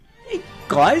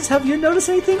Guys, have you noticed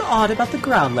anything odd about the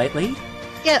ground lately?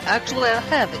 Yeah, actually I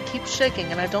have. It keeps shaking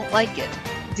and I don't like it.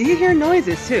 Do you hear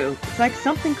noises, too? It's like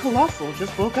something colossal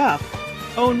just woke up.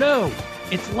 Oh no!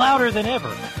 It's louder than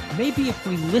ever. Maybe if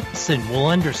we listen, we'll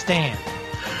understand.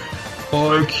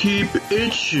 I keep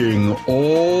itching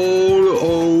all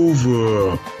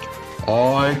over.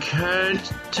 I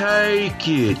can't take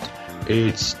it.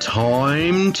 It's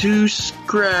time to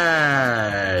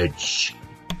scratch.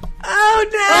 Oh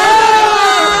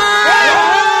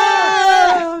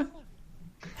no!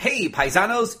 Hey,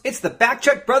 paisanos, it's the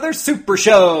Backtrack Brothers Super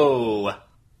Show!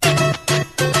 We're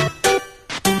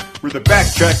the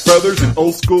Backtrack Brothers, and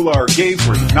old school arcades.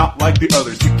 We're not like the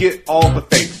others. You get all the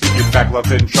fame. If your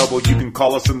backlove's in trouble, you can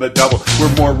call us in the double.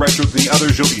 We're more retro than the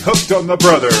others. You'll be hooked on the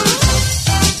brothers.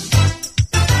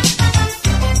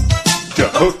 You're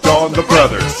hooked on the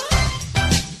brothers.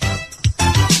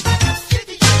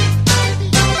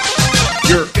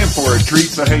 You're in for a treat,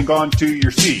 so hang on to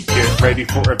your seat. Get ready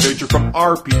for adventure from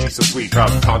RPG so sweet. From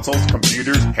consoles,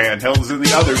 computers, handhelds, and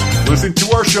the others. Listen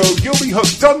to our show, you'll be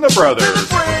hooked on the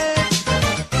brothers.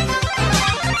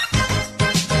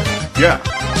 Yeah.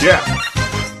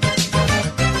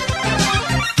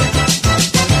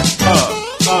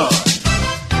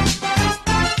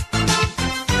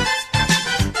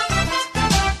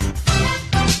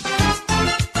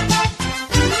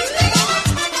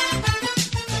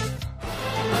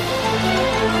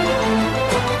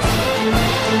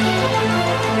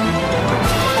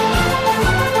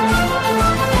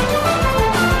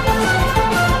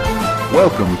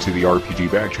 Welcome to the RPG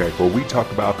Backtrack, where we talk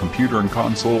about computer and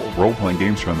console role-playing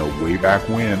games from the way back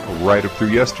when, right up through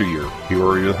yesteryear. Here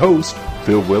are your hosts,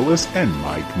 Phil Willis and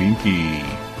Mike Minky.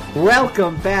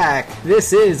 Welcome back.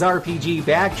 This is RPG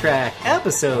Backtrack,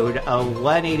 episode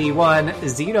 181,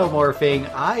 Xenomorphing.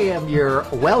 I am your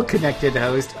well-connected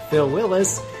host, Phil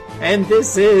Willis, and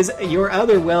this is your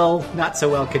other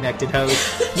not-so-well-connected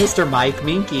host, Mr. Mike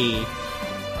Minky.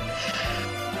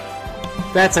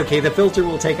 That's okay, the filter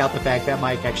will take out the fact that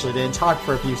Mike actually didn't talk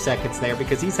for a few seconds there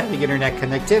because he's having internet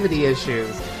connectivity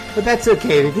issues. But that's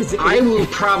okay because... I will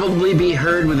probably be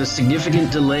heard with a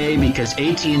significant delay because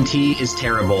AT&T is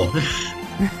terrible.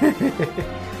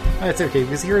 That's okay,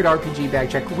 because here at RPG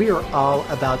Backtrack, we are all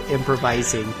about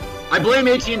improvising. I blame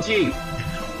AT&T!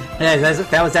 Yeah,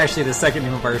 that was actually the second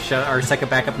name of our show, our second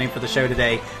backup name for the show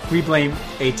today. We blame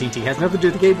AT&T. Has nothing to do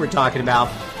with the game we're talking about,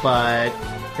 but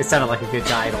it sounded like a good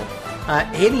title.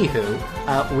 Anywho,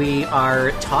 we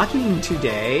are talking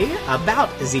today about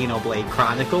Xenoblade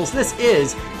Chronicles. This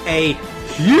is a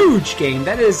huge game.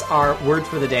 That is our word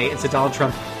for the day. It's a Donald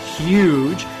Trump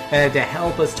huge. And to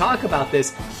help us talk about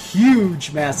this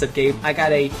huge, massive game, I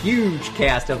got a huge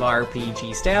cast of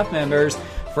RPG staff members.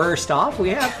 First off, we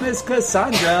have Miss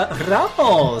Cassandra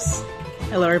Ramos.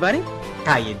 Hello, everybody.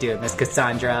 How you doing, Miss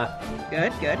Cassandra?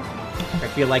 Good. I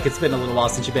feel like it's been a little while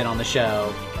since you've been on the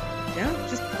show. Yeah,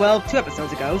 2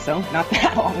 episodes ago, so not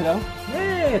that long ago.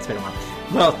 Yeah, it's been a while.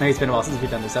 Well, no, it's been a while since we've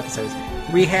done this episodes.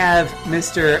 We have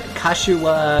Mr.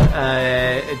 Kashua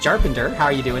Jarpender. How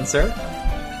are you doing, sir?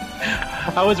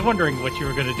 I was wondering what you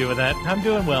were going to do with that. I'm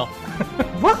doing well.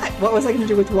 What? What was I going to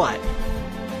do with what?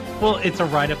 Well, it's a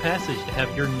rite of passage to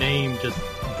have your name just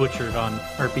butchered on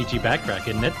RPG Backtrack,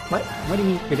 isn't it? What? What do you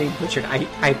mean your name butchered?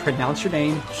 I pronounce your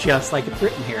name just like it's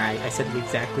written here. I said it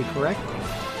exactly correctly.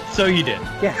 So you did.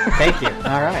 Yeah, thank you.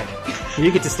 All right. You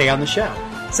get to stay on the show.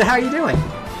 So how are you doing?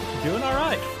 Doing all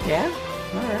right. Yeah?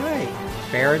 All right.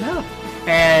 Fair enough.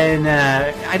 And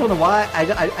I don't know why. I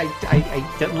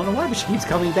don't know why, but she keeps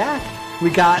coming back. We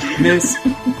got Miss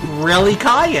Relly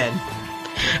Kyan.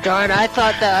 Darn, I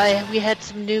thought that we had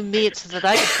some new meat so that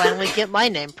I could finally get my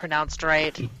name pronounced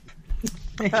right.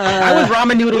 I was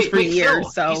ramen noodles for years,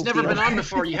 Phil, so... he's never been on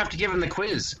before. You have to give him the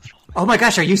quiz. Oh my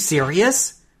gosh, are you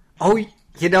serious? Oh,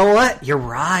 you know what? You're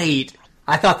right.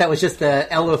 I thought that was just the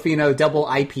El Ofino double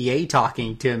IPA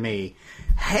talking to me.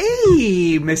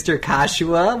 Hey, Mr.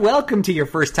 Kashua, welcome to your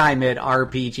first time at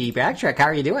RPG Backtrack. How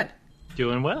are you doing?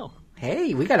 Doing well.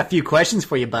 Hey, we got a few questions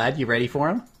for you, bud. You ready for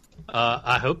them?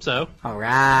 I hope so. All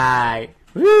right.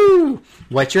 Woo!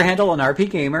 What's your handle on RP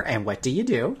Gamer, and what do you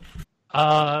do?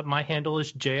 My handle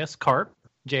is JSCarpe,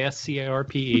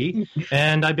 JSCARPE,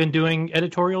 and I've been doing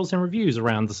editorials and reviews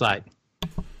around the site.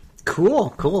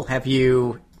 Cool. Have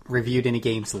you reviewed any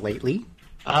games lately?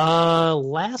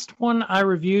 Last one I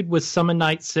reviewed was Summon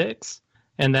Night 6,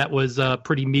 and that was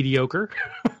pretty mediocre.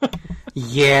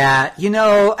 Yeah,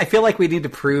 I feel like we need to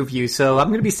prove you, so I'm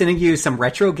going to be sending you some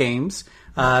retro games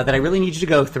that I really need you to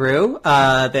go through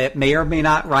that may or may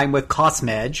not rhyme with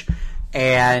Cosmedge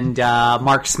and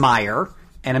Mark Smyer.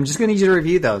 and I'm just going to need you to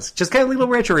review those. Just kind of a little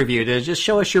retro review to just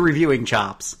show us your reviewing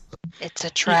chops. It's a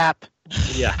trap.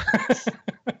 Yeah.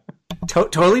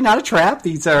 Totally not a trap.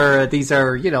 These are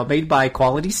made by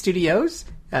quality studios,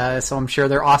 so I'm sure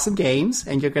they're awesome games,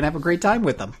 and you're going to have a great time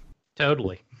with them.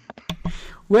 Totally.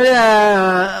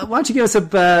 Why don't you give us an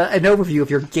overview of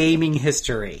your gaming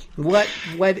history? What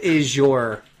is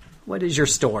your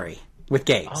story with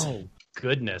games? Oh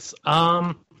goodness.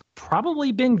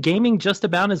 Probably been gaming just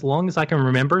about as long as I can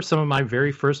remember. Some of my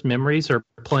very first memories are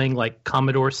playing like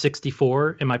Commodore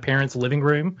 64 in my parents' living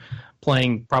room,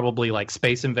 playing probably like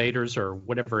Space Invaders or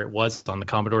whatever it was on the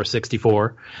Commodore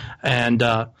 64, and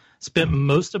spent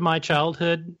most of my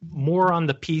childhood more on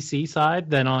the PC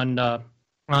side than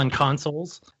on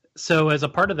consoles. So as a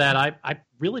part of that, I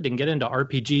really didn't get into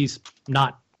RPGs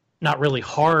not really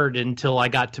hard until I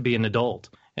got to be an adult.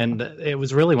 And it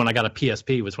was really when I got a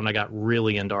PSP was when I got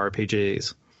really into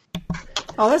RPGs.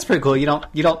 Oh, that's pretty cool. You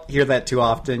don't hear that too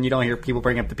often. You don't hear people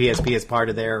bring up the PSP as part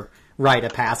of their rite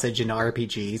of passage into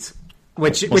RPGs,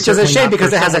 which is a shame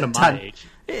because it has a ton.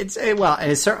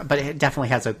 But it definitely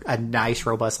has a nice,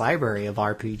 robust library of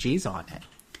RPGs on it.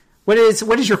 What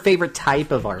is your favorite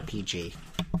type of RPG?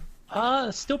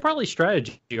 Still probably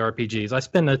strategy RPGs. I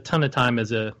spent a ton of time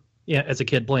as a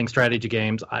kid playing strategy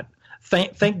games.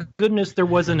 Thank goodness there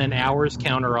wasn't an hours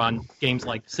counter on games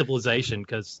like Civilization,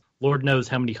 because Lord knows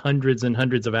how many hundreds and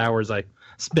hundreds of hours I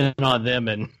spent on them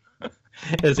and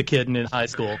as a kid and in high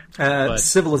school.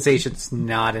 Civilization's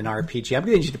not an RPG. I'm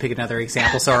going to need you to pick another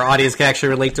example so our audience can actually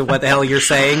relate to what the hell you're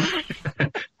saying.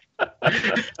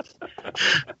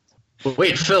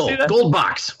 Wait, Phil, Gold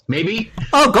Box, maybe?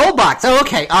 Oh, Gold Box. Oh,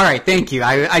 okay. All right, thank you.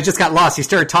 I just got lost. You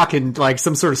started talking like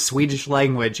some sort of Swedish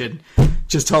language and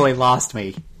just totally lost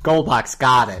me. Gold Box,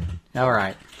 got it. All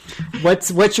right.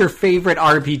 What's your favorite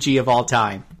RPG of all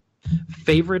time?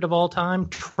 Favorite of all time?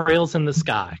 Trails in the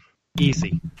Sky.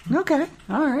 Easy. Okay.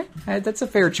 All right. That's a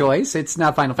fair choice. It's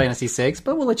not Final Fantasy VI,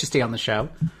 but we'll let you stay on the show.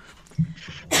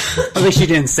 At least you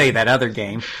didn't say that other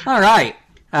game. All right.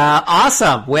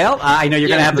 Awesome. Well, I know you're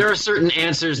going to have... There are certain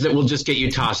answers that will just get you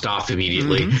tossed off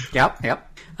immediately. Mm-hmm. Yep.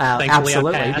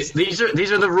 Absolutely. These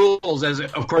are the rules, as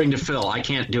according to Phil. I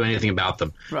can't do anything about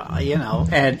them.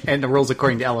 And the rules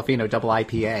according to Elefino Double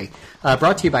IPA.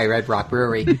 Brought to you by Red Rock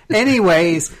Brewery.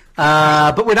 Anyways,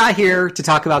 but we're not here to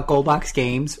talk about Gold Box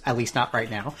games, at least not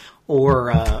right now,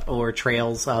 or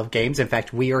Trails of games. In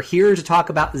fact, we are here to talk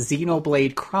about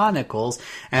Xenoblade Chronicles,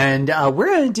 and we're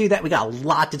going to do that. We got a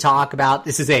lot to talk about.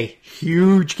 This is a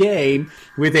huge game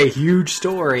with a huge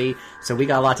story, so we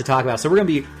got a lot to talk about. So we're going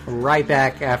to be right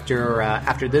back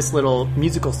after this little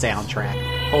musical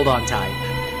soundtrack. Hold on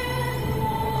tight.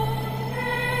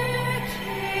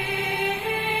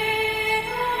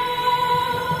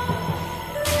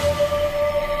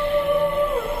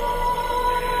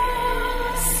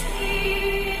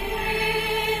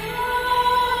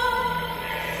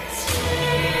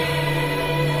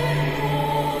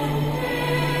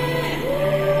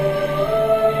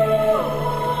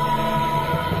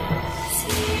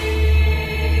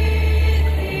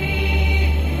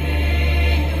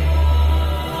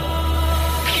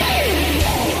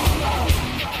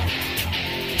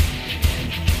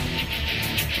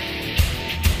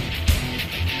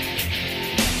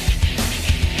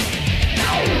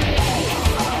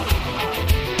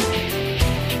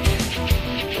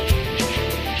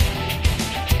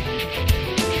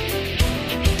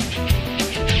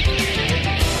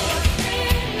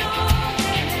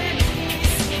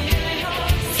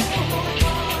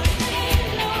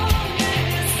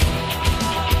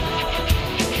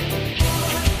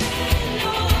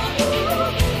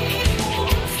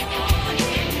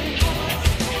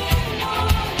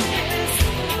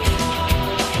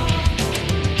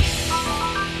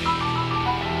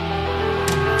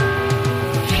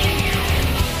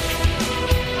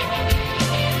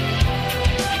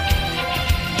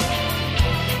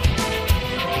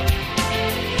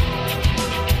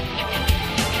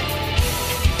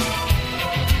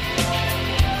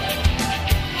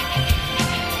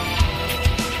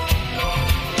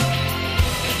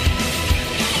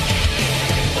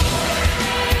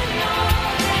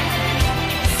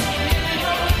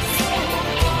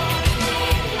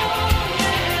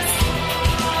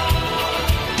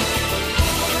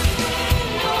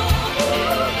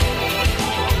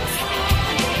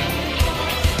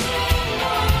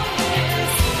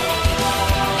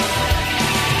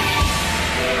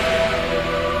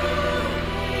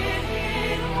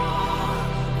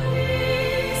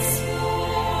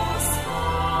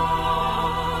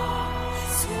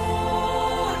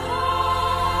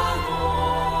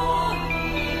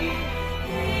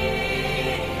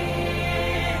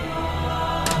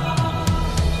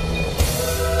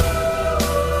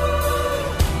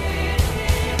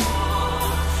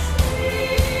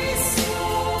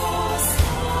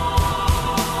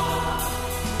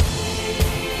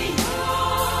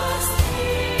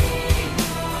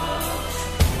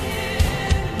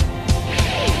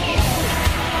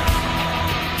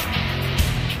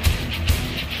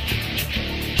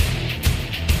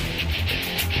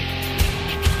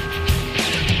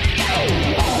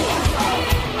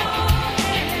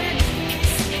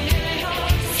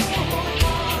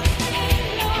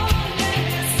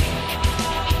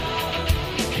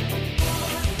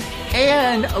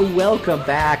 And welcome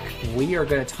back. We are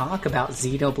going to talk about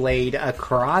Xenoblade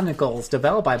Chronicles,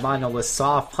 developed by Monolith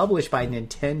Soft, published by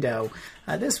Nintendo.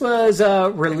 This was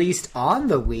released on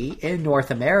the Wii in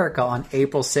North America on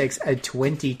April 6,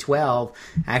 2012.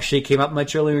 Actually came up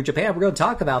much earlier in Japan. We're going to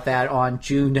talk about that on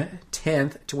June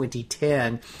 10th,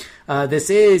 2010. This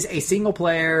is a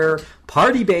single-player,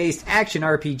 party-based action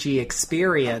RPG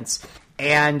experience.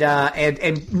 And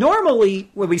normally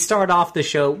when we start off the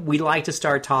show, we like to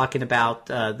start talking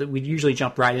about, we usually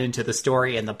jump right into the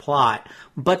story and the plot.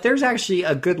 But there's actually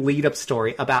a good lead-up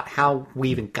story about how we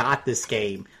even got this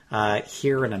game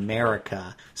here in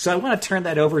America. So I want to turn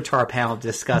that over to our panel to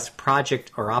discuss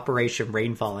Project or Operation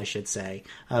Rainfall, I should say.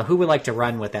 Who would like to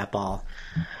run with that ball?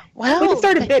 Well, we can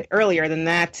start a bit earlier than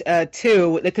that,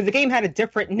 too, because the game had a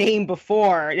different name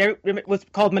before. It was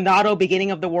called Monado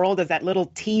Beginning of the World as that little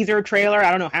teaser trailer,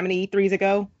 I don't know how many E3s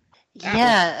ago.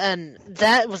 Yeah, and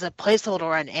that was a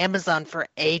placeholder on Amazon for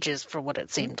ages, for what it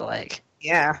seemed like.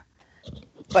 Yeah.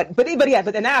 But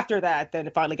then after that, then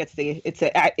it finally gets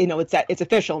its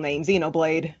official name,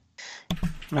 Xenoblade.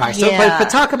 All right, so but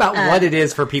talk about what it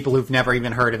is for people who've never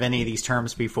even heard of any of these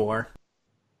terms before.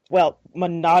 Well,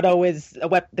 Monado is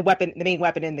the main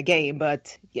weapon in the game,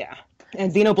 but yeah.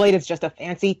 And Xenoblade is just a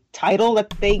fancy title that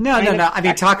they No. I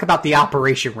mean, talk about the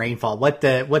Operation Rainfall. What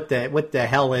the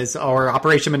hell is, or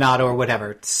Operation Monado, or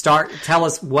whatever. Tell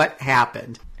us what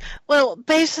happened. Well,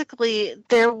 basically,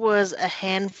 there was a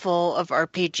handful of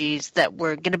RPGs that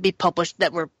were going to be published,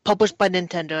 that were published by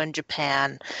Nintendo in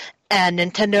Japan, and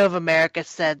Nintendo of America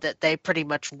said that they pretty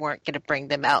much weren't going to bring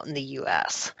them out in the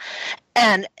U.S.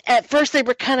 And at first they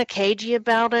were kind of cagey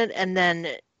about it, and then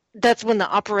that's when the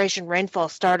Operation Rainfall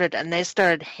started, and they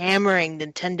started hammering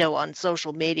Nintendo on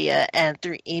social media and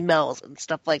through emails and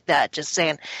stuff like that, just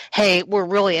saying, hey, we're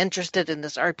really interested in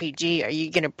this RPG. Are you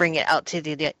going to bring it out to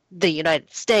the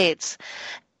United States?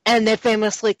 And they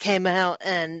famously came out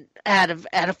and had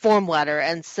a form letter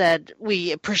and said,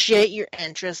 we appreciate your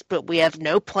interest, but we have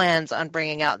no plans on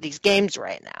bringing out these games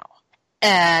right now.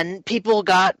 And people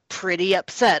got pretty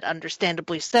upset,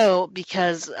 understandably so,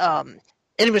 because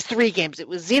it was 3 games. It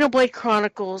was Xenoblade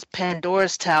Chronicles,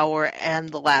 Pandora's Tower, and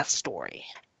The Last Story.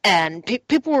 And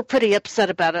people were pretty upset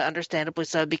about it, understandably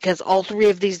so, because all 3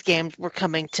 of these games were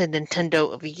coming to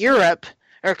Nintendo of Europe,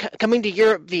 or coming to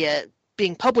Europe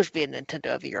being published via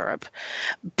Nintendo of Europe,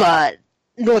 but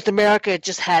North America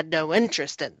just had no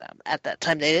interest in them at that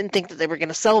time. They didn't think that they were going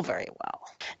to sell very well.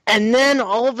 And then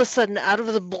all of a sudden, out of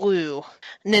the blue,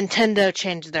 Nintendo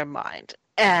changed their mind.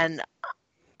 And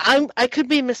I could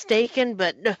be mistaken,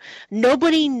 but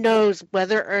nobody knows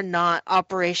whether or not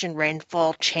Operation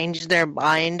Rainfall changed their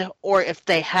mind, or if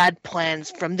they had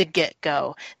plans from the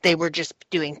get-go. They were just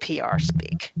doing PR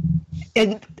speak.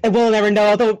 And we'll never know.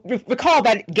 Although recall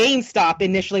that GameStop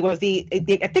initially was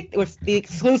I think it was the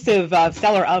exclusive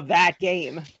seller of that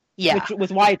game. Yeah, which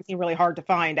was why it became really hard to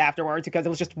find afterwards, because it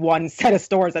was just one set of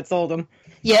stores that sold them.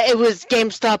 Yeah, it was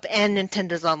GameStop and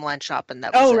Nintendo's online shop, and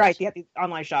that was right, yeah, the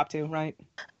online shop too, right.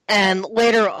 And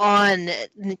later on,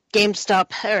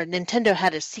 Nintendo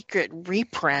had a secret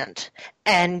reprint,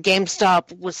 and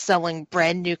GameStop was selling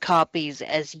brand new copies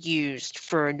as used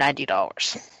for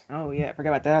 $90. Oh yeah, I forgot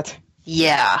about that.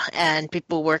 Yeah, and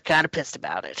people were kind of pissed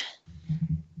about it.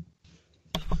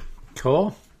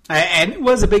 Cool. And it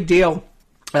was a big deal.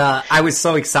 I was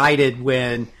so excited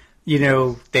when,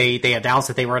 they announced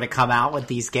that they were going to come out with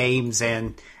these games,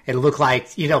 and it looked like,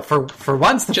 for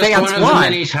once the just fans one of won. the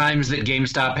many times that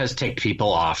GameStop has ticked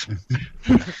people off.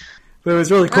 But it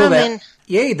was really cool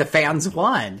the fans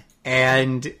won.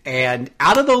 And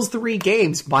out of those 3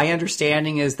 games, my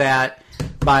understanding is that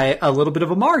by a little bit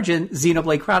of a margin,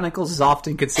 Xenoblade Chronicles is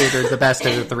often considered the best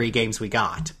of the 3 games we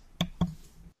got.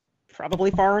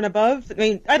 Probably far and above. I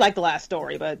mean, I like The Last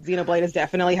Story, but Xenoblade is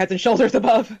definitely heads and shoulders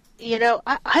above.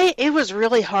 It was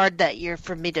really hard that year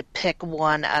for me to pick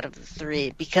one out of the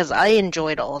 3, because I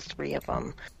enjoyed all 3 of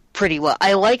them pretty well.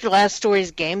 I liked Last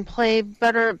Story's gameplay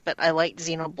better, but I liked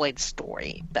Xenoblade's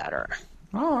story better.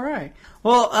 All right.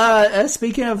 Well,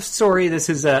 speaking of story, this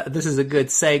is a good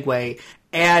segue.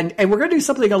 And we're going to do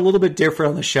something a little bit different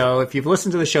on the show. If you've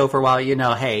listened to the show for a while,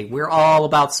 hey, we're all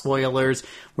about spoilers.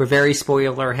 We're very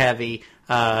spoiler heavy.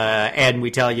 And we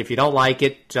tell you, if you don't like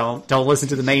it, don't listen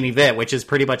to the main event, which is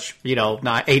pretty much,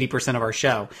 not 80% of our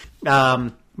show.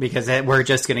 Because we're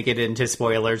just going to get into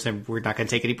spoilers, and we're not going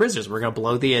to take any prisoners. We're going to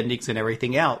blow the endings and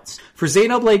everything else. For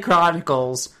Xenoblade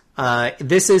Chronicles,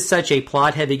 This is such a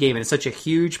plot-heavy game, and it's such a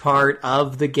huge part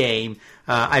of the game.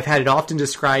 I've had it often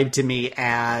described to me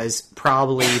as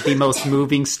probably the most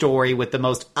moving story with the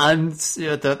most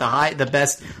the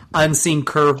best unseen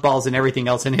curveballs and everything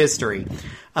else in history.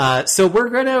 So we're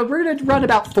gonna run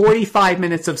about 45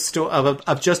 minutes of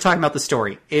just talking about the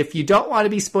story. If you don't want to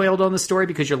be spoiled on the story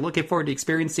because you're looking forward to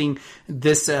experiencing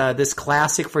this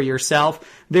classic for yourself,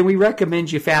 then we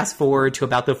recommend you fast forward to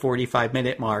about the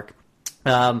 45-minute mark.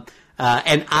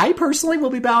 And I personally will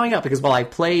be bowing up because while I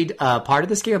played part of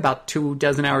this game, about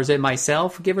 24 hours in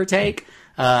myself, give or take,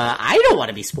 I don't want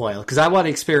to be spoiled because I want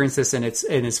to experience this in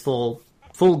its full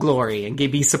glory and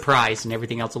be surprised and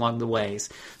everything else along the ways.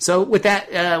 So with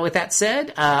that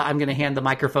said, I'm going to hand the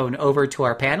microphone over to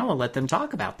our panel and let them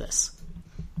talk about this.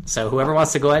 So whoever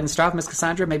wants to go ahead and start, Miss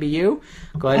Cassandra, maybe you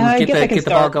go ahead and get the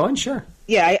ball going. Sure.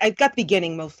 Yeah, I got the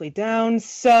beginning mostly down.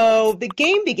 So the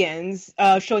game begins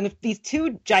showing these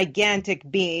two gigantic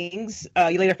beings.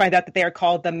 You later find out that they are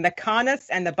called the Mechanus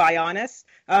and the Bionis.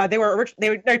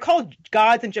 They're called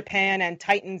gods in Japan and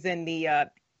titans in the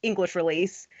English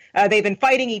release. They've been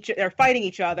fighting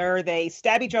each other. They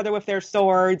stab each other with their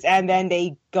swords, and then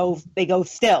they go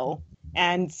still.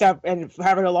 And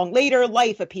however long later,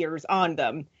 life appears on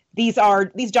them. These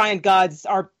giant gods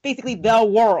are basically the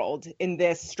world in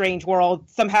this strange world.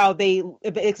 Somehow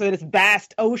it's this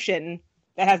vast ocean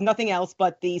that has nothing else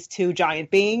but these two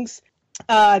giant beings.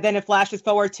 Then it flashes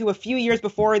forward to a few years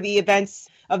before the events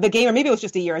of the game, or maybe it was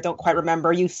just a year, I don't quite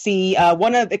remember. You see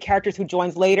one of the characters who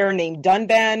joins later, named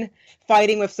Dunban,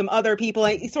 fighting with some other people.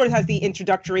 He sort of has the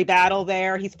introductory battle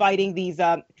there. He's fighting these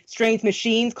strange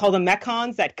machines called the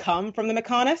Mechons that come from the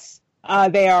Mechanus.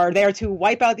 They are there to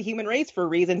wipe out the human race for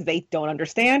reasons they don't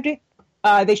understand.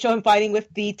 They show him fighting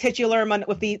with the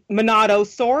with the Monado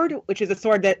sword, which is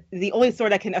the only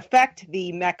sword that can affect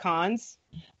the Mechons.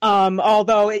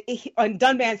 Although on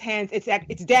Dunban's hands,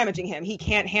 it's damaging him. He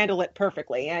can't handle it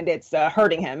perfectly, and it's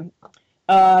hurting him.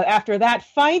 After that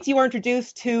fight, you are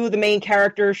introduced to the main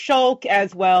character, Shulk,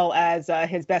 as well as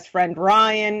his best friend,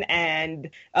 Ryan, and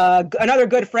another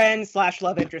good friend /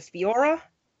 love interest, Fiora.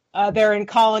 They're in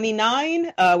Colony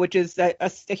 9, which is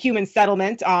a human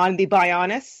settlement on the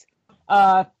Bionis.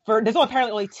 There's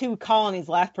apparently only 2 colonies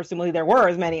left. Presumably there were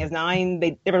as many as 9.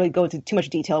 They never really go into too much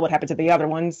detail what happened to the other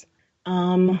ones.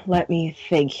 Let me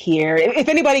think here. If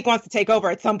anybody wants to take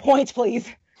over at some point, please.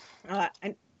 I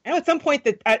know at some point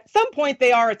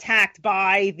they are attacked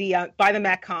by the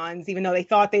Mechons, even though they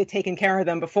thought they had taken care of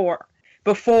them before.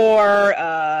 Shulk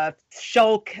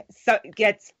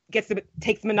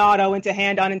takes Monado into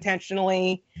hand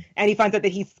unintentionally, and he finds out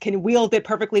that he can wield it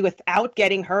perfectly without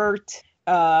getting hurt.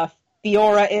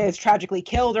 Fiora is tragically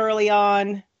killed early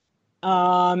on,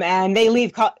 and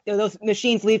those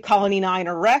machines leave Colony 9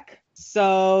 a wreck.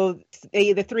 So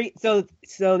they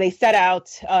set out,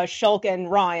 Shulk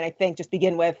and Ryan, I think, just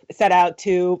begin with, set out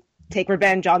to take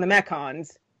revenge on the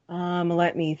Mechons.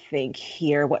 Let me think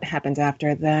here. What happens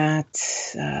after that?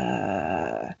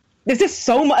 There's just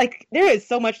so much. There is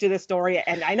so much to this story,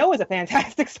 and I know it's a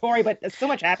fantastic story, but so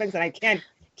much happens, and I can't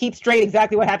keep straight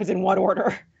exactly what happens in what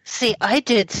order. See, I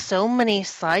did so many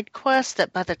side quests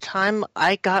that by the time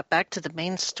I got back to the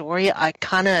main story, I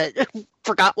kind of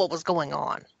forgot what was going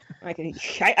on. I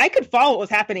could follow what was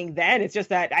happening then. It's just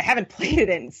that I haven't played it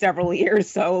in several years,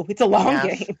 so it's a long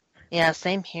game. Yeah,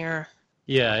 same here.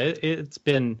 Yeah, it's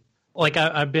been like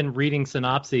I've been reading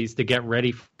synopses to get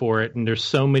ready for it, and there's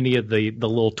so many of the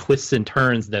little twists and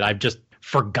turns that I've just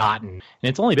forgotten. And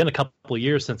it's only been a couple of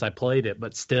years since I played it,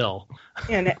 but still.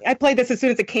 And I played this as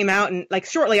soon as it came out, and like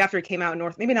shortly after it came out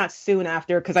north, maybe not soon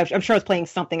after, because I'm sure I was playing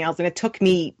something else, and it took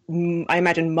me, I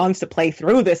imagine, months to play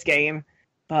through this game.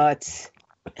 But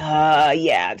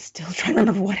I'm still trying to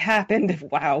remember what happened.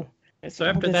 Wow. So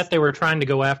after that, they were trying to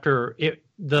go after it.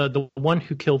 The one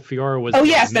who killed Fiora was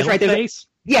that's right. Face?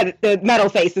 The metal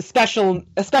face, the special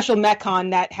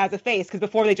Mechon that has a face. Because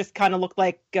before they just kind of looked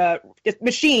like just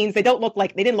machines. They didn't look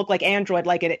like Android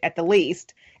like it at the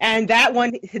least. And that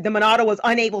one, the Monado was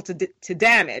unable to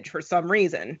damage for some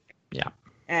reason. Yeah.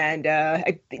 And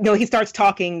he starts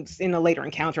talking in a later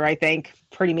encounter. I think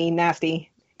pretty mean,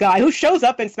 nasty guy who shows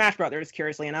up in Smash Brothers,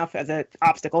 curiously enough, as an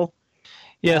obstacle.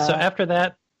 Yeah. So after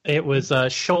that, it was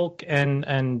Shulk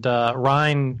and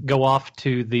Ryan go off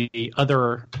to the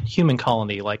other human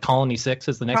colony, like Colony 6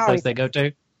 is the next place they go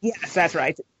to. Yes, that's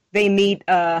right. They meet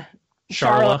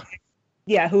Charla.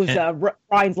 Yeah, who's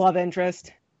Ryan's love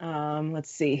interest.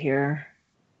 Let's see here.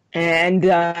 And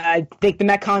I think the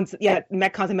Mechons and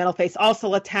Metalface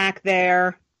also attack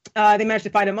there. They managed to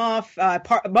fight him off.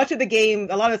 Much of the game,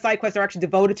 a lot of the side quests are actually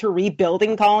devoted to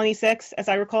rebuilding Colony 6, as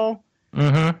I recall.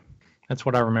 Mm-hmm. That's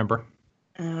what I remember.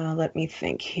 Let me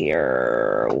think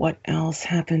here. What else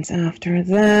happens after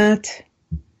that?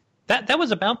 That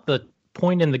was about the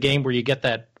point in the game where you get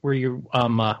that, where you,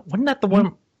 wasn't that the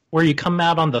one where you come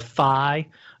out on the thigh?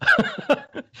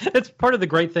 It's part of the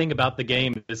great thing about the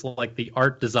game is like the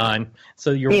art design.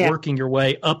 So you're working your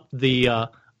way up the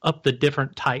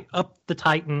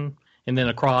Titan and then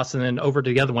across and then over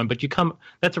to the other one. But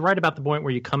that's right about the point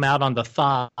where you come out on the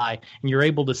thigh and you're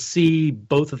able to see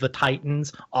both of the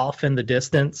Titans off in the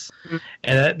distance. Mm-hmm.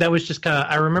 And that was just kind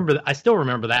of, I still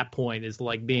remember that point as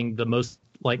like being the most,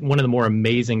 like one of the more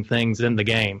amazing things in the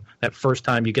game. That first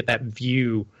time you get that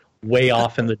view way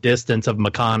off in the distance of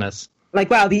Mechonis.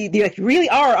 Like, wow, you really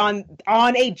are on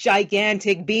a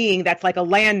gigantic being that's like a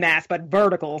landmass, but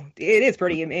vertical. It is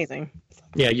pretty amazing.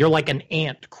 Yeah, you're like an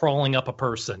ant crawling up a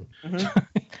person. Mm-hmm.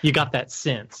 You got that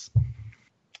sense.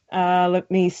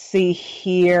 Let me see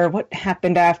here. What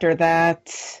happened after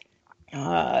that?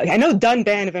 I know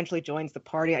Dunban eventually joins the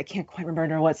party. I can't quite remember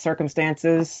under what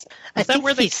circumstances. I think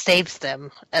where he saves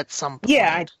them at some point.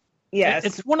 Yeah, yes.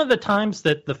 It's one of the times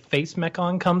that the face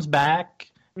Mechon comes back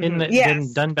when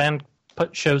Dunban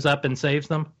shows up and saves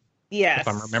them. Yes. If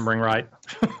I'm remembering right.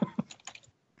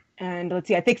 And let's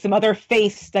see, I think some other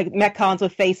Mechons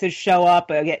with faces show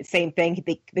up. Same thing.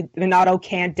 The Monado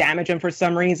can't damage them for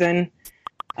some reason.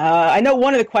 I know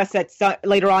one of the quests that's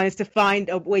later on is to find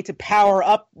a way to power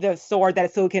up the sword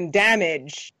so it can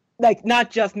damage, like, not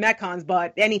just Mechons,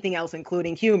 but anything else,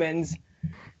 including humans.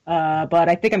 But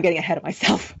I think I'm getting ahead of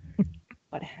myself.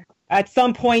 But at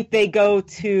some point, they go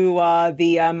to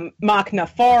the Machna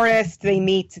Forest. They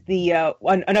meet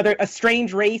a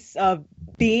strange race of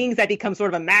beings that become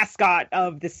sort of a mascot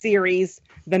of the series.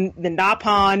 The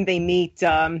Napon. They meet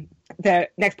the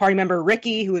next party member,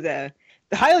 Ricky, who is a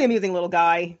highly amusing little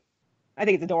guy. I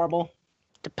think it's adorable.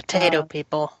 The potato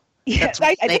people. Yeah,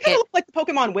 I think it looks like the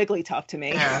Pokemon Wigglytuff to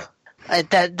me. Yeah.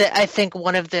 I think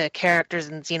one of the characters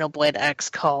in Xenoblade X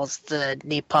calls the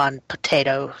Nippon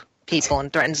potato people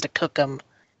and threatens to cook them.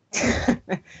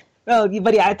 Well,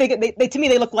 but yeah, I think to me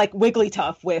they look like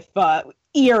Wigglytuff with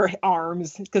ear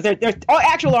arms, because their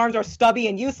actual arms are stubby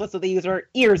and useless, so they use their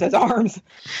ears as arms.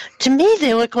 To me,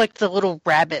 they look like the little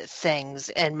rabbit things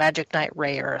in Magic Knight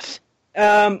Rayearth.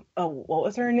 What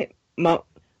was her name?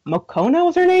 Mokona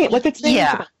was her name? What's its name?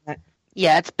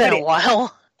 Yeah, it's been a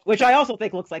while. Which I also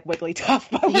think looks like Wigglytuff,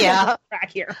 but we're on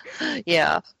track here.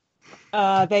 Yeah.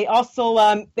 They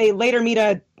also they later meet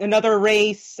another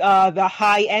race, the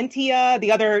High Entia,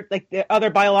 the other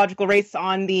biological race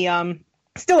on the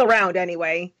still around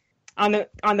anyway. On the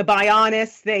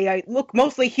Bionis, they look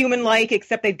mostly human-like,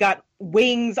 except they've got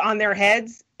wings on their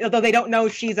heads. Although they don't know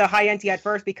she's a High Entia at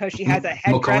first because she has a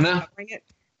headdress covering it.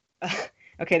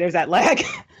 Okay, there's that leg.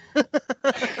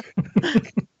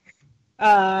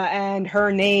 And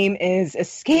her name is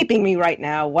escaping me right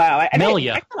now. Wow.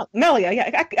 Melia. Melia,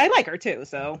 yeah. I like her too,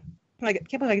 so I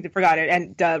can't believe I forgot it.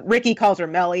 And Ricky calls her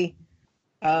Melly.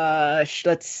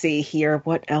 Let's see here.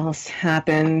 What else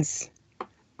happens?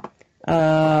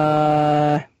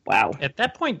 Wow. At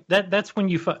that point, that's when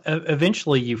you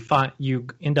eventually you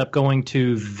end up going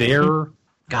to their...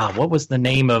 God, what was the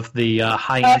name of the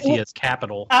High Entia's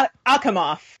capital?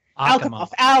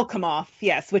 Alchemoth,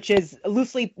 yes, which is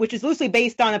loosely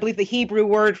based on, I believe, the Hebrew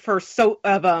word for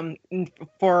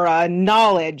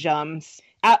knowledge.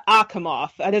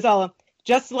 Alchemoth. There's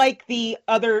just like the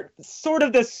other sort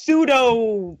of the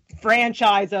pseudo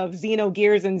franchise of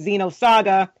Xenogears and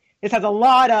Xenosaga. This has a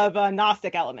lot of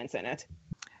Gnostic elements in it.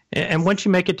 And once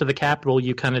you make it to the capital,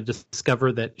 you kind of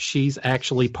discover that she's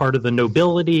actually part of the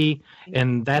nobility,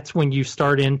 and that's when you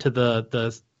start into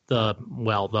the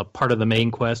part of the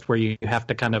main quest where you have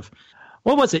to kind of,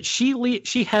 what was it?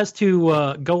 She has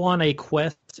to go on a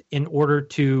quest in order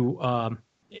to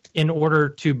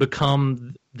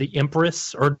become the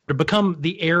Empress, or to become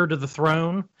the heir to the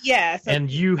throne. Yes. And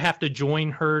you have to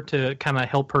join her to kind of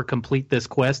help her complete this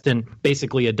quest in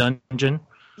basically a dungeon.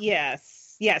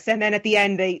 Yes, and then at the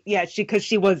end,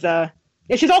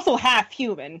 she's also half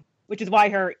human, which is why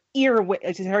her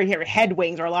her head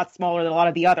wings are a lot smaller than a lot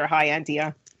of the other High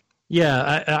Entia.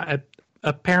 Yeah,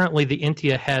 apparently the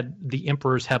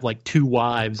emperors have like two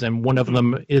wives, and one of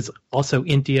them is also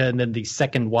Entia, and then the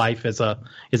second wife is a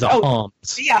Hom.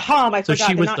 Yeah, Hom. I forgot.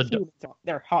 She was humans,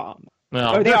 they're Hom.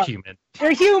 Well, they're human.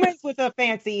 They're humans with a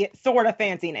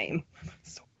fancy name.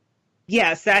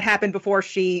 Yes, that happened before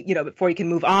before you can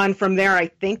move on from there. I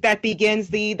think that begins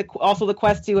the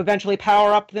quest to eventually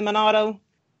power up the Monado.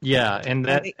 Yeah, and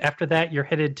after that you're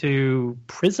headed to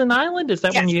Prison Island? Is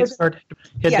that when you start to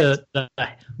hit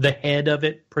the head of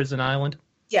it, Prison Island?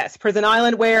 Yes, Prison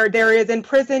Island, where there is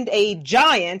imprisoned a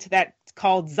giant that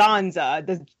called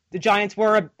Zanza. The giants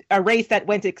were a race that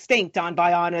went extinct on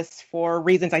Bionis for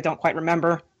reasons I don't quite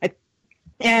remember.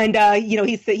 And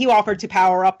he offered to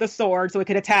power up the sword so it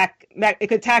could attack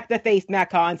the face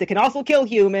Mechons. It can also kill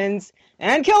humans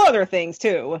and kill other things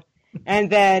too. And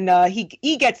then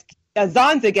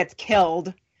Zanza gets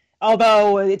killed,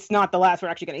 although it's not the last we're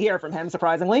actually going to hear from him,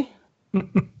 surprisingly.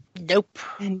 Nope.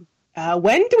 And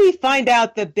when do we find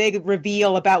out the big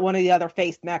reveal about one of the other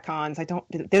faced Mechons?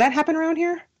 Did that happen around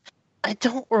here? I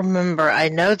don't remember. I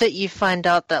know that you find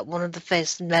out that one of the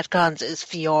faced Metcons is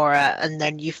Fiora, and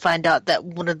then you find out that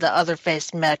one of the other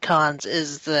faced Metcons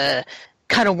is the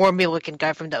kind of wormy-looking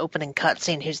guy from the opening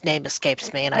cutscene whose name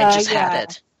escapes me, and I just had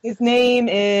it. His name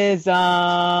is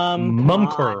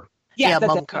Mumkar. Mumkar. I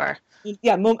think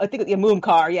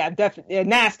Mumkar. Yeah, definitely a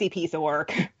nasty piece of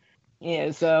work.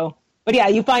 Yeah. So, but yeah,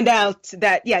 you find out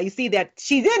that you see that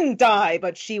she didn't die,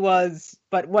 but she has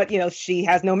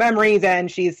no memories and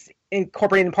she's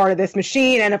incorporated in part of this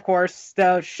machine, and of course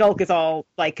the Shulk is all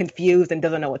like confused and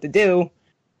doesn't know what to do.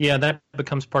 Yeah, that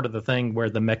becomes part of the thing where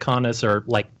the Mechonis are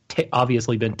like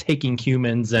obviously been taking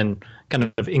humans and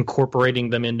kind of incorporating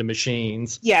them into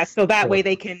machines. Yeah, so that way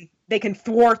they can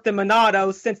thwart the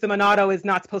Monado, since the Monado is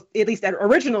not supposed, at least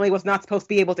originally was not supposed to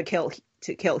be able to kill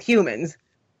humans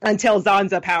until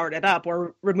Zanza powered it up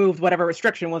or removed whatever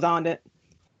restriction was on it.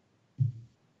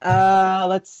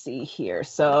 Let's see here.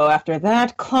 So after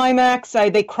that climax,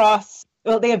 they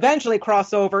eventually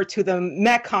cross over to the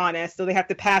Mechonis, so they have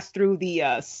to pass through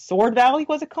the Sword Valley,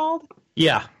 was it called?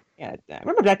 Yeah. Yeah, I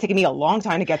remember that taking me a long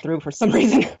time to get through for some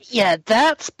reason. Yeah,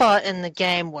 that spot in the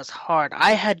game was hard.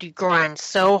 I had to grind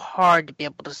so hard to be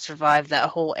able to survive that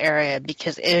whole area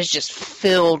because it was just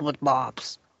filled with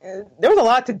mobs. There was a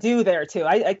lot to do there, too.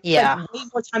 I spent way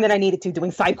more time than I needed to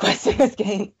doing side quests in this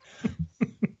game.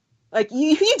 Like,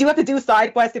 you do have to do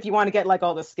side quests if you want to get, like,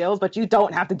 all the skills, but you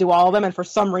don't have to do all of them, and for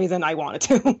some reason I wanted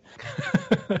to.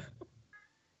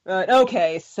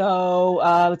 Okay, so,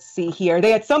 let's see here.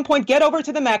 They at some point get over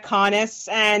to the Mechonis,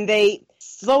 and they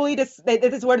slowly, this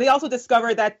is where they also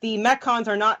discover that the Mechons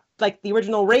are not, like, the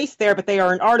original race there, but they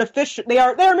are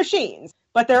they're machines.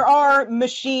 But there are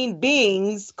machine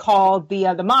beings called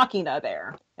the Machina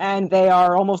there, and they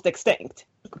are almost extinct.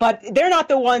 But they're not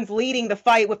the ones leading the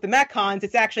fight with the Mechons.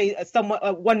 It's actually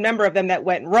one member of them that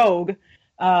went rogue,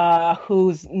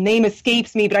 whose name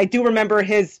escapes me. But I do remember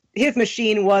his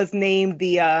machine was named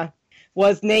Yaldabaoth,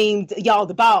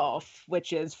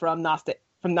 which is from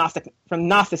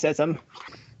Gnosticism.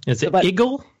 Is it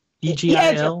Egil?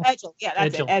 E-G-I-L? Egil. Yeah,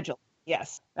 that's it. Egil.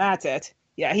 Yes, that's it.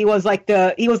 Yeah, he was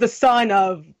the son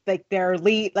of their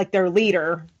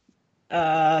leader.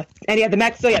 And yeah, the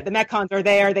Mechons are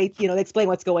there. They explain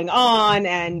what's going on,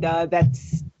 and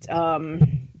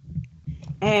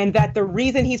that the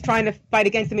reason he's trying to fight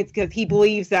against them is because he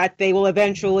believes that they will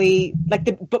eventually, that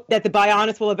the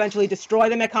Bionis will eventually destroy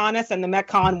the Mechonis and the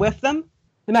Mechon with them.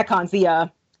 The Mechons,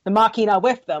 the Machina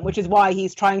with them, which is why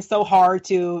he's trying so hard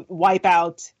to wipe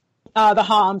out the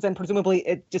Homs and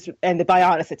presumably and the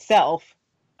Bionis itself.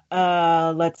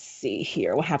 Let's see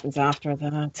here. What happens after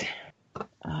that?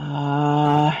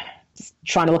 Just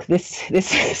trying to look. This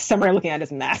summary I'm looking at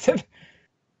is massive.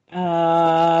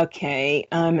 Okay.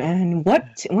 And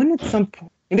when at some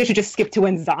point, maybe I should just skip to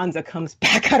when Zanza comes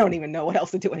back. I don't even know what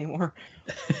else to do anymore.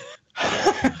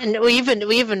 And we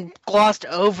even glossed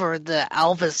over the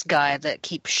Alvis guy that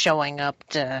keeps showing up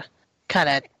to kind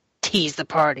of tease the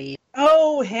party.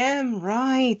 Oh, him,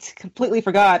 right. Completely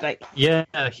forgot. Yeah,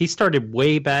 he started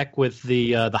way back with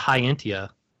the Hyentia,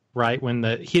 right?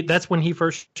 That's when he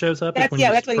first shows up? That's when he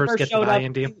first showed up.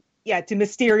 Yeah, to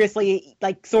mysteriously,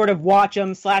 sort of watch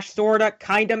him / sort of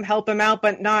kind of help him out,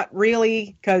 but not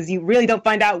really, because you really don't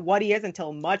find out what he is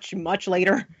until much, much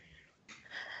later.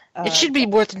 It should be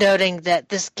worth noting that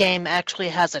this game actually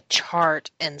has a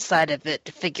chart inside of it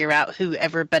to figure out who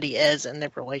everybody is and their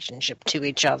relationship to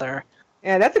each other.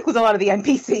 Yeah, that includes a lot of the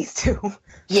NPCs, too.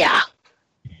 Yeah.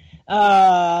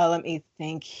 Let me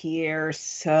think here.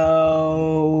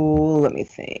 So, let me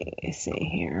see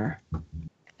here.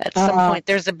 At some point,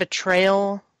 there's a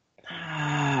betrayal.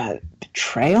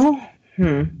 Betrayal?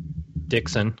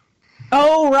 Dixon.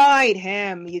 Oh, right,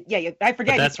 him. I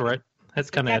forget. But that's right. That's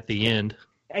kind of at the end.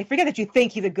 I forget that you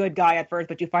think he's a good guy at first,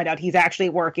 but you find out he's actually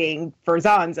working for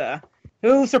Zanza,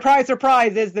 who, surprise,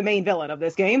 surprise, is the main villain of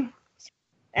this game.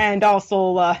 And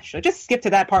also, should I just skip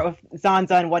to that part with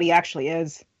Zanza and what he actually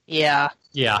is? Yeah.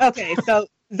 Yeah. Okay, so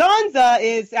Zanza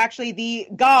is actually the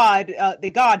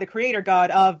creator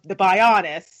god of the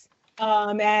Bionis.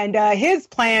 And his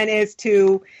plan is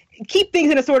to keep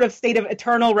things in a sort of state of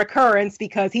eternal recurrence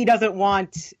because he doesn't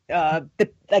want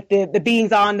the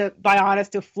beings on the Bionis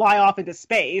to fly off into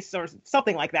space or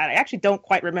something like that. I actually don't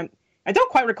quite remember. I don't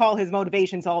quite recall his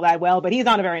motivations all that well, but he's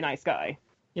not a very nice guy.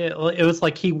 Yeah, well, it was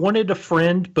like he wanted a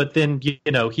friend, but then he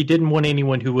didn't want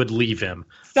anyone who would leave him.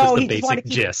 So was the he just wanted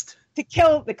basic gist. To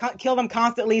kill them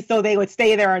constantly, so they would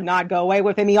stay there and not go away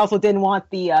with him. He also didn't want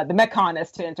the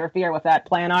Mechanists to interfere with that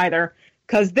plan either,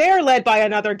 because they're led by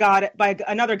another god,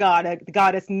 the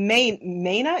goddess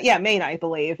Maina. Yeah, Maina, I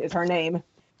believe, is her name,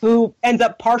 who ends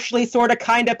up partially, sort of,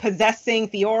 kind of possessing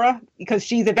Fiora because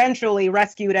she's eventually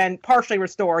rescued and partially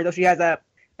restored, though she has a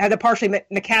partially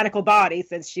mechanical body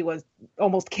since she was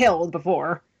almost killed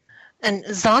before. And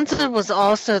Zanza was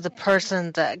also the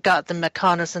person that got the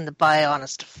Mechanis and the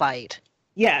Bionis to fight.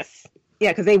 Yes.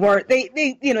 Yeah, because they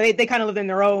kind of lived in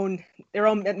their own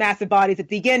massive bodies to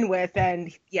begin with,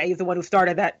 and yeah, he's the one who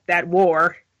started that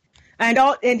war.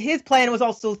 And his plan was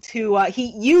also to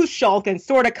he used Shulk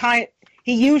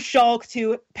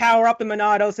to power up the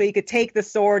Monado so he could take the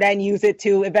sword and use it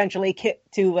to eventually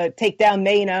take down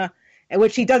Maina,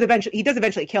 which he does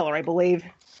eventually kill her, I believe.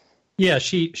 Yeah,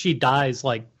 she dies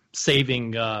like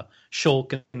saving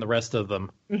Shulk and the rest of them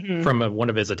from one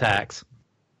of his attacks.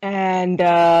 And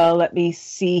let me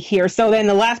see here. So then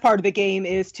the last part of the game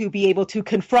is to be able to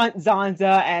confront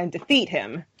Zanza and defeat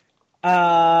him.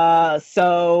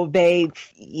 So they,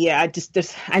 yeah,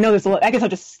 just I know there's a lot. I guess I'll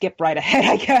just skip right ahead,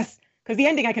 I guess, because the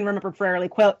ending I can remember fairly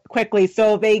quickly.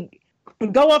 So they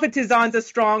go off into Zanza's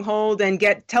stronghold and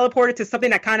get teleported to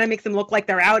something that kind of makes them look like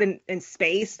they're out in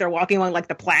space. They're walking along like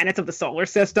the planets of the solar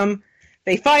system.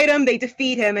 They fight him, they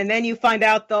defeat him, and then you find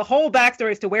out the whole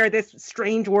backstory as to where this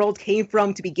strange world came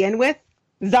from to begin with.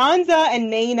 Zanza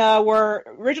and Maina were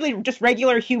originally just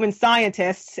regular human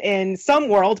scientists in some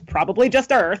world, probably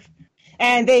just Earth,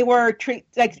 and they were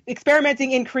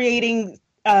experimenting in creating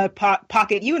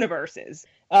pocket universes.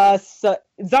 So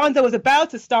Zanza was about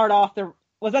to start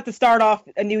off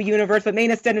a new universe, but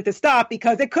Maina said it to stop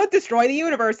because it could destroy the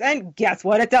universe, and guess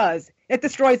what it does? It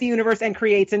destroys the universe and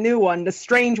creates a new one, the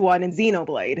strange one in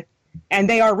Xenoblade. And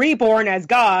they are reborn as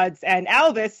gods, and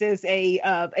Alvis is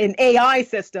an AI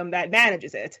system that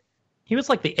manages it. He was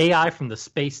like the AI from the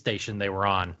space station they were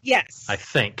on. Yes. I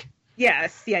think.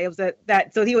 Yes, yeah, it was so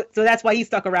that's why he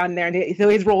stuck around there, and so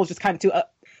his role is just kind of to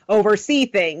oversee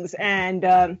things. And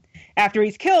after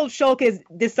he's killed, Shulk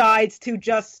decides to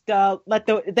just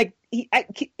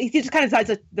he just kind of decides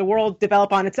that the world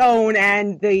develop on its own,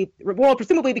 and the world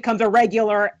presumably becomes a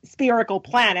regular spherical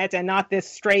planet and not this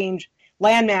strange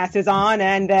landmass is on.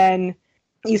 And then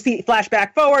you see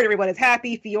flashback forward, everyone is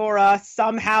happy. Fiora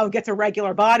somehow gets a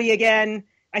regular body again.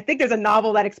 I think there's a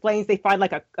novel that explains they find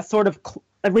like a sort of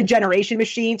a regeneration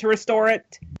machine to restore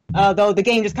it. Though the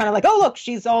game just kind of like, oh look,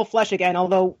 she's all flesh again.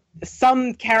 Although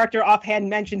some character offhand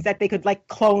mentions that they could like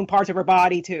clone parts of her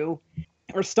body to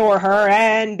restore her,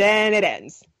 and then it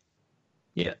ends.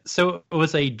 Yeah, so it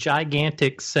was a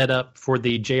gigantic setup for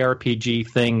the JRPG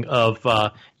thing of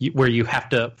where you have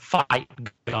to fight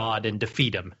God and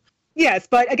defeat him. Yes,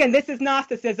 but again, this is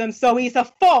Gnosticism, so he's a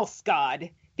false god.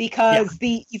 Because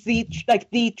he's not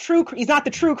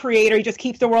the true creator. He just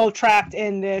keeps the world trapped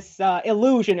in this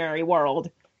illusionary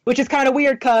world, which is kind of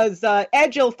weird because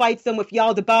Egil fights them with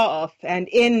Yaldabaoth, and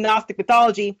in Gnostic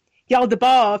mythology,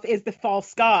 Yaldabaoth is the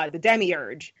false god, the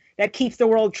demiurge, that keeps the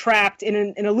world trapped in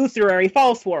an illusory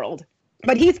false world.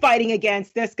 But he's fighting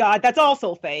against this god that's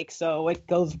also fake, so it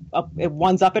goes up, it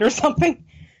ones up it or something.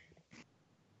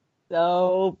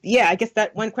 So, yeah, I guess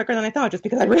that went quicker than I thought, just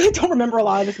because I really don't remember a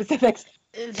lot of the specifics.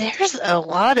 There's a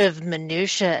lot of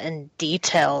minutia and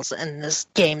details in this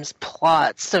game's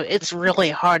plot, so it's really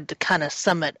hard to kind of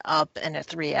sum it up in a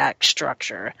 3-act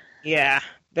structure. Yeah,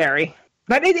 very.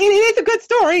 But it is a good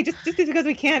story, just because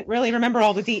we can't really remember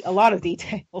a lot of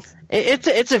details.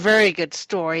 It's a very good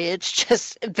story. It's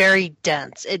just very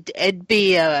dense. It'd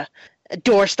be a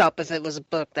doorstop if it was a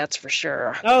book, that's for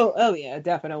sure. Oh yeah,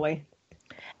 definitely.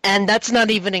 And that's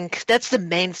not even that's the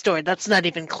main story. That's not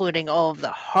even including all of the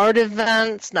hard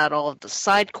events, not all of the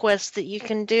side quests that you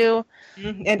can do,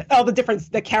 and all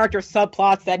the character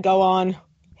subplots that go on.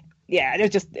 Yeah,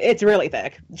 it's really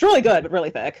thick. It's really good, but really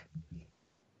thick.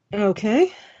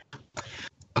 Okay,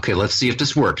 let's see if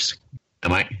this works.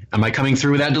 Am I coming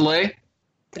through with that delay?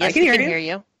 Yes, I can hear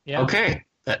you. Yeah. Okay.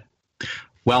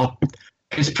 Well,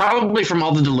 it's probably from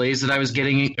all the delays that I was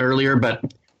getting earlier, but.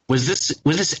 Was this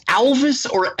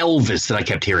Alvis or Elvis that I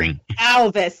kept hearing?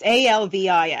 Alvis,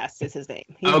 Alvis is his name.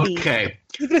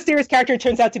 He's a mysterious character. It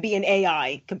turns out to be an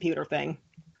AI computer thing.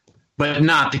 But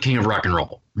not the king of rock and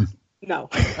roll. No.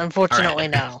 Unfortunately,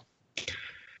 no.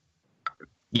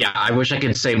 Yeah, I wish I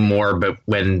could say more, but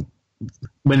when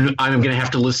I'm going to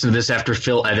have to listen to this after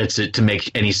Phil edits it to make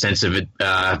any sense of it,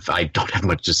 I don't have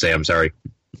much to say. I'm sorry.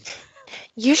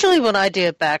 Usually when I do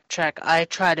a backtrack, I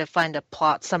try to find a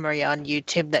plot summary on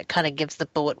YouTube that kind of gives the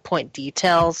bullet point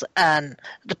details. And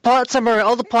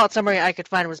all the plot summary I could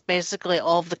find was basically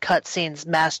all of the cutscenes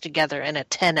mashed together in a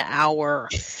 10-hour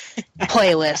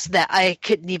playlist that I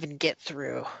couldn't even get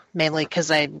through, mainly because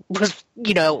I was,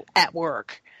 at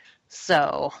work.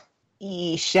 So...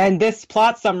 Eesh, and this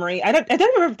plot summary, I don't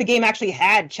remember if the game actually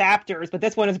had chapters, but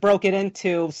this one is broken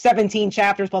into 17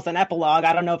 chapters plus an epilogue.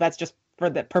 I don't know if that's just for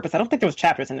the purpose. I don't think there was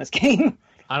chapters in this game.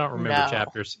 I don't remember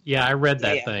chapters. Yeah, I read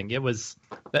that thing. It was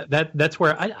that's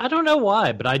where I don't know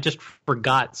why, but I just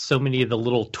forgot so many of the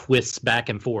little twists back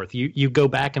and forth. You go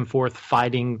back and forth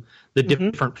fighting the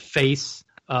different face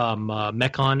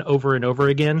Mechon over and over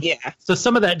again. Yeah. So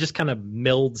some of that just kind of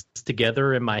melds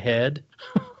together in my head.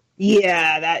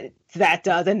 Yeah, that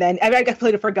does. And then I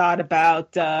completely forgot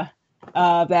about that.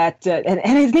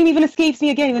 And his name even escapes me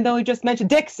again, even though he just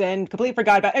mentioned Dixon. Completely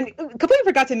forgot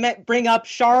to bring up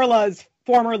Sharla's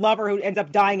former lover, who ends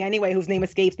up dying anyway, whose name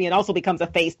escapes me, and also becomes a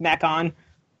faced Mechon.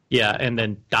 Yeah, and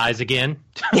then dies again.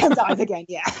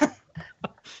 Yeah.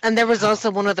 And there was also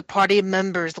one of the party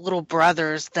members' little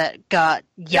brothers that got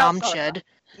Yamcha'd.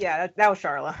 Yeah, that was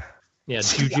Sharla. Yeah,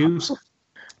 Juju.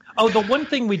 Oh, the one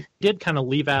thing we did kind of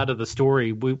leave out of the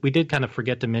story, we did kind of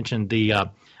forget to mention the,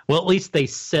 at least they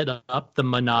set up the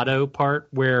Monado part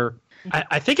where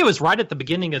I think it was right at the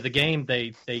beginning of the game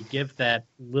they give that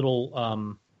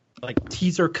little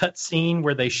teaser cut scene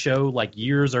where they show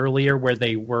years earlier where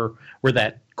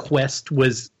that quest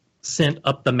was sent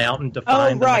up the mountain to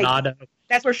find the Monado.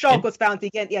 That's where Shulk was found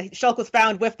again. Yeah, Shulk was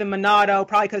found with the Monado,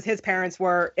 probably because his parents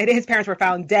were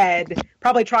found dead,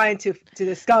 probably trying to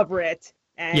discover it.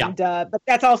 And but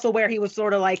that's also where he was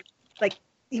sort of like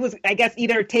he was, I guess,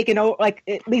 either taken over,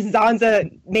 at least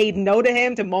Zanza made note of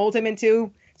him to mold him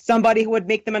into somebody who would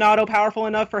make the Monado powerful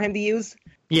enough for him to use.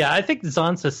 Yeah, I think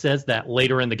Zanza says that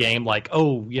later in the game,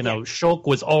 Shulk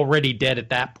was already dead at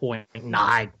that point, and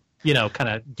I, kind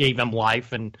of gave him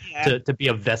life and to be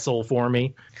a vessel for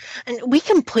me. And we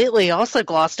completely also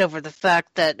glossed over the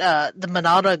fact that the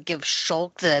Monado gives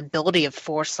Shulk the ability of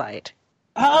foresight.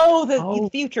 The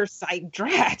future sight,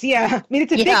 drat. Yeah, I mean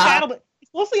it's a big battle, but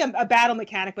it's mostly a battle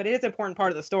mechanic. But it is an important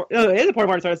part of the story. It is an important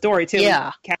part of the story too.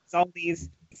 Yeah, casts all these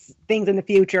things in the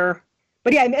future.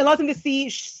 But yeah, it allows him to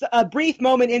see a brief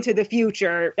moment into the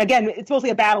future. Again, it's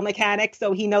mostly a battle mechanic,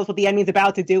 so he knows what the enemy's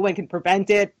about to do and can prevent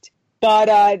it. But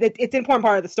it's an important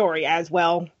part of the story as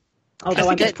well.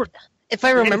 Although if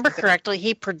I remember correctly,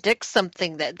 he predicts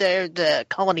something that the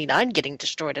Colony 9 getting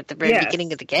destroyed at the very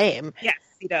beginning of the game. Yes,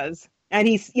 he does. And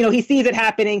he sees it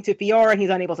happening to Fiora, and he's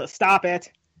unable to stop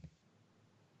it.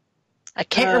 I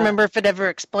can't remember if it ever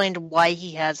explained why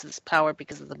he has this power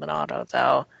because of the Monado,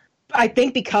 though. I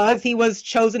think because he was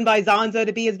chosen by Zanza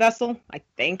to be his vessel. I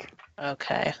think.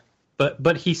 Okay.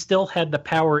 But he still had the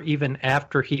power even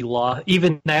after he lost,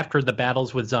 even after the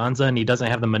battles with Zanza, and he doesn't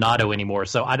have the Monado anymore.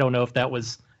 So I don't know if that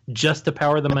was just the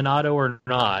power of the Monado or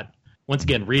not. Once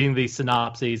again, reading these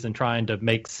synopses and trying to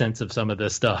make sense of some of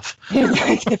this stuff. It's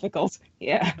very difficult.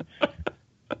 Yeah.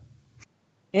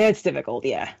 It's difficult,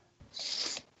 yeah.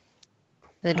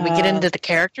 Then do we get into the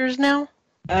characters now?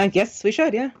 I guess we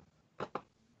should, yeah.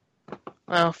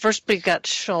 Well, first we got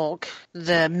Shulk,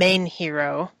 the main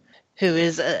hero, who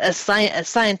is a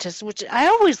scientist, which I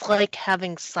always like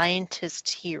having scientist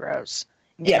heroes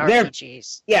in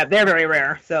RPGs. They're very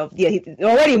rare. So, yeah, he's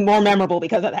already more memorable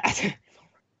because of that.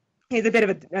 He's a bit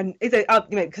of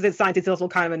because his scientist is also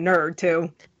kind of a nerd,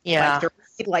 too. Yeah.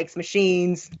 He likes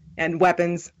machines and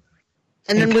weapons.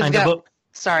 And then we've got...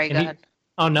 Sorry, go ahead.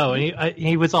 Oh, no.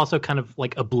 He was also kind of,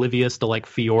 oblivious to,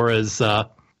 Fiora's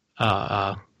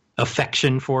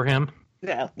affection for him.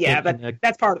 Yeah, but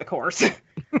that's part of the course.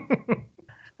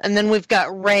 And then we've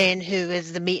got Rain, who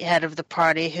is the meathead of the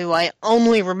party, who I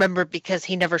only remember because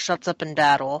he never shuts up in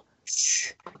battle.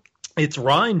 It's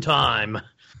Rhine time.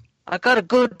 I got a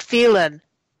good feeling.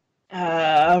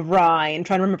 Ryan,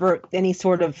 trying to remember any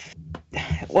sort of he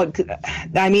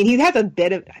has a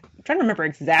bit of. I'm trying to remember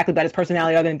exactly about his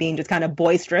personality, other than being just kind of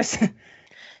boisterous.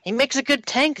 He makes a good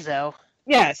tank, though.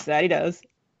 Yes, that he does.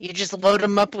 You just load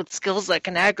him up with skills that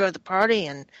can aggro the party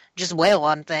and just wail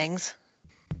on things.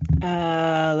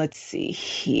 Let's see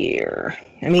here.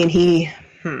 I mean,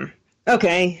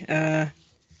 okay.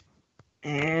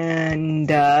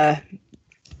 And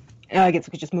I guess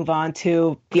we could just move on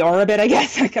to the aura bit, I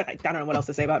guess. I don't know what else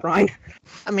to say about Ryan.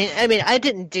 I mean, I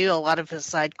didn't do a lot of his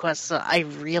side quests, so I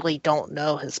really don't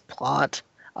know his plot,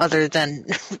 other than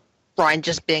Brian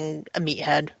just being a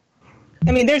meathead.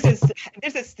 I mean, there's this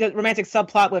romantic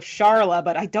subplot with Charla,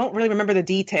 but I don't really remember the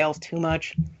details too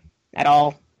much at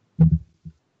all.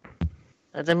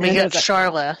 And then we got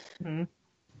Charla, Mm-hmm.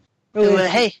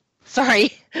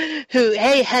 who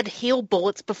had heal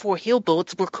bullets before heal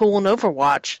bullets were cool in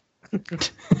Overwatch.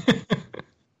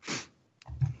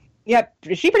 Yep,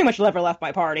 she pretty much never left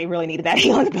my party. Really needed that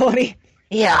healing ability.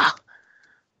 Yeah.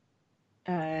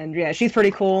 And yeah, she's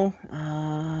pretty cool.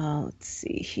 Let's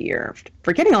see here.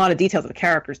 Forgetting a lot of details of the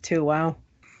characters too. Wow.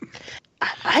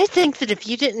 I think that if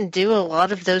you didn't do a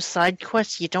lot of those side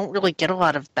quests, you don't really get a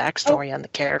lot of backstory on the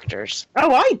characters.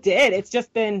 Oh, I did. It's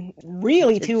just been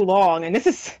really too long, and this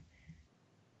is,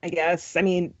 I guess. I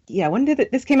mean, yeah. When did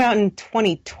this came out in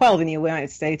 2012 in the United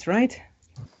States, right?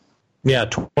 Yeah,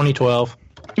 2012.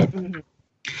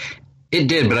 It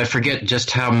did, but I forget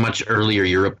just how much earlier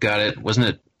Europe got it. Wasn't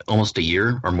it almost a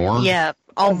year or more? Yeah,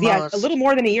 almost. Yeah, a little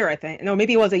more than a year, I think. No,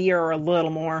 maybe it was a year or a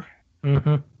little more.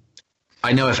 Mm-hmm.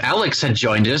 I know if Alex had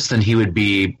joined us, then he would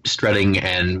be strutting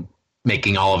and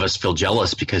making all of us feel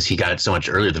jealous because he got it so much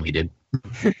earlier than we did.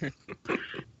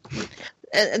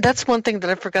 And that's one thing that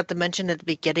I forgot to mention at the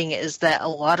beginning is that a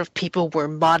lot of people were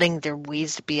modding their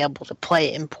Wiis to be able to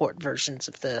play import versions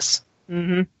of this.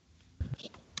 Mm-hmm.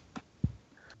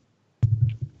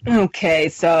 Okay,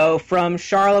 so from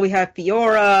Charla we have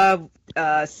Fiora.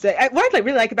 What I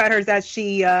really like about her is that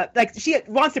she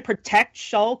wants to protect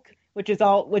Shulk, it's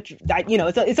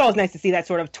always nice to see that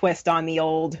sort of twist on the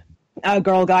old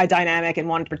girl guy dynamic and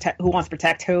who wants to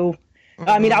protect who. Mm-hmm.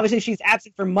 I mean, obviously she's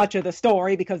absent for much of the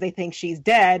story because they think she's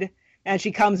dead, and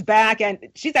she comes back, and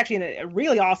she's actually a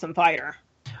really awesome fighter.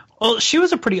 Well, she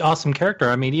was a pretty awesome character.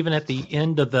 I mean, even at the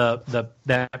end of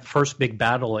that first big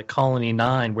battle at Colony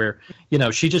 9, where,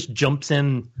 she just jumps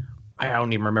in, I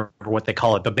don't even remember what they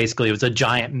call it, but basically it was a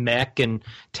giant mech and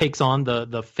takes on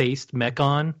the faced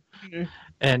Mechon. Mm-hmm.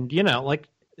 And, she's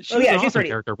an awesome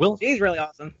character. She's really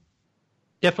awesome.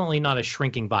 Definitely not a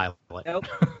shrinking violet. Nope.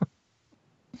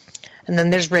 And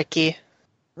then there's Ricky.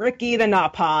 Ricky the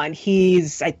Nopon.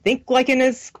 He's, I think,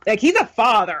 he's a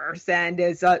father and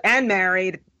is and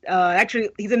married. Actually,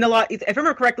 he's in a lot. If I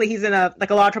remember correctly, he's in a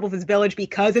lot of trouble with his village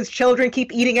because his children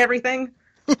keep eating everything.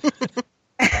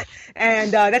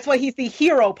 And that's why he's the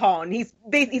hero pawn. He's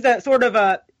a sort of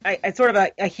a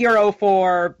hero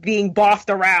for being bossed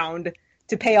around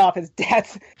to pay off his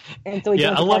debts. And so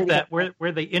I love that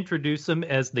where they introduce him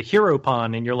as the hero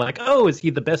pawn, and you're like, oh, is he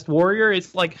the best warrior?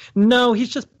 It's like, no, he's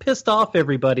just pissed off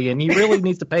everybody, and he really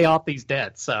needs to pay off these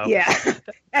debts. So yeah,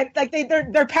 and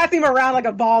they're passing him around like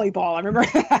a volleyball. I remember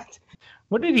that.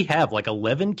 What did he have? Like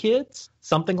 11 kids,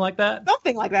 something like that.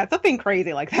 Something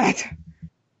crazy like that.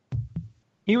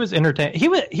 He was entertaining.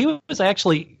 He was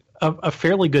actually a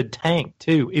fairly good tank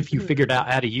too, if you figured out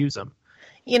how to use him.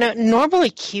 Normally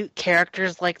cute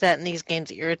characters like that in these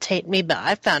games irritate me, but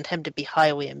I found him to be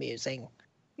highly amusing.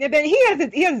 Yeah, but he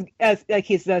has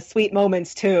his sweet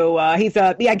moments too. I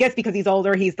guess because he's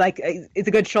older, it's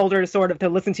a good shoulder to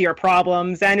listen to your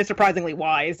problems, and is surprisingly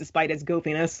wise despite his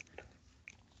goofiness.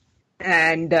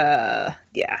 And let's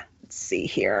see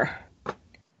here.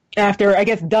 After, I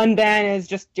guess, Dunban is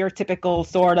just your typical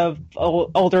sort of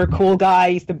older cool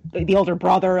guy. He's the older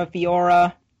brother of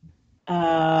Fiora.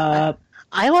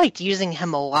 I liked using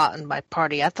him a lot in my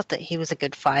party. I thought that he was a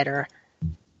good fighter.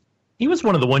 He was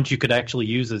one of the ones you could actually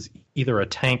use as either a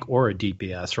tank or a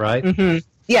DPS, right? Mm-hmm.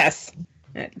 Yes.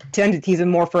 Tended to use him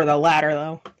more for the latter,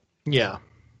 though. Yeah.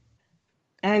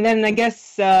 And then I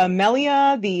guess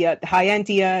Melia, the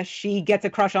Hyentia, she gets a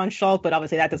crush on Shulk, but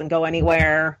obviously that doesn't go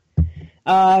anywhere.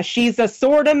 She's a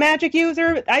sort of magic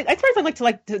user. I suppose I'd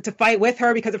like to fight with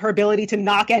her because of her ability to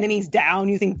knock enemies down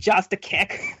using just a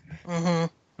kick. Mm-hmm.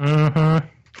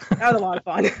 Mm-hmm. That was a lot of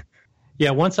fun.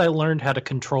 Yeah, once I learned how to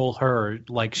control her,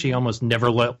 she almost never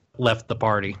left the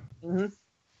party. Mm-hmm.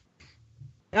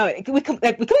 Oh, we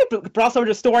cross over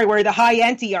to a story where the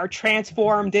Hyentia are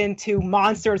transformed into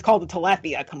monsters called the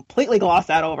Telethia. Completely glossed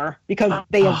that over because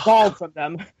they evolved from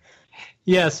them.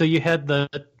 Yeah, so you had the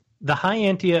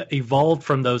Hyentia evolved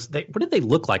from those. What did they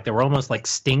look like? They were almost like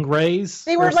stingrays.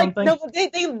 They were something?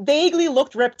 They vaguely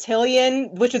looked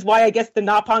reptilian, which is why I guess the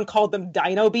Nopon called them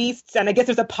Dino Beasts. And I guess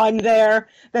there's a pun there.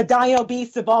 The Dino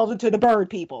Beasts evolved into the bird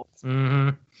people.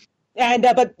 Mm-hmm. And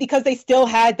but because they still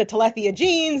had the Telethia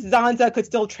genes, Zanza could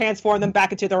still transform them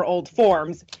back into their old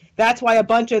forms. That's why a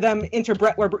bunch of them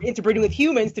were interbreeding with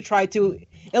humans to try to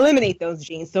eliminate those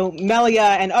genes. So Melia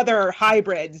and other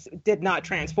hybrids did not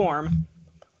transform.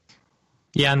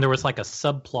 Yeah, and there was a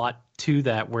subplot to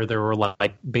that where there were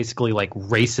basically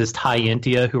racist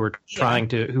Hyentia who were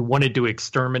who wanted to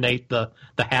exterminate the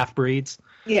half breeds.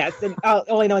 Yes, and I'll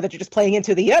only know that you're just playing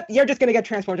into the, yep, you're just going to get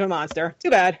transformed into a monster.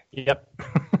 Too bad. Yep.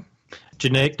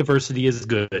 Genetic diversity is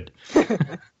good.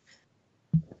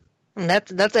 And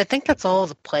that's I think that's all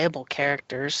the playable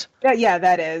characters. Yeah,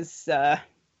 that is.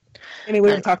 I mean, we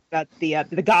were talking about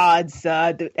the gods.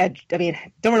 I mean,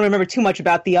 don't really remember too much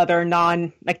about the other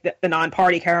the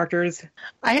non-party characters.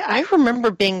 I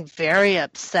remember being very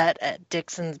upset at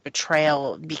Dixon's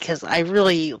betrayal because I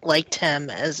really liked him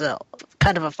as a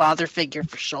kind of a father figure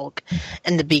for Shulk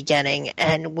in the beginning,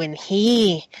 and when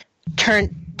he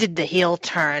did the heel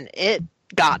turn, it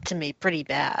got to me pretty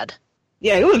bad.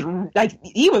 Yeah,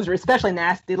 he was especially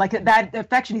nasty. Like that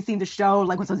affection he seemed to show,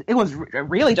 it was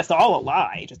really just all a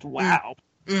lie. Just wow.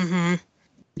 Mm-hmm.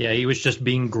 Yeah, he was just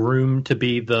being groomed to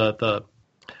be the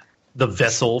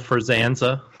vessel for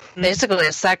Zanza. Basically,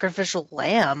 a sacrificial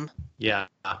lamb. Yeah,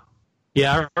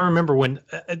 I remember when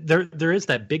there is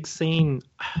that big scene,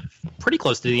 pretty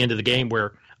close to the end of the game,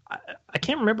 where I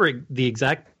can't remember the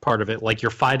exact part of it. Like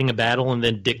you're fighting a battle, and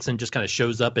then Dixon just kind of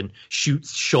shows up and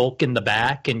shoots Shulk in the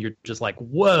back, and you're just like,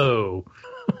 "Whoa!"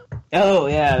 Oh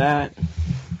yeah,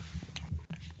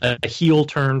 that a heel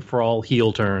turn for all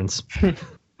heel turns.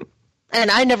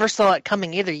 And I never saw it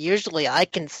coming either. Usually, I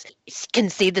can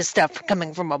see this stuff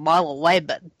coming from a mile away,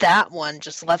 but that one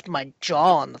just left my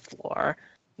jaw on the floor.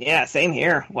 Yeah, same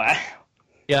here. Wow.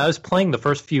 Yeah, I was playing the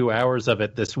first few hours of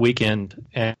it this weekend,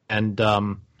 and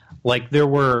like there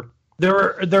were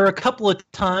a couple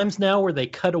of times now where they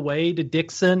cut away to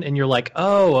Dixon, and you're like,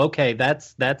 oh, okay,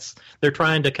 that's they're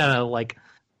trying to kind of like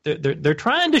they're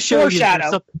trying to show foreshadow.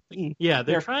 You something. Yeah,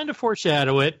 they're trying to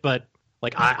foreshadow it, but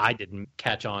like I didn't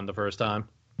catch on the first time.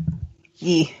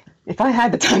 Yeah. If I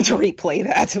had the time to replay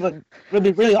that, it would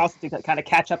be really awesome to kind of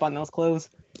catch up on those clues.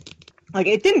 Like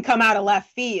it didn't come out of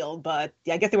left field, but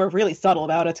I guess they were really subtle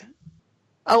about it.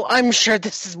 Oh, I'm sure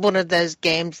this is one of those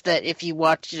games that if you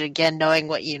watch it again, knowing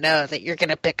what you know, that you're going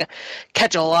to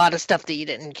catch a lot of stuff that you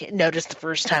didn't notice the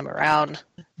first time around.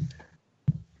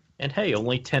 And hey,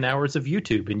 only 10 hours of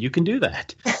YouTube, and you can do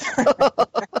that.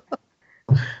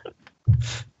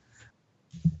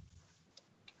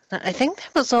 I think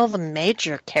that was all the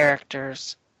major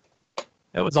characters.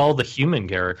 That was all the human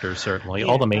characters, certainly.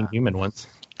 All the main human ones.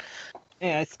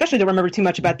 Yeah, especially don't remember too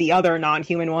much about the other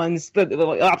non-human ones. But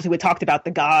obviously, we talked about the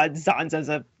gods. Zanza's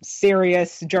a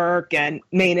serious jerk, and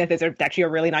Mayneth is actually a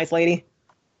really nice lady.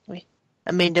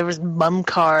 I mean, there was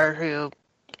Mumkar, who,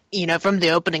 from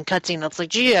the opening cutscene, it's like,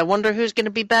 gee, I wonder who's going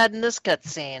to be bad in this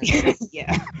cutscene.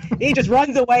 Yeah, he just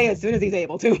runs away as soon as he's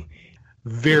able to.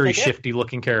 Very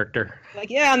shifty-looking character. Like,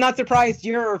 yeah, I'm not surprised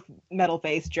you're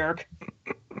metal-faced jerk.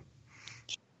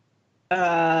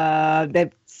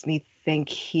 That's me think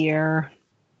here.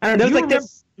 I don't know. There's like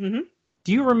this. Mm-hmm.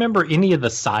 Do you remember any of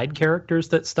the side characters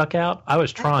that stuck out? I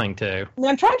was trying to.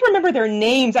 I'm trying to remember their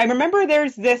names. I remember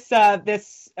there's this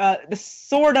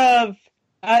sort of.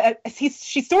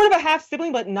 She's sort of a half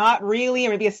sibling, but not really, or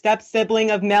maybe a step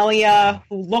sibling of Melia,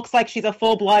 who looks like she's a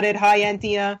full-blooded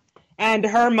Hyentia, and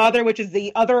her mother, which is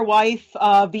the other wife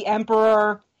of the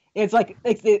Emperor, is like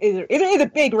is a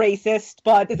big racist.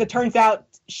 But as it turns out,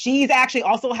 she's actually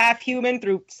also half human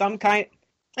through some kind,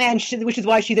 which is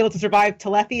why she's able to survive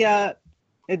Telethia.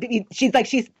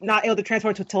 She's not able to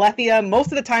transform to Telethia.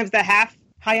 Most of the times, the half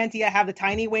Hyentia have the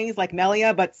tiny wings like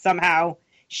Melia, but somehow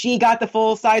she got the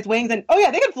full size wings. And oh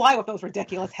yeah, they can fly with those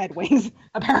ridiculous head wings.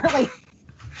 Apparently,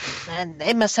 and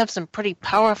they must have some pretty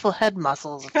powerful head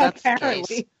muscles. If that's the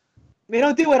case. They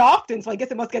don't do it often, so I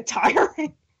guess it must get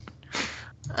tiring.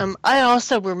 I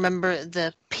also remember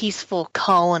the peaceful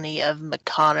colony of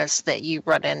Mechonis that you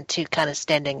run into kind of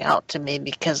standing out to me,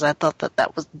 because I thought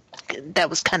that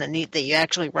was kind of neat that you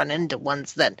actually run into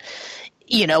ones that,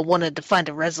 wanted to find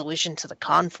a resolution to the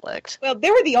conflict. Well,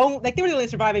 they were the only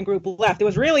surviving group left. There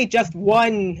was really just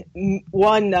one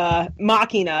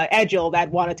Machina, Egil, that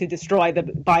wanted to destroy the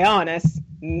Bionis,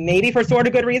 maybe for sort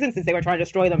of good reason, since they were trying to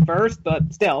destroy them first,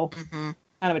 but still, kind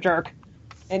of a jerk.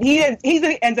 And he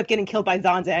ends up getting killed by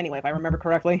Zanza anyway, if I remember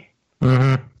correctly.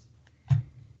 Mm-hmm.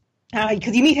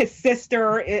 Because you meet his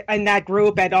sister in that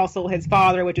group, and also his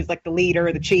father, which is like the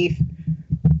leader, the chief.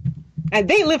 And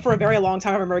they live for a very long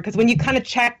time, I remember, because when you kind of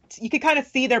checked, you could kind of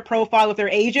see their profile with their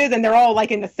ages, and they're all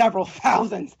like in the several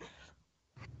thousands.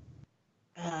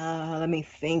 Let me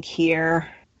think here.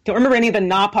 Don't remember any of the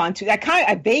Napon too.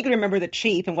 I vaguely remember the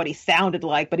chief and what he sounded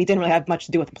like, but he didn't really have much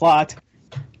to do with the plot.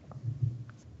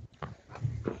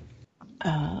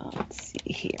 Let's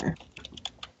see here.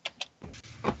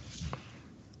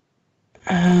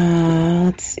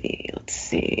 Let's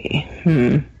see.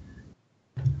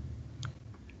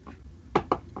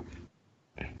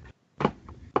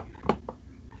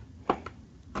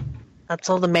 That's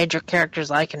all the major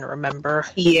characters I can remember.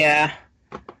 Yeah.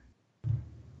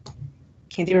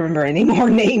 Can't even remember any more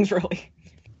names, really.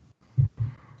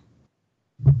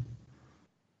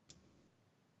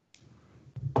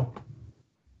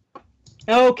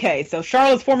 Okay, so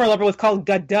Charlotte's former lover was called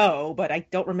Godot, but I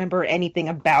don't remember anything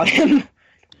about him.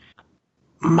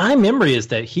 My memory is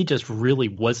that he just really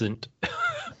wasn't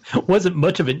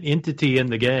much of an entity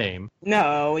in the game.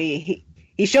 No, he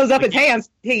shows up as, hey,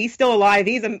 he's still alive,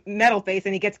 he's a metal face,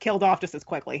 and he gets killed off just as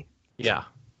quickly. Yeah.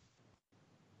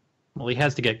 Well, he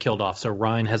has to get killed off, so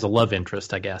Ryan has a love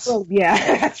interest, I guess. Well,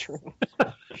 yeah, that's true.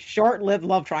 Short-lived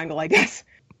love triangle, I guess.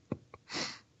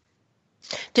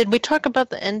 Did we talk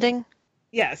about the ending?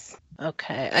 Yes.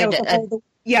 Okay.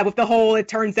 With the whole, it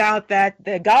turns out that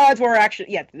the gods were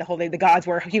actually, the gods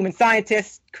were human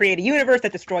scientists, create a universe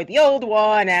that destroyed the old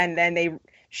one, and then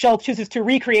Shulk chooses to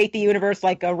recreate the universe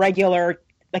like a regular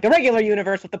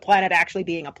universe with the planet actually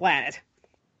being a planet.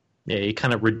 Yeah, he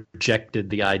kind of rejected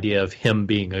the idea of him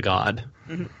being a god.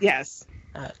 Mm-hmm. Yes.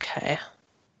 Okay.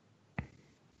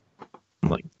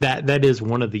 Like that is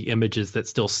one of the images that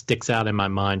still sticks out in my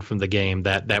mind from the game,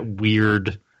 that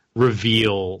weird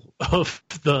reveal of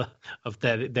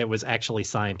that was actually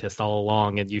scientists all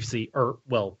along, and you see Earth,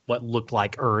 what looked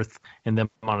like Earth, and them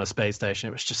on a space station.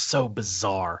 It was just so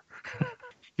bizarre.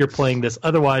 You're playing this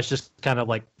otherwise just kind of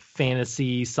like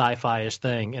fantasy sci-fi-ish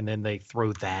thing, and then they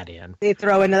throw that in. They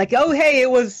throw in like, oh hey,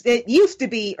 it used to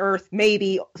be Earth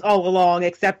maybe all along,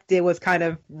 except it was kind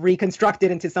of reconstructed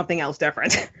into something else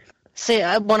different. See,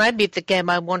 when I beat the game,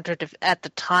 I wondered if at the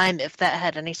time if that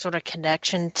had any sort of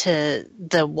connection to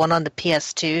the one on the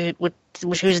PS2,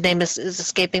 whose name is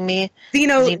escaping me.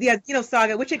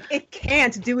 Xenosaga, which it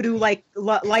can't due to like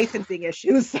licensing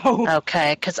issues. So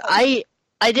okay, because I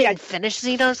didn't finish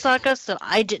Xenosaga, so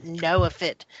I didn't know if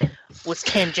it was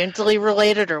tangentially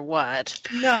related or what.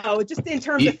 No, just in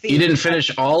terms of themes. You didn't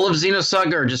finish all of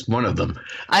Xenosaga or just one of them?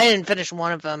 I didn't finish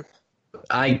one of them.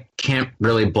 I can't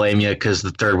really blame you because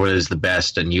the third one is the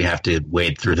best, and you have to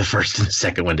wade through the first and the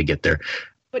second one to get there.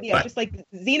 But yeah, just like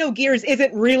Xenogears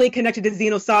isn't really connected to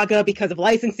Xenosaga because of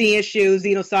licensing issues.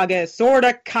 Xenosaga is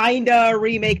sorta, kinda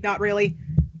remake, not really.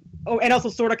 Oh, and also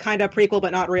sorta, kinda prequel,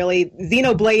 but not really.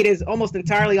 Xenoblade is almost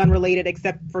entirely unrelated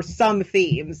except for some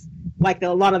themes, like a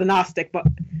lot of the Gnostic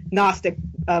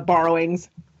borrowings,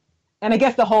 and I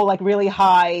guess the whole like really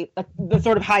high, the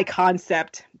sort of high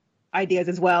concept ideas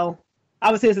as well.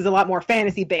 Obviously, this is a lot more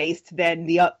fantasy-based than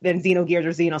Xenogears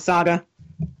or Xenosaga.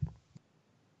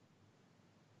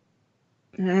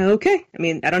 Okay. I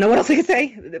mean, I don't know what else I can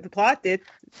say. The plot,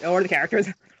 or the characters.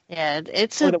 Yeah,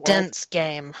 it's a dense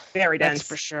game. Very dense. That's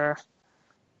for sure.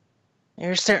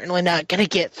 You're certainly not going to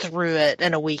get through it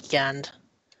in a weekend.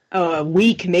 Oh, a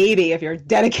week maybe if you're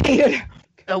dedicated.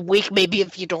 A week maybe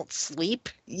if you don't sleep.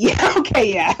 Yeah,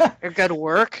 okay, yeah. Or go to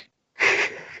work.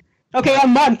 Okay, a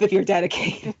month if you're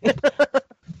dedicated.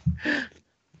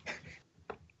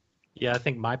 Yeah, I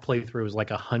think my playthrough was like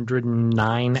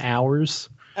 109 hours.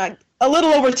 A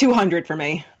little over 200 for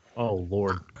me. Oh,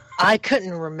 Lord. I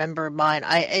couldn't remember mine.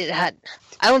 I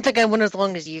don't think I went as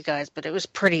long as you guys, but it was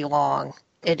pretty long.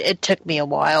 It took me a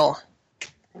while.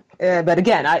 But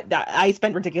again, I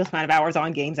spent ridiculous amount of hours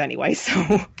on games anyway,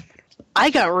 so... I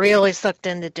got really sucked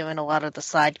into doing a lot of the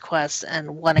side quests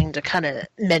and wanting to kind of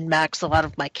min-max a lot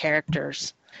of my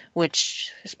characters,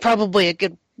 which is probably a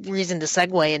good reason to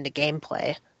segue into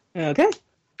gameplay. Okay.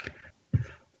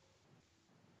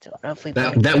 Don't know if we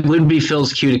that would be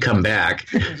Phil's cue to come back.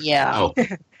 Yeah. Oh,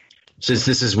 since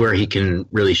this is where he can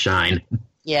really shine.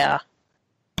 Yeah.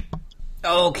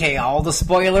 Okay, all the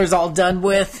spoilers all done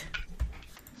with?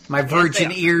 My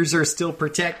virgin ears are still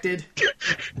protected?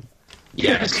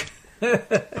 Yes.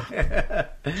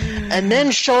 And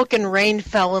then Shulk and Rain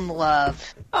fell in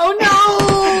love. Oh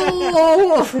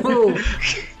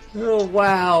no! Oh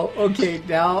wow. Okay,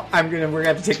 now we're gonna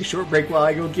have to take a short break while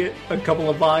I go get a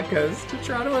couple of vodkas to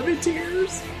try to end the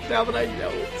tears. Now that I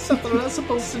know something I'm not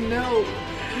supposed to know.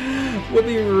 We'll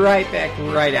be right back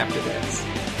right after this.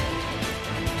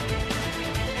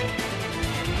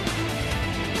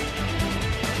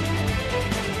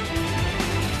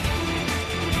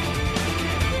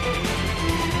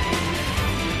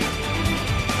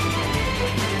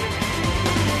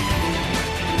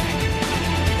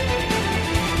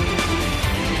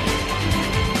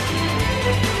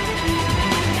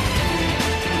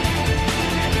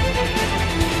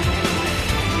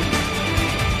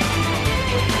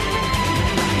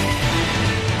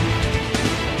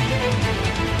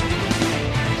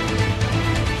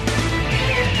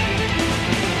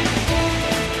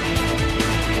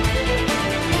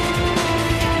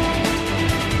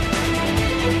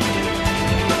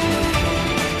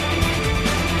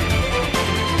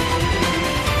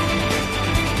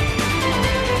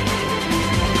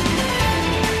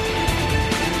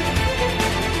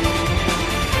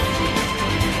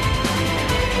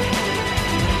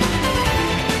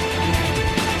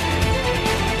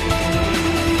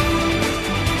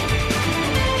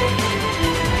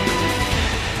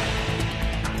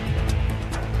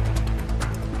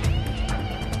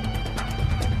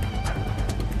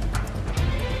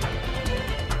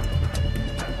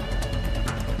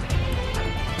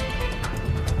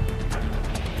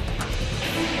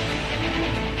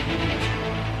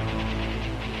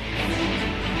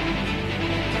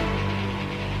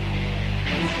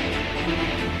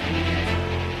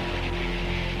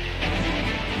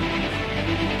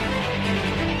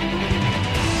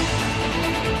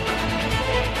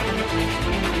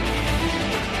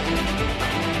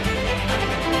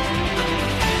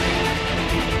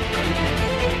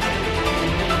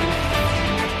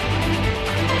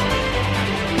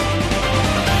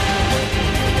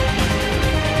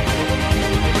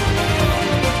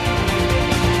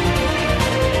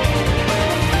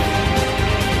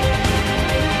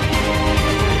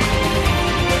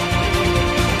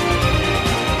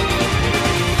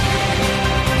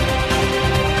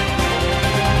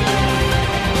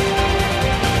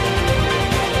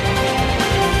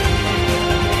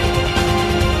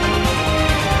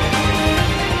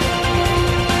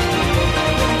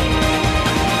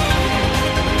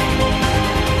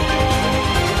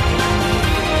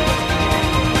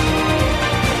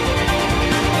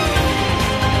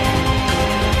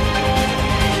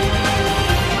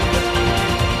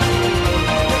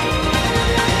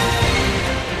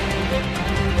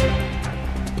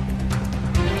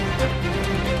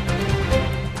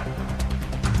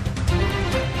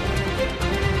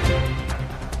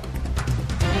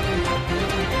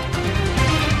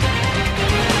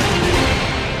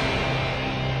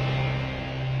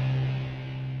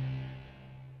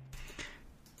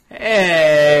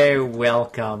 Hey,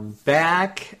 welcome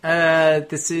back.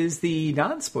 This is the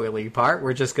non-spoilery part.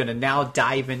 We're just going to now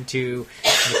dive into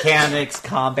mechanics,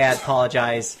 combat.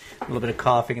 Apologize, a little bit of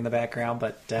coughing in the background,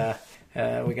 but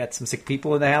we got some sick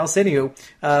people in the house. Anywho,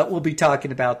 we'll be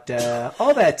talking about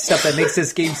all that stuff that makes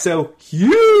this game so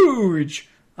huge.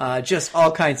 Just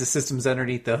all kinds of systems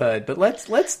underneath the hood. But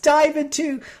let's dive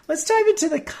into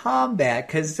the combat,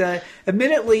 because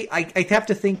admittedly, I have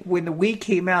to think when the Wii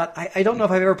came out, I don't know if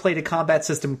I've ever played a combat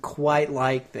system quite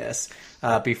like this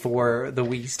before the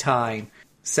Wii's time.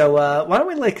 So why don't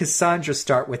we let Cassandra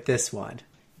start with this one?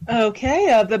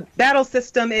 Okay, the battle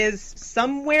system is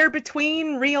somewhere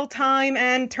between real time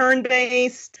and turn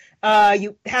based.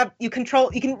 You can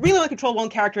really only control one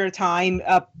character at a time.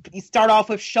 You start off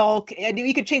with Shulk, and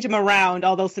you can change them around,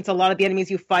 although since a lot of the enemies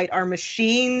you fight are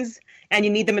machines, and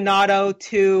you need the Monado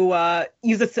to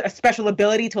use a special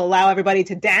ability to allow everybody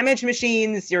to damage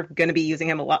machines, you're going to be using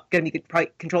him a lot,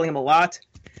 probably controlling him a lot.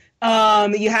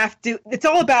 It's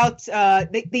all about,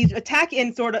 they attack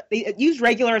in they use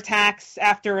regular attacks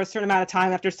after a certain amount of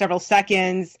time, after several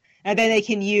seconds, and then they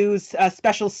can use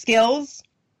special skills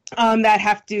that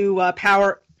have to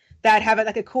that have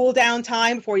like a cooldown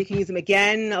time before you can use them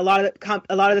again. A lot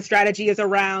of the strategy is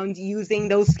around using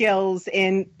those skills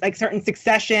in like certain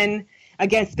succession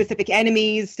against specific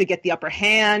enemies to get the upper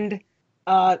hand.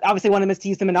 Obviously, one of them is to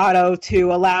use the Monado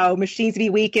to allow machines to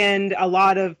be weakened. A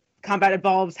lot of combat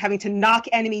involves having to knock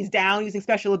enemies down using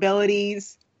special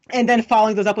abilities and then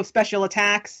following those up with special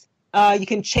attacks. You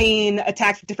can chain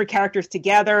attacks with different characters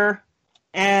together,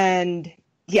 and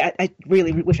yeah, I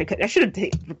really wish I could. I should have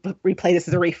replayed this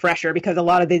as a refresher because a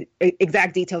lot of the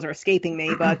exact details are escaping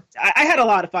me. But I had a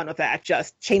lot of fun with that,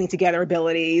 just chaining together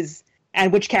abilities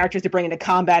and which characters to bring into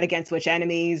combat against which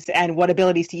enemies and what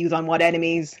abilities to use on what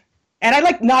enemies. And I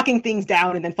like knocking things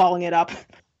down and then following it up.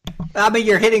 I mean,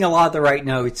 you're hitting a lot of the right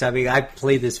notes. I mean, I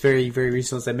played this very, very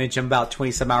recently. As I mentioned, about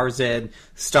 20-some hours in,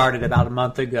 started about a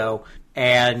month ago.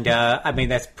 And, I mean,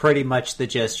 that's pretty much the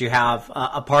gist. You have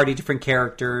a party of different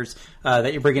characters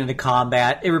that you're bringing into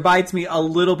combat. It reminds me a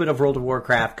little bit of World of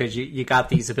Warcraft because you got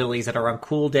these abilities that are on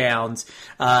cooldowns,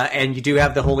 and you do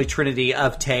have the holy trinity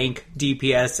of tank,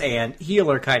 DPS, and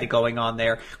healer kind of going on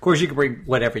there. Of course, you can bring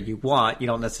whatever you want. You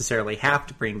don't necessarily have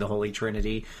to bring the holy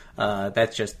trinity.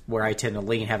 That's just where I tend to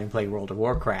lean, having played World of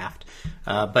Warcraft.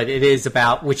 But it is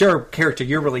about whichever character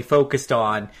you're really focused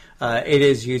on. It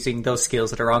is using those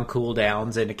skills that are on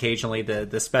cooldowns and occasionally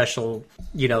the special,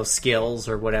 skills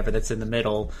or whatever that's in the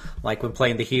middle. Like when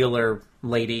playing the healer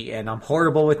lady, and I'm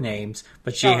horrible with names,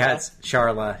 but she has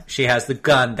the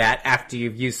gun that after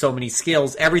you've used so many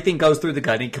skills, everything goes through the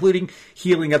gun, including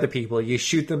healing other people. You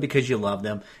shoot them because you love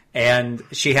them, and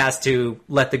she has to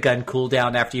let the gun cool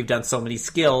down after you've done so many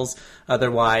skills.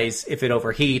 Otherwise, if it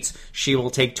overheats, she will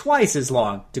take twice as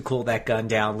long to cool that gun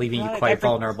down, leaving you quite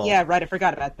vulnerable. Yeah, right. I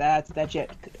forgot about that. That's it.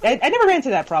 I never ran into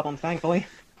that problem, thankfully.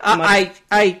 I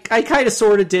kind of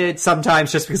sort of did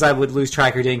sometimes just because I would lose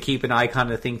track or didn't keep an eye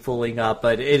kind of thing fooling up,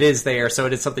 but it is there, so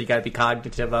it is something you got to be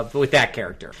cognitive of with that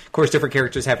character. Of course, different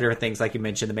characters have different things, like you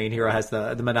mentioned. The main hero has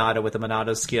the Monado with the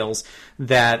Monado skills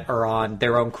that are on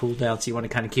their own cooldown, so you want to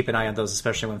kind of keep an eye on those,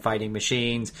 especially when fighting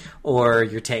machines, or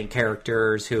your tank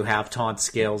characters who have taunt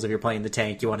skills. If you're playing the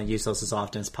tank, you want to use those as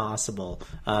often as possible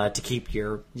to keep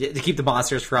the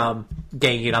monsters from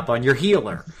ganging up on your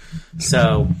healer.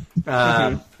 So,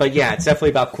 but yeah, it's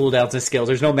definitely about cooldowns and skills.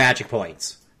 There's no magic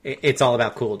points. It's all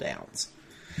about cooldowns.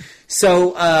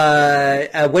 So,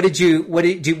 what did you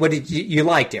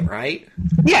liked it, right?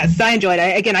 Yes, I enjoyed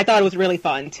it. Again, I thought it was really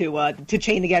fun to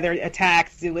chain together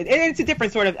attacks. It's a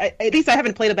different sort of. At least I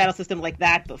haven't played a battle system like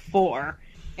that before,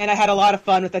 and I had a lot of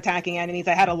fun with attacking enemies.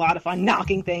 I had a lot of fun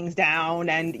knocking things down,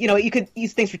 and you could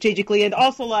use things strategically. And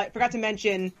also, I forgot to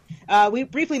mention, we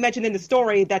briefly mentioned in the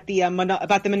story that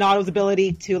about the Monado's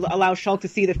ability to allow Shulk to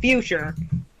see the future.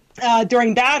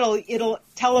 During battle, it'll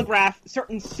telegraph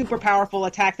certain super powerful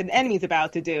attacks that an enemy's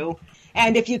about to do.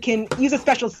 And if you can use a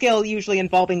special skill, usually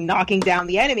involving knocking down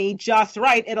the enemy just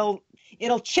right, it'll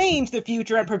change the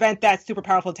future and prevent that super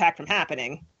powerful attack from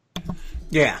happening.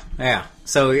 Yeah.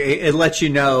 So it lets you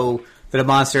know that a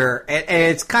monster, and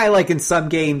it's kind of like in some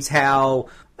games how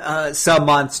some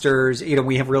monsters,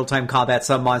 we have real-time combat,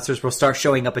 some monsters will start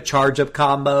showing up a charge-up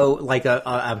combo, like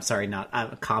I'm sorry, not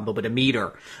a combo, but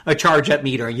a charge-up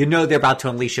meter. They're about to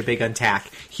unleash a big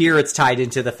attack. Here it's tied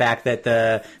into the fact that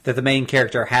the main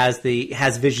character has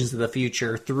visions of the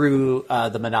future through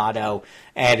the Monado,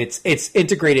 and it's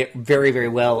integrated very, very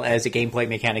well as a gameplay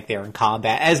mechanic there in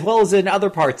combat, as well as in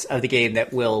other parts of the game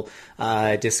that we'll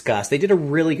discuss. They did a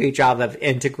really great job of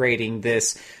integrating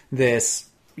this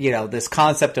this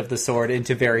concept of the sword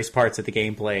into various parts of the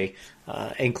gameplay,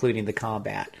 including the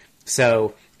combat.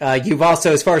 So you've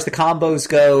also, as far as the combos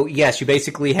go, yes, you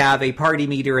basically have a party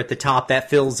meter at the top that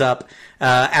fills up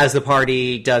as the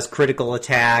party does critical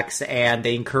attacks, and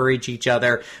they encourage each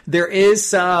other. There is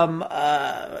some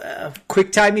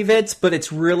quick time events, but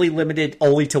it's really limited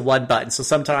only to one button. So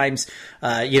sometimes,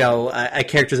 a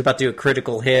character's about to do a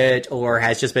critical hit or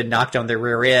has just been knocked on their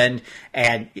rear end,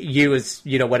 and you as,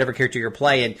 whatever character you're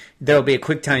playing, there'll be a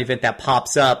quick time event that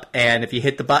pops up, and if you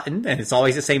hit the button, and it's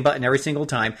always the same button every single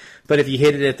time, but if you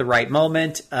hit it at the right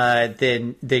moment,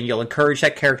 then you'll encourage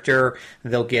that character,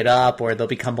 they'll get up, or they'll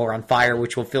become more on fire,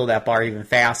 which will fill that bar even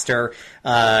faster.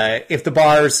 If the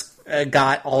bar's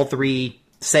got all three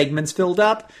segments filled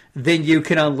up, then you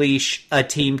can unleash a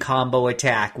team combo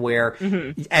attack where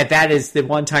that is the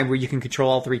one time where you can control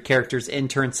all three characters in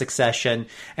turn succession.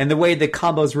 And the way the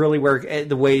combos really work,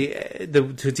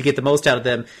 to get the most out of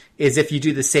them, is if you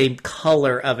do the same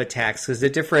color of attacks, because the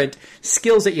different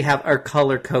skills that you have are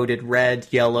color coded: red,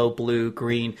 yellow, blue,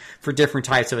 green, for different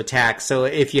types of attacks. So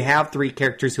if you have three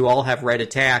characters who all have red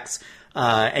attacks,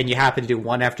 and you happen to do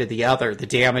one after the other, the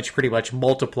damage pretty much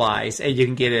multiplies, and you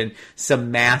can get in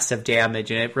some massive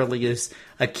damage, and it really is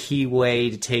a key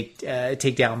way to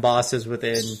take down bosses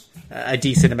within a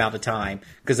decent amount of time,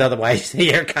 because otherwise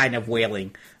you're kind of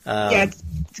wailing.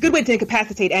 It's a good way to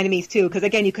incapacitate enemies, too, because,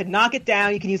 again, you could knock it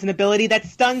down, you can use an ability that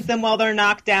stuns them while they're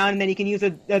knocked down, and then you can use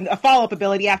a follow-up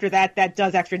ability after that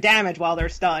does extra damage while they're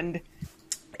stunned.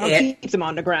 Keeps them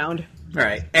on the ground.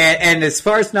 Right. And as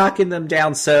far as knocking them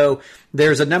down, so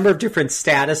there's a number of different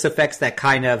status effects that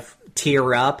kind of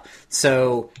tier up.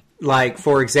 So, like,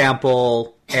 for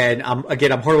example, and I'm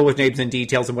horrible with names and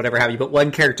details and whatever have you, but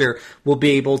one character will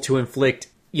be able to inflict,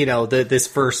 this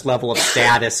first level of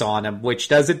status on him, which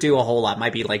doesn't do a whole lot. It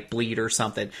might be like bleed or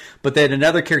something. But then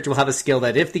another character will have a skill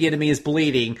that if the enemy is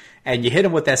bleeding and you hit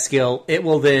him with that skill, it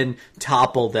will then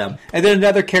topple them. And then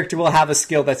another character will have a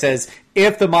skill that says,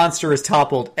 if the monster is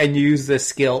toppled and you use this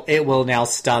skill, it will now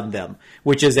stun them,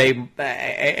 which is a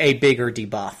bigger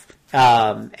debuff.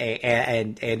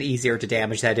 And easier to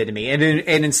damage that enemy. And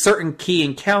in certain key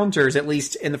encounters, at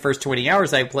least in the first 20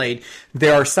 hours I played,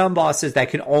 there are some bosses that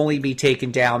can only be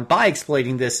taken down by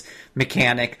exploiting this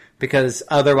mechanic, because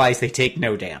otherwise they take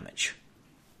no damage.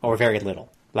 Or very little,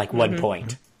 like 1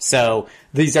 point. So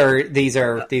these are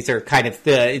kind of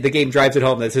the game drives it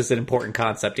home that this is an important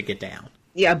concept to get down.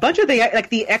 Yeah, a bunch of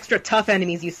the extra tough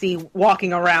enemies you see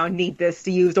walking around need this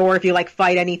to use, or if you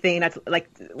fight anything that's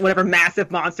whatever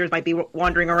massive monsters might be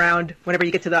wandering around. Whenever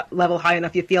you get to the level high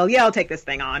enough, you feel, I'll take this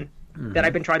thing on that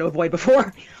I've been trying to avoid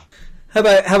before. How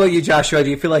about you, Joshua? Do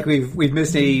you feel like we've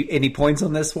missed any points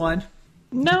on this one?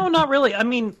 No, not really. I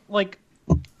mean,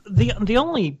 the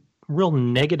only real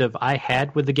negative I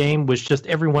had with the game was just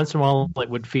every once in a while it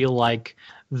would feel like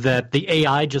that the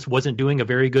AI just wasn't doing a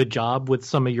very good job with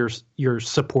some of your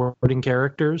supporting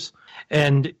characters.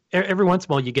 And every once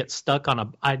in a while I'd get stuck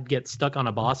on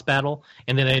a boss battle,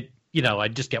 and then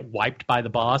I'd just get wiped by the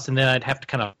boss, and then I'd have to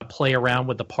kind of play around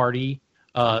with the party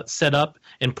setup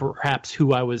and perhaps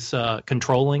who I was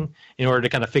controlling in order to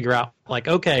kind of figure out,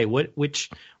 okay, which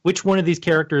one of these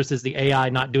characters is the AI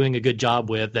not doing a good job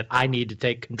with that I need to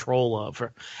take control of?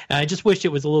 And I just wish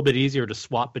it was a little bit easier to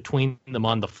swap between them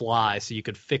on the fly so you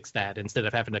could fix that instead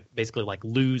of having to basically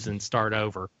lose and start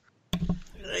over.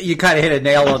 You kind of hit a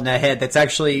nail on the head. That's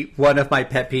actually one of my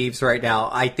pet peeves right now.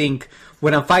 I think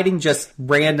when I'm fighting just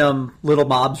random little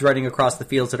mobs running across the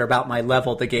fields that are about my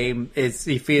level, the game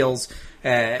feels,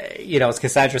 as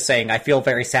Cassandra's saying, I feel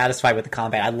very satisfied with the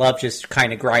combat. I love just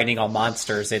kind of grinding on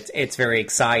monsters. It's very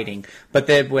exciting. But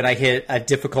then when I hit a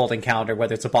difficult encounter,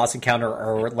 whether it's a boss encounter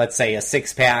or let's say a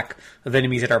 6-pack of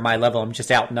enemies that are my level, I'm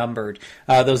just outnumbered.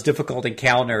 Those difficult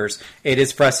encounters, it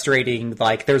is frustrating.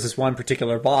 There's this one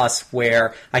particular boss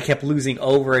where I kept losing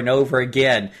over and over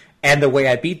again. And the way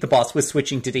I beat the boss was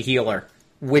switching to the healer,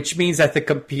 which means that the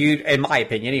computer, in my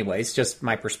opinion anyways, just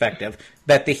my perspective,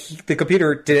 that the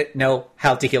computer didn't know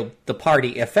how to heal the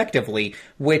party effectively,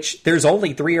 which there's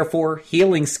only 3 or 4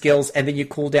 healing skills, and then you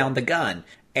cool down the gun.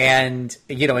 And,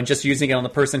 and just using it on the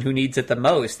person who needs it the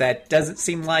most, that doesn't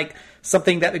seem like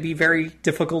something that would be very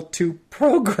difficult to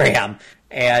program.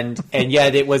 And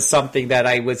yet it was something that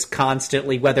I was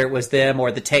constantly, whether it was them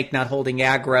or the tank not holding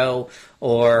aggro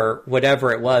or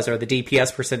whatever it was, or the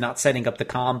DPS person not setting up the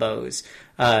combos.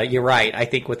 You're right. I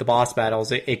think with the boss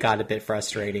battles, it got a bit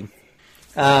frustrating.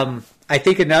 I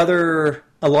think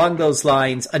along those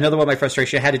lines, another one of my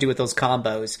frustration had to do with those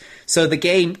combos. So the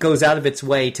game goes out of its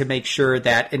way to make sure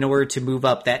that in order to move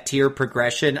up that tier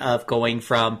progression of going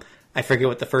from I forget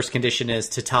what the first condition is,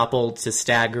 to toppled, to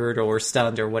staggered, or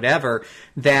stunned, or whatever,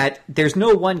 that there's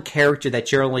no one character that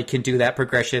generally can do that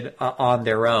progression on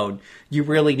their own. You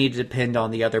really need to depend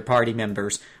on the other party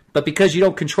members. But because you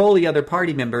don't control the other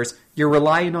party members, you're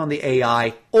relying on the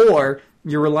AI, or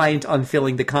you're reliant on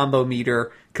filling the combo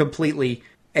meter completely,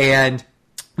 and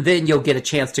then you'll get a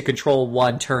chance to control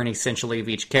one turn, essentially, of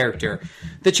each character.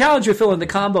 The challenge with filling the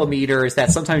combo meter is that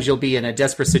sometimes you'll be in a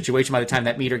desperate situation by the time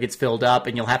that meter gets filled up,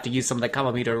 and you'll have to use some of the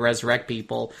combo meter to resurrect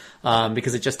people,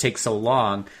 because it just takes so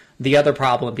long. The other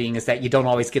problem being is that you don't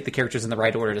always get the characters in the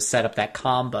right order to set up that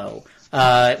combo.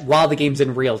 While the game's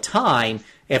in real time,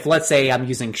 if, let's say, I'm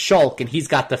using Shulk, and he's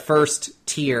got the first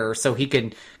tier, so he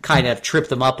can kind of trip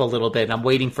them up a little bit, and I'm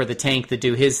waiting for the tank to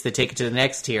do his to take it to the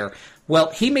next tier.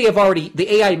 Well, the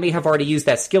AI may have already used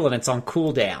that skill, and it's on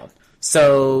cooldown.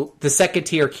 So the second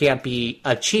tier can't be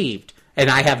achieved. And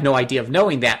I have no idea of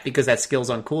knowing that because that skill's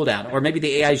on cooldown. Or maybe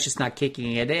the AI is just not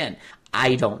kicking it in.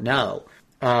 I don't know.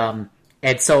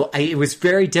 And so it was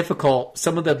very difficult.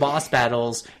 Some of the boss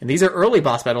battles, and these are early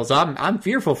boss battles, I'm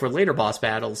fearful for later boss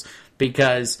battles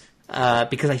because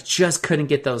I just couldn't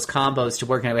get those combos to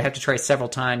work. And I would have to try several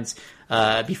times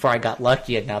before I got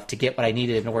lucky enough to get what I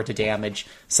needed in order to damage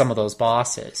some of those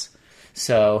bosses.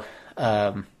 So,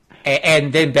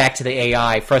 and then back to the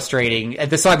AI, frustrating.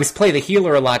 So I was playing the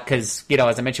healer a lot because,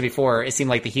 as I mentioned before, it seemed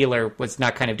like the healer was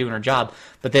not kind of doing her job.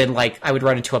 But then, I would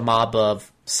run into a mob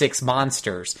of 6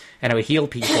 monsters, and I would heal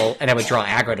people, and I would draw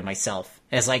aggro to myself.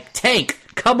 And it's like, tank,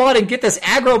 come on and get this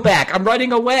aggro back. I'm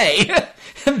running away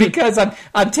because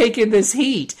I'm taking this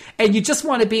heat. And you just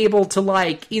want to be able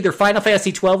to, either Final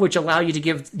Fantasy XII, which allow you to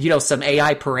give, some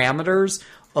AI parameters,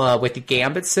 with the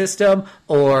Gambit system,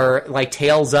 or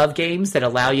Tales of games that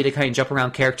allow you to kind of jump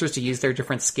around characters to use their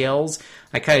different skills.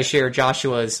 I kind of share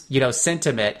Joshua's,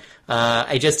 sentiment.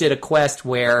 I just did a quest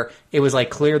where it was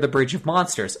clear the bridge of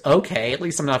monsters. Okay, at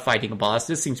least I'm not fighting a boss.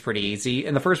 This seems pretty easy.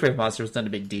 And the first wave of monsters was not a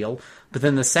big deal. But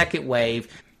then the second wave,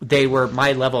 they were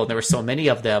my level, and there were so many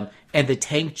of them, and the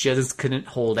tank just couldn't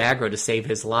hold aggro to save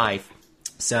his life.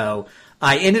 So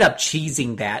I ended up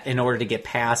cheesing that in order to get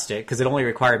past it, because it only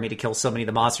required me to kill so many of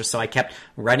the monsters. So I kept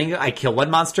running. I kill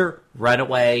one monster, run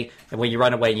away, and when you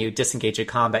run away and you disengage in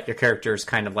combat, your character is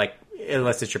kind of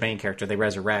unless it's your main character, they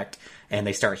resurrect, and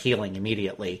they start healing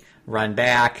immediately. Run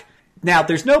back. Now,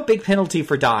 there's no big penalty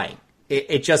for dying.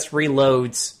 It just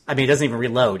reloads. I mean, it doesn't even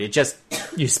reload. It just,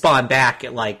 you spawn back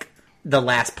at, the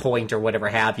last point or whatever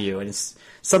have you, and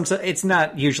it's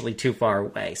not usually too far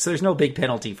away. So there's no big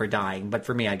penalty for dying, but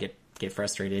for me, I get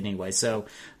frustrated anyway. So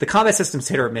the combat system's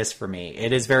hit or miss for me.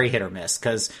 It is very hit or miss,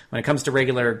 because when it comes to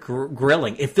regular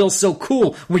grilling, it feels so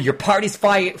cool when your party's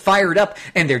fired up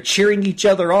and they're cheering each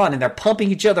other on and they're pumping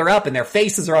each other up and their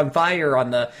faces are on fire on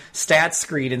the stats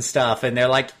screen and stuff, and they're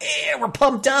like, we're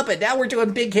pumped up and now we're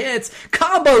doing big hits.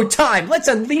 Combo time! Let's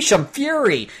unleash some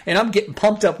fury! And I'm getting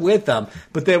pumped up with them.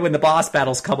 But then when the boss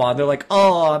battles come on, they're like,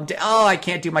 I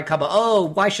can't do my combo. Oh,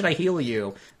 why should I heal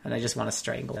you? And I just want to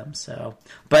strangle them. So,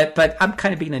 but I'm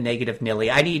kind of being a negative Nilly.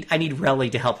 I need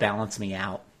Relly to help balance me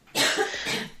out.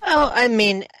 Oh, I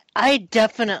mean, I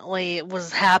definitely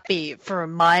was happy for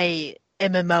my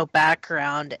MMO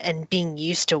background and being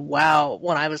used to WoW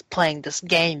when I was playing this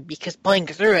game, because playing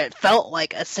through it felt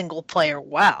like a single player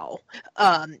WoW.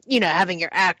 Having your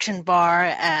action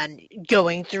bar and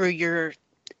going through your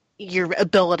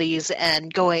abilities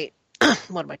and going.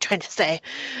 What am I trying to say?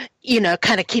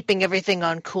 Kind of keeping everything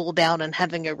on cooldown and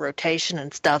having a rotation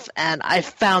and stuff. And I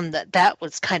found that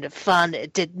was kind of fun.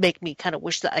 It did make me kind of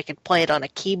wish that I could play it on a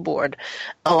keyboard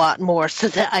a lot more, so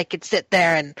that I could sit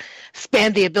there and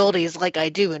spam the abilities like I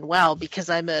do in WoW,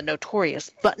 because I'm a notorious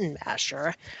button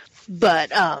masher. But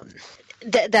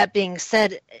that being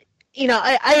said,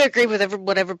 I agree with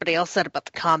what everybody else said about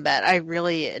the combat. I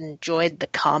really enjoyed the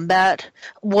combat.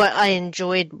 What I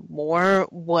enjoyed more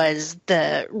was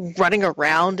the running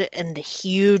around in the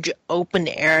huge open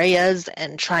areas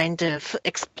and trying to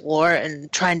explore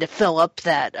and trying to fill up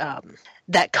that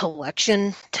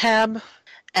collection tab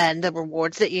and the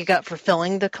rewards that you got for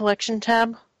filling the collection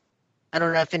tab. I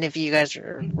don't know if any of you guys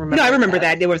remember. No, I remember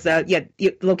that. There was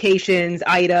locations,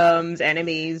 items,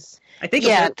 enemies. I think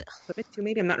a bit too,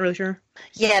 maybe. I'm not really sure.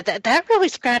 Yeah, that really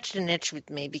scratched an itch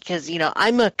with me, because,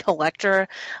 I'm a collector.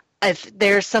 If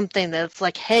there's something that's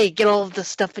like, hey, get all of this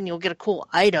stuff and you'll get a cool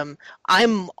item,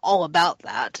 I'm all about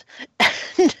that.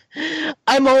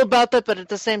 I'm all about that, but at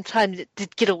the same time, it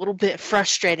did get a little bit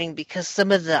frustrating because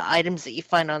some of the items that you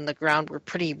find on the ground were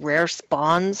pretty rare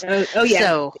spawns. Oh yeah,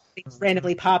 So, things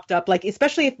randomly popped up, like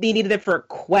especially if they needed it for a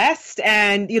quest,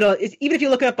 and even if you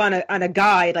look up on a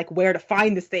guide like where to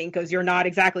find this thing because you're not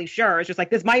exactly sure, it's just like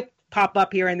this might pop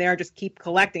up here and there. Just keep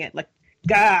collecting it. Like,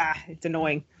 it's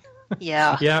annoying.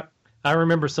 yeah. Yeah, I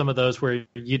remember some of those where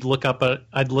I'd look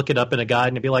it up in a guide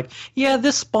and it'd be like, yeah,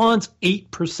 this spawns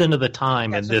 8% of the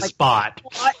time in this spot.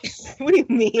 What? What do you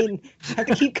mean? I have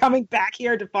to keep coming back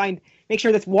here to make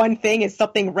sure this one thing is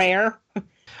something rare.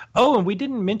 Oh, and we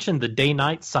didn't mention the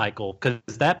day-night cycle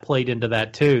because that played into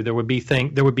that too. There would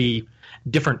be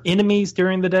different enemies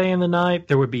during the day and the night.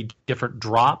 There would be different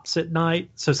drops at night.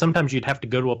 So sometimes you'd have to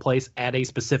go to a place at a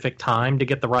specific time to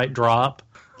get the right drop.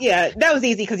 Yeah, that was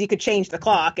easy because you could change the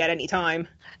clock at any time.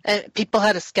 And people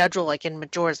had a schedule like in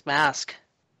Majora's Mask.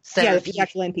 So Yeah, if the you-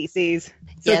 actual NPCs. So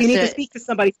Yeah, if you need so- to speak to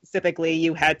somebody specifically,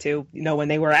 you had to know when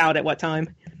they were out at what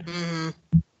time. Mhm.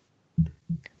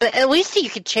 But at least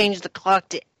you could change the clock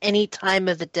to any time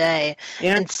of the day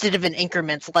Yeah, instead of in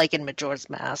increments like in Majora's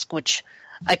Mask, which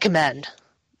I commend.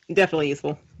 definitely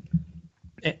useful.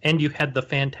 And you had the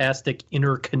fantastic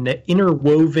interconnected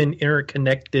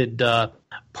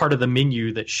part of the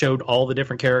menu that showed all the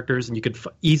different characters, and you could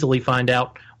easily find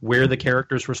out where the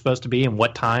characters were supposed to be and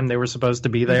what time they were supposed to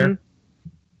be there.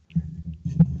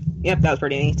 Mm-hmm. Yep, that was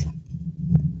pretty neat.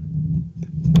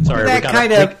 Sorry, that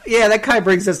kind of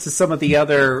brings us to some of the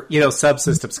other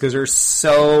subsystems because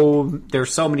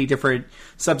there's so many different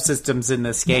subsystems in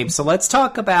this game. So let's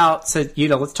talk about some of the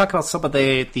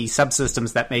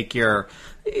subsystems that make your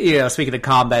speaking of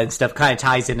combat and stuff kind of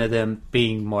ties into them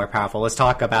being more powerful. Let's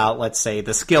talk about, let's say,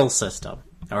 the skill system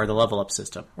or the level up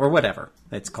system or whatever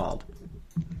it's called,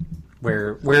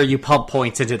 where you pump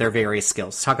points into their various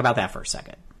skills. Talk about that for a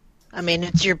second. I mean,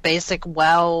 it's your basic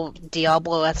WoW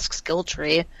Diablo-esque skill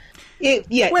tree. They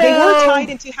were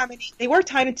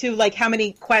tied into like how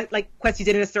many quests you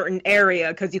did in a certain area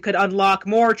because you could unlock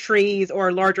more trees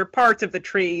or larger parts of the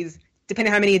trees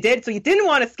depending on how many you did. So you didn't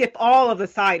want to skip all of the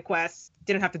side quests.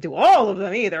 Didn't have to do all of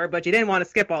them either, but you didn't want to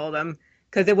skip all of them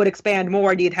because it would expand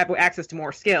more and you'd have access to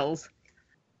more skills.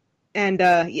 And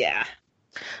yeah.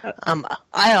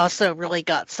 I also really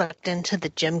got sucked into the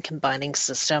gem combining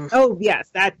system. Oh yes,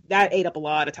 that ate up a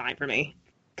lot of time for me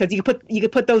because you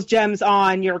could put those gems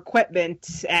on your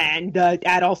equipment and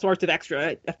add all sorts of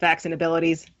extra effects and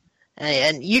abilities.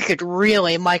 And you could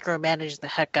really micromanage the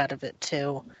heck out of it,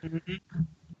 too. Mm-hmm.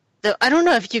 Though I don't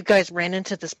know if you guys ran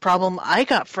into this problem. I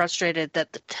got frustrated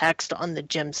that the text on the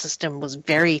gem system was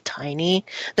very tiny.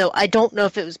 Though I don't know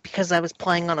if it was because I was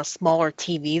playing on a smaller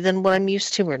TV than what I'm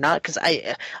used to or not. Because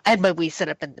I had my Wii set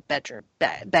up in the bedroom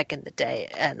back in the day,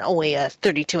 and only a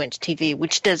 32-inch TV,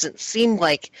 which doesn't seem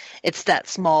like it's that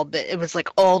small, but it was like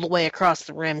all the way across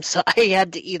the room. So I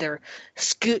had to either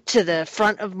scoot to the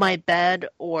front of my bed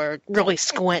or really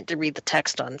squint to read the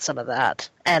text on some of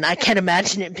that. And I can't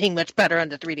imagine it being much better on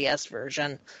the 3DS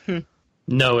version.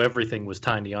 No, everything was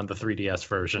tiny on the 3DS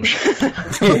version.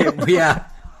 Yeah.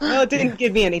 Well, it didn't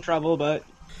give me any trouble, but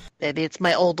Maybe it's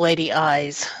my old lady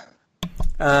eyes.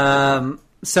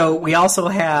 So we also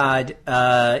had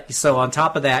so on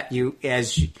top of that you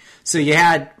have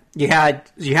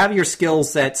your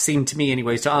skills that seem to me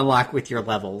anyways to unlock with your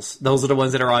levels. Those are the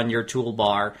ones that are on your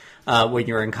toolbar when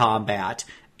you're in combat,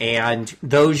 and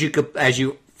those you could, as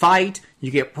you fight,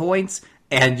 you get points,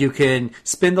 and you can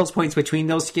spend those points between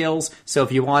those skills. So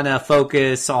if you want to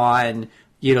focus on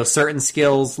certain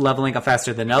skills leveling up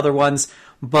faster than other ones.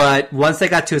 But once they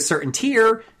got to a certain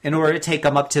tier, in order to take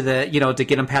them up to the, to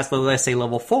get them past, let's say,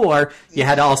 level 4, you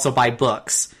had to also buy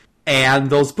books. And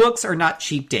those books are not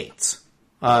cheap dates.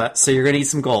 So you're going to need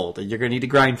some gold, and you're going to need to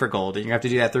grind for gold, and you have to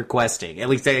do that through questing. At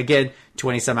least, again,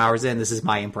 20-some hours in, this is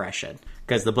my impression.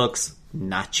 Because the book's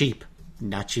not cheap.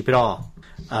 Not cheap at all.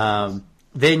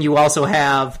 Then you also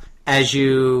have,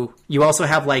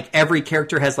 like, every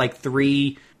character has, like,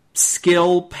 3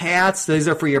 skill paths. Those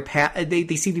are for your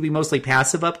they seem to be mostly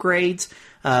passive upgrades.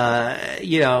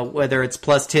 Whether it's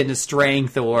plus 10 to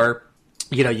strength or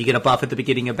you get a buff at the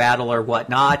beginning of battle or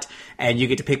whatnot, and you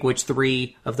get to pick which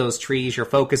 3 of those trees you're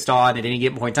focused on at any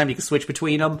given point in time. You can switch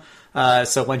between them.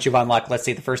 So once you've unlocked, let's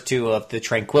say, the first 2 of the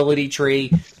Tranquility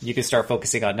tree, you can start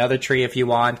focusing on another tree if you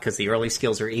want, because the early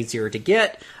skills are easier to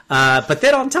get. But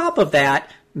then on top of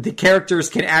that, the characters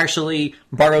can actually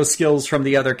borrow skills from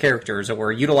the other characters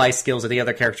or utilize skills that the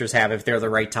other characters have if they're the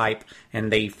right type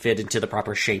and they fit into the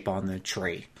proper shape on the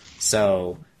tree.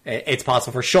 So it's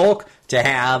possible for Shulk to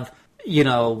have,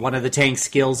 one of the tank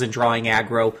skills in drawing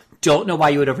aggro Don't know why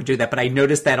you would ever do that, but I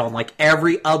noticed that on like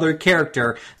every other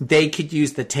character, they could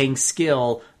use the tank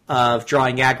skill of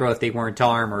drawing aggro if they weren't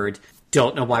armored.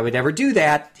 Don't know why we'd ever do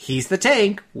that. He's the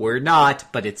tank. We're not,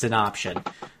 but it's an option.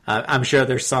 I'm sure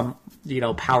there's some,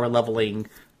 power leveling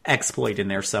exploit in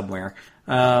there somewhere.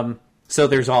 So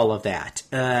there's all of that.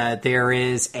 There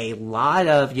is a lot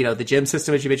of, the gem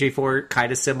system, as you mentioned before,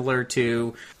 kind of similar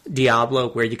to Diablo,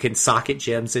 where you can socket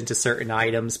gems into certain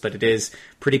items, but it is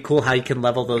pretty cool how you can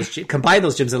combine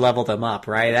those gems and level them up,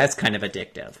 right? That's kind of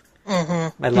addictive.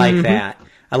 Mm-hmm. I like that.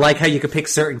 I like how you can pick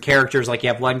certain characters, like you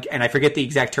have one, and I forget the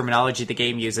exact terminology the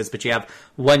game uses, but you have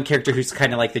one character who's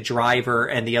kind of like the driver,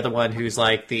 and the other one who's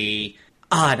like the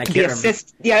and I can't remember.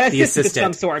 The assistant of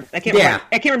some sort. I can't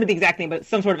remember the exact name, but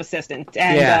some sort of assistant.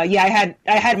 And I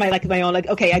had my own, like,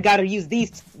 okay, I got to use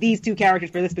these two characters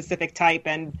for this specific type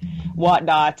and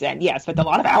whatnot. And yeah, I spent a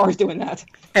lot of hours doing that.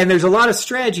 And there's a lot of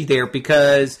strategy there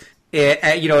because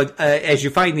as you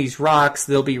find these rocks,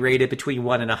 they'll be rated between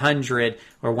 1 and 100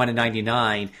 or 1 and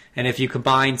 99. And if you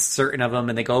combine certain of them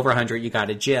and they go over 100, you got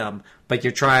a gem. But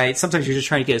sometimes you're just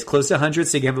trying to get as close to 100,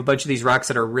 so you have a bunch of these rocks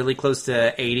that are really close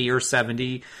to 80 or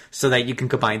 70, so that you can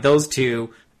combine those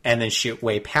two and then shoot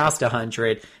way past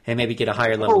 100 and maybe get a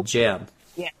higher level gem.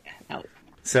 Yeah.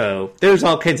 So there's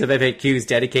all kinds of FAQs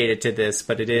dedicated to this,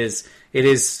 but it is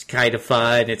kind of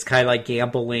fun. It's kind of like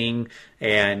gambling,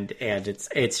 and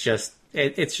it's just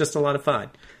a lot of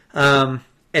fun.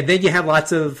 And then you have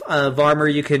lots of armor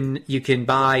you can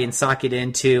buy and socket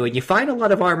into, and you find a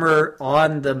lot of armor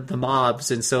on the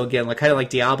mobs. And so again, kind of like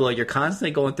Diablo, you're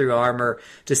constantly going through armor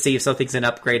to see if something's an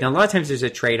upgrade. And a lot of times there's a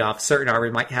trade-off. Certain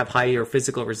armor might have higher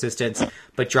physical resistance,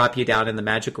 but drop you down in the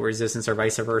magical resistance, or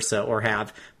vice versa, or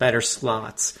have better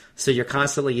slots. So you're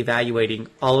constantly evaluating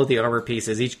all of the armor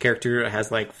pieces. Each character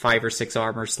has like 5 or 6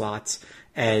 armor slots,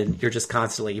 and you're just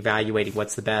constantly evaluating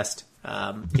what's the best,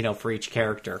 for each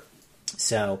character.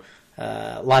 So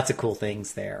lots of cool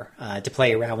things there to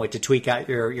play around with, to tweak out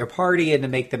your party and to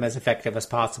make them as effective as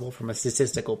possible from a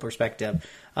statistical perspective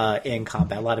in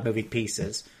combat. A lot of moving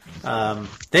pieces.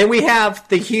 Then we have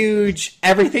the huge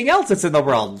everything else that's in the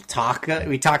world.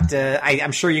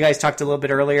 I'm sure you guys talked a little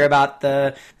bit earlier about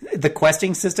the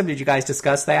questing system. Did you guys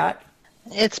discuss that?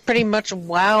 It's pretty much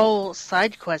WoW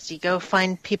side quests. You go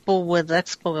find people with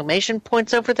exclamation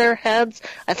points over their heads.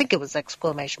 I think it was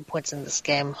exclamation points in this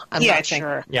game. I'm not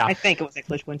sure. Yeah, I think it was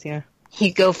exclamation points, yeah.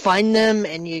 You go find them,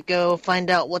 and you go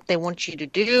find out what they want you to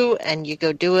do, and you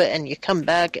go do it, and you come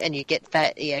back, and you get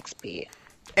fat EXP.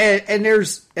 And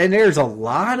there's a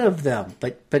lot of them,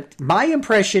 but my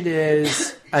impression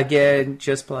is, again,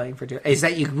 just playing is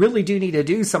that you really do need to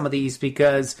do some of these,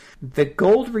 because the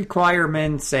gold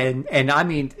requirements and I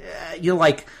mean,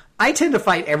 I tend to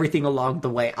fight everything along the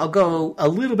way. I'll go a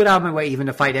little bit out of my way even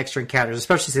to fight extra encounters,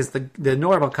 especially since the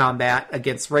normal combat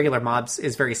against regular mobs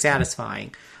is very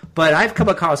satisfying. But I've come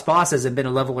across bosses and been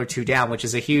a level or 2 down, which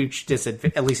is a huge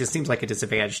disadvantage. At least it seems like a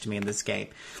disadvantage to me in this game.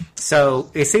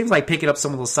 So it seems like picking up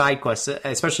some of those side quests,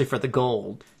 especially for the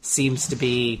gold, seems to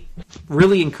be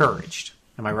really encouraged.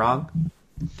 Am I wrong?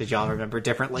 Did y'all remember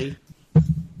differently?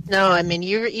 No, I mean,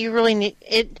 you really need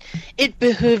it. It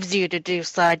behooves you to do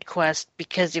side quests,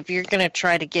 because if you're going to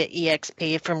try to get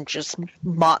EXP from just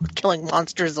killing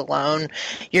monsters alone,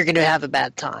 you're going to have a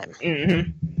bad time. Mm-hmm.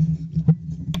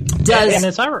 And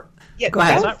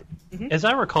as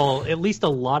I recall, at least a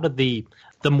lot of the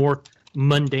more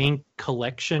mundane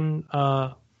collection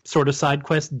sort of side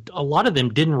quests, a lot of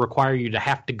them didn't require you to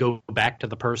have to go back to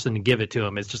the person and give it to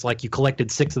them. It's just like you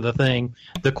collected 6 of the thing,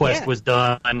 the quest was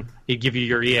done, it give you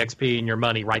your EXP and your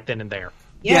money right then and there.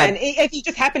 Yeah, and if you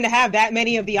just happen to have that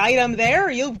many of the item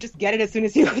there, you'll just get it as soon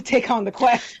as you take on the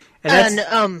quest. And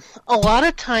a lot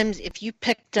of times, if you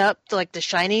picked up like the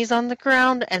shinies on the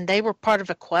ground and they were part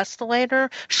of a quest later,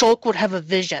 Shulk would have a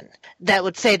vision that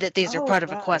would say that these are part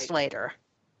of a quest later.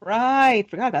 Right,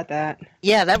 forgot about that.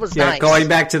 Yeah, that was nice. Going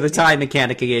back to the time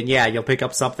mechanic again, you'll pick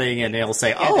up something and it'll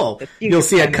say, you'll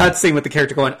see a cutscene with the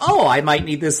character going, I might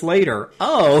need this later.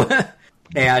 And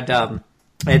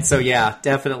so,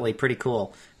 definitely pretty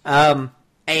cool. Definitely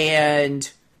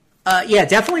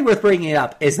worth bringing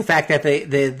up is the fact that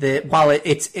while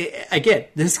again,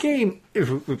 this game,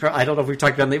 I don't know if we've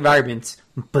talked about the environments,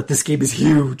 but this game is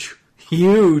huge.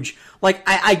 Like,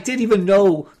 I didn't even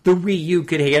know the Wii U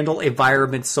could handle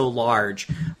environments so large.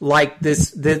 Like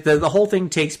the whole thing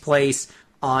takes place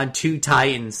on 2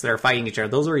 titans that are fighting each other.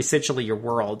 Those are essentially your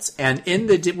worlds. And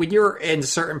when you're in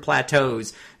certain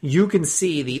plateaus, you can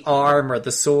see the arm or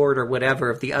the sword or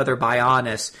whatever of the other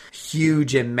Bionis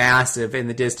huge and massive in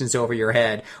the distance over your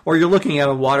head. Or you're looking at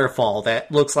a waterfall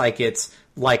that looks like it's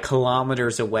like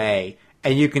kilometers away.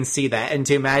 and you can see that. And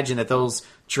to imagine that those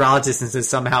draw distances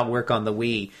somehow work on the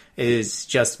Wii is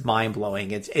just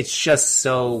mind-blowing. It's just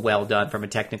so well done from a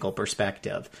technical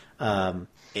perspective.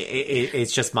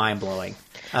 It's just mind-blowing.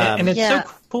 And it's so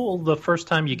cool the first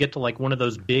time you get to like one of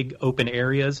those big open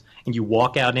areas and you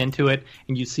walk out into it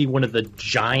and you see one of the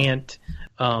giant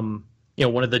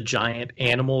one of the giant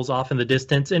animals off in the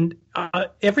distance, and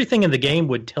everything in the game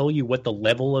would tell you what the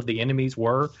level of the enemies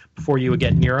were before you would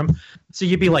get near them. So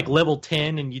you'd be like level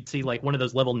 10 and you'd see like one of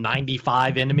those level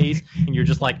 95 enemies and you're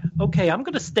just like, okay, I'm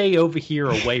going to stay over here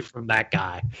away from that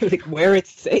guy. Like where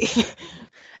it's safe.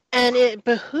 And it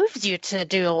behooves you to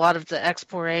do a lot of the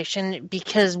exploration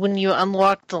because when you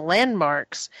unlock the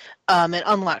landmarks, it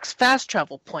unlocks fast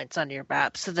travel points on your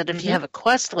map so that if you have a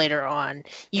quest later on,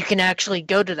 you can actually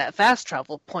go to that fast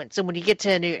travel point. So when you get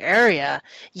to a new area,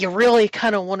 you really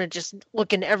kind of want to just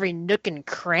look in every nook and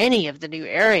cranny of the new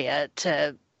area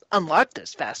to unlock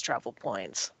those fast travel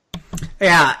points.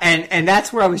 Yeah, and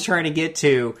that's where I was trying to get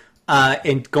to,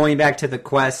 and going back to the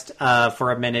quest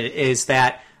for a minute, is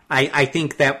that I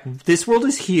think that this world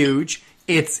is huge.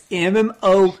 It's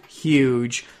MMO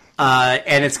huge,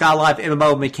 and it's got a lot of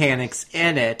MMO mechanics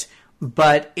in it,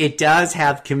 but it does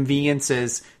have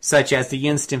conveniences such as the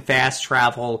instant fast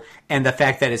travel and the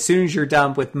fact that as soon as you're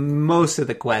done with most of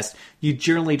the quest, you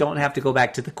generally don't have to go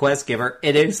back to the quest giver.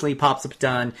 It instantly pops up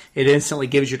done. It instantly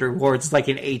gives you the rewards. It's like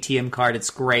an ATM card. It's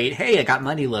great. Hey, I got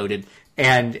money loaded,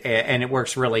 and it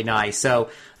works really nice. So,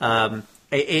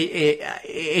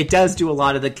 It does do a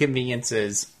lot of the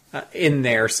conveniences in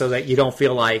there so that you don't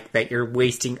feel like that you're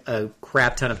wasting a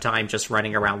crap ton of time just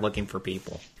running around looking for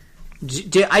people.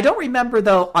 I don't remember,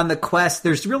 though, on the quest,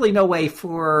 there's really no way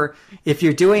for, if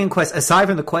you're doing a quest, aside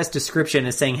from the quest description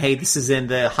is saying, hey, this is in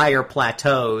the higher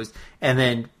plateaus, and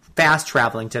then fast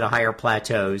traveling to the higher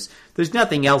plateaus, there's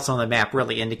nothing else on the map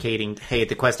really indicating, hey,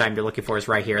 the quest item you're looking for is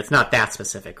right here. It's not that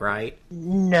specific, right?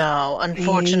 No,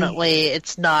 unfortunately,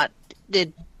 it's not.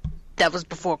 That was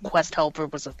before Quest Helper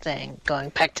was a thing, going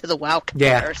back to the WoW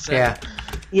comparison.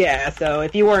 Yeah, so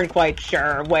if you weren't quite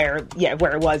sure where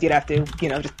it was, you'd have to,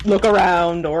 just look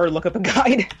around or look up a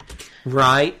guide.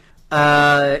 Right.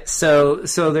 So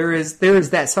there is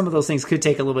that. Some of those things could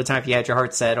take a little bit of time if you had your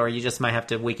heart set, or you just might have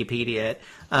to Wikipedia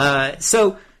it.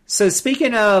 So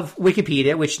speaking of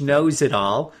Wikipedia, which knows it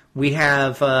all, we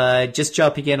have just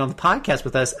jumping in on the podcast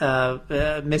with us,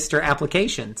 Mr.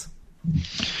 Applications.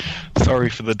 Sorry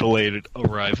for the delayed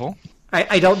arrival.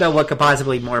 I don't know what could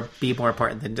possibly be more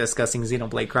important than discussing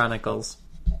Xenoblade Chronicles.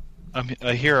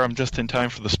 I hear I'm just in time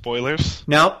for the spoilers.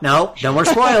 No more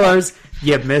spoilers.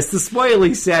 You missed the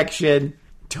spoiling section.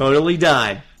 Totally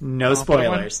done. No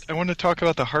spoilers. I want to talk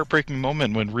about the heartbreaking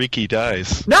moment when Riki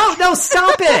dies. No,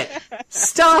 stop it!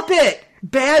 Stop it!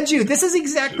 Badju, this is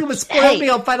exactly what spoiled me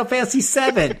on Final Fantasy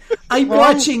VII. I'm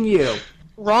watching you.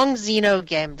 Wrong Xeno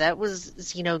game. That was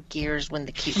Xenogears when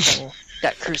the cute thing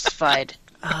got crucified.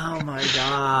 Oh my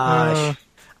gosh.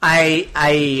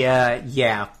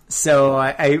 Yeah. So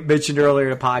I mentioned earlier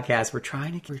in the podcast, we're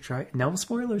trying no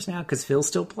spoilers now because Phil's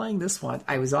still playing this one.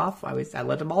 I was off. I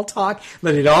let them all talk,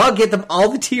 get them all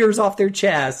the tears off their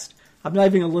chest. I'm not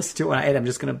even going to listen to it when I edit. I'm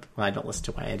just going to, I don't listen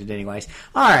to it when I edit anyways.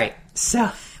 All right.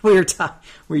 So we were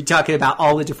talking about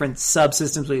all the different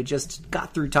subsystems. We just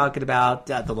got through talking about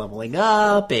the leveling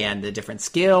up and the different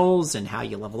skills and how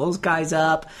you level those guys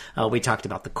up. We talked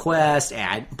about the quest,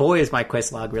 and boy, is my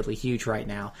quest log really huge right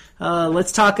now.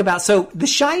 Let's talk about, so the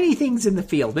shiny things in the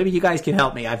field. Maybe you guys can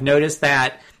help me. I've noticed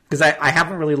that, because I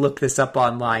haven't really looked this up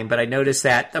online, but I noticed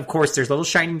that, of course, there's little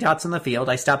shining dots in the field.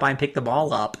 I stop by and pick them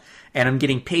all up. And I'm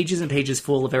getting pages and pages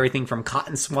full of everything from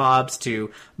cotton swabs to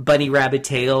bunny rabbit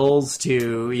tails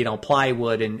to,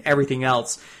 plywood and everything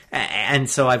else. And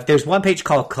so there's one page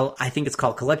called, I think it's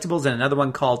called collectibles, and another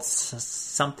one called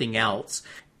something else.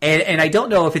 And I don't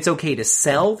know if it's okay to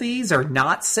sell these or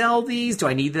not sell these. Do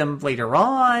I need them later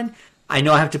on? I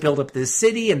know I have to build up this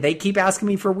city, and they keep asking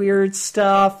me for weird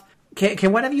stuff.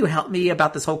 Can one of you help me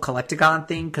about this whole Collectathon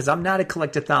thing? Because I'm not a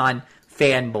Collectathon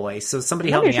fanboy, so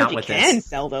somebody help me out with this. You can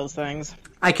sell those things.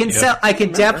 I can sell. I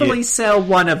can definitely sell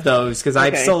one of those because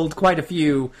I've sold quite a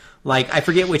few. Like, I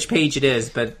forget which page it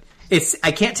is, but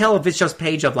I can't tell if it's just a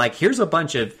page of like, here's a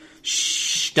bunch of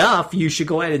stuff you should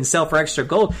go ahead and sell for extra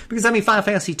gold. Because Final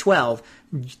Fantasy 12,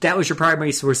 that was your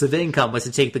primary source of income, was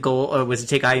to take the gold, or was to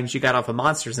take items you got off of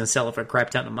monsters and sell it for a crap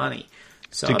ton of money.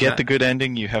 So to get the good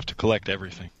ending, you have to collect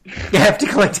everything. You have to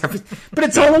collect everything. But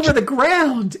it's all over the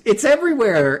ground. It's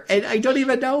everywhere. And I don't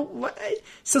even know what.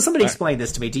 So somebody explain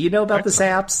this to me. Do you know about the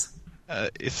saps?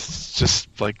 It's just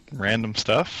like random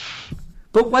stuff.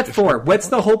 But what for? What's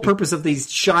the whole purpose of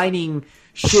these shining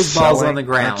shiz balls on the Aren't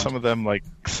ground. some of them like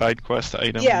side quest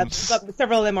items? Yeah, but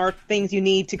several of them are things you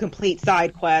need to complete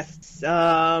side quests.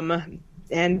 And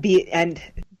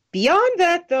beyond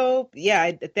that, though, yeah,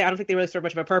 I don't think they really serve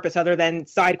much of a purpose other than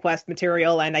side quest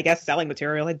material and I guess selling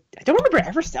material. I don't remember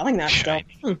ever selling that stuff.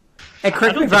 And I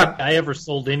correct me don't if I'm, think I ever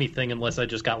sold anything unless I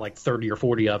just got like 30 or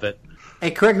 40 of it.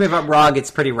 and correct me if I'm wrong,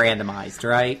 it's pretty randomized,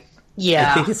 right? I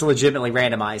Yeah. think it's legitimately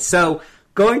randomized. So,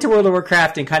 going to World of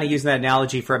Warcraft and kind of using that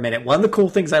analogy for a minute, one of the cool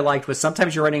things I liked was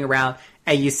sometimes you're running around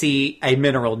and you see a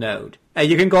mineral node. And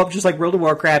you can go up just like World of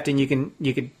Warcraft and you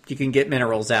can get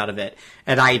minerals out of it.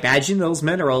 And I imagine those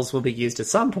minerals will be used at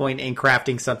some point in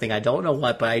crafting something. I don't know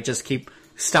what, but I just keep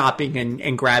stopping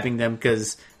and grabbing them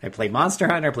because I play Monster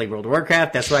Hunter, I play World of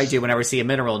Warcraft. That's what I do whenever I see a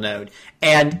mineral node.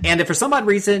 And if for some odd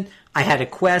reason I had a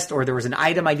quest or there was an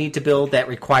item I need to build that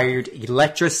required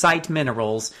electrocyte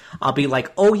minerals, I'll be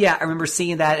like, oh yeah, I remember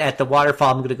seeing that at the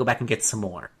waterfall. I'm going to go back and get some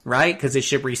more, right? Because it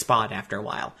should respawn after a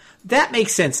while. That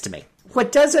makes sense to me.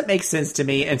 What doesn't make sense to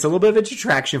me, and it's a little bit of a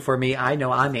detraction for me, I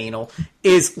know I'm anal,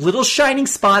 is little shining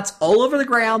spots all over the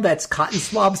ground. That's cotton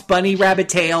swabs, bunny rabbit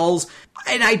tails,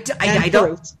 and I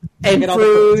don't... Fruits. And Get all the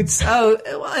fruits. Oh,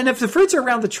 well, and if the fruits are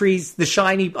around the trees, the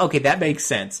shiny, okay, that makes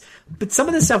sense. But some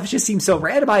of this stuff just seems so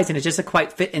randomized, and it doesn't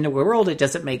quite fit into the world. It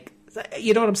doesn't make...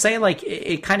 You know what I'm saying? Like,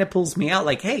 it kind of pulls me out.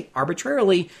 Like, hey,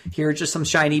 arbitrarily, here are just some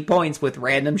shiny points with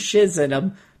random shiz in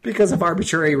them because of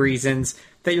arbitrary reasons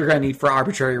that you're going to need for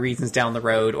arbitrary reasons down the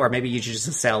road, or maybe you should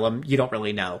just sell them. You don't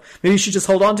really know. Maybe you should just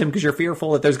hold on to them because you're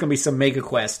fearful that there's going to be some mega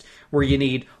quest where you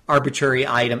need arbitrary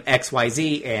item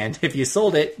XYZ, and if you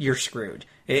sold it, you're screwed.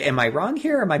 Am I wrong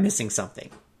here, or am I missing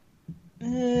something?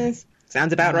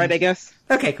 Sounds about right, I guess.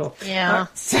 Okay, cool. Yeah.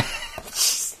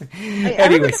 I remember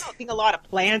Anyways. there being a lot of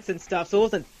plants and stuff, so it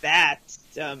wasn't that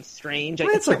strange.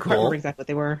 Plants I are can't cool. remember exactly what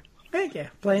they were. Yeah,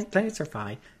 plants are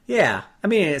fine. Yeah, I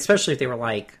mean, especially if they were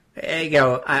like,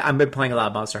 I've been playing a lot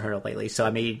of Monster Hunter lately, so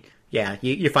I mean, yeah,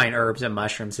 you find herbs and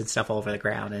mushrooms and stuff all over the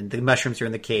ground, and the mushrooms are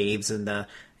in the caves, and the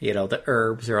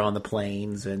herbs are on the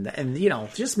plains, and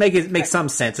just make some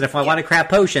sense. And if I want to craft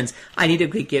potions, I need to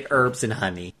get herbs and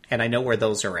honey, and I know where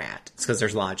those are at. It's because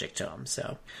there's logic to them.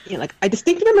 So Yeah, like I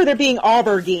distinctly remember there being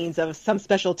aubergines of some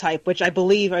special type, which I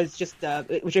believe are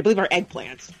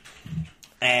eggplants.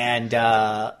 And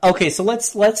okay, so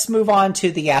let's move on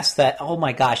to the aspect. Oh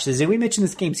my gosh, did we mention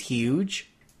this game's huge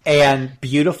and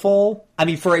beautiful? I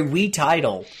mean, for a Wii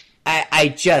title,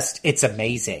 it's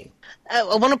amazing.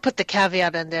 I want to put the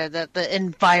caveat in there that the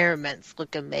environments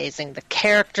look amazing. The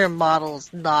character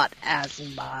models, not as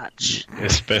much.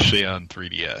 Especially on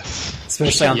 3DS.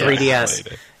 Especially on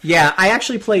 3DS. Yeah, I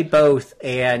actually played both,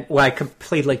 and I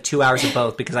played like 2 hours of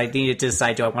both because I needed to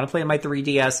decide, do I want to play on my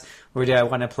 3DS or do I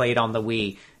want to play it on the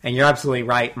Wii? And you're absolutely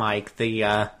right, Mike.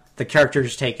 The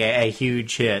characters take a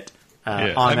huge hit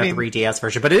on the 3DS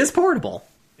version, but it is portable.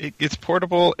 It's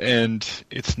portable, and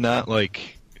it's not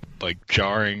like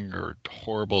jarring or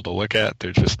horrible to look at.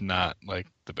 They're just not like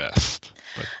the best.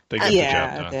 But they get the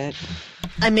job done.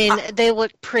 I mean, they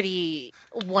look pretty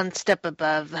one step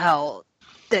above how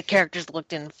the characters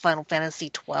looked in Final Fantasy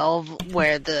XII,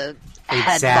 where the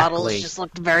head models just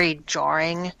looked very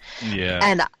jarring. Yeah.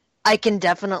 And I can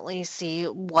definitely see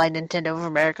why Nintendo of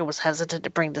America was hesitant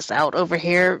to bring this out over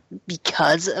here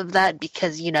because of that.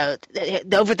 Because,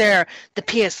 over there, the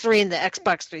PS3 and the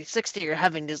Xbox 360 are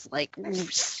having these, like,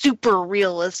 super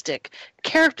realistic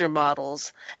character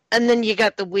models. And then you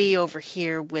got the Wii over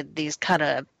here with these kind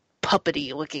of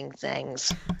puppety-looking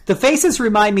things. The faces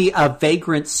remind me of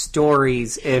Vagrant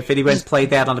Stories, if anyone's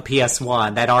played that on the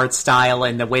PS1. That art style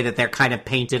and the way that they're kind of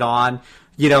painted on.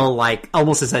 Like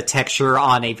almost as a texture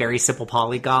on a very simple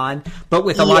polygon, but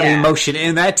with a lot of emotion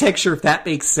in that texture, if that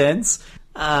makes sense.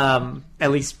 At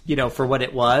least, for what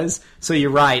it was. So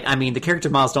you're right. I mean, the character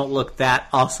models don't look that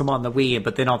awesome on the Wii,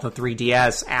 but then on the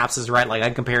 3DS, Apps is right. Like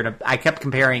I kept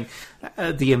comparing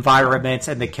the environments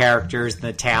and the characters and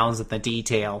the towns and the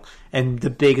detail. And the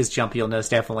biggest jump you'll notice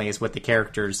definitely is with the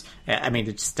characters. I mean,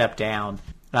 to step down.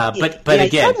 But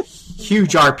again,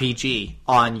 huge RPG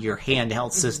on your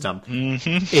handheld system.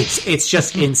 Mm-hmm. It's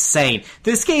just insane.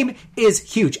 This game is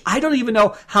huge. I don't even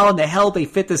know how in the hell they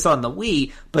fit this on the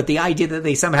Wii, but the idea that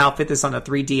they somehow fit this on a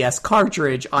 3DS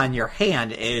cartridge on your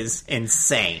hand is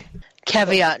insane.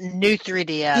 Caveat, new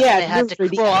 3DS. Yeah, they had to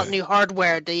 3DS. roll out new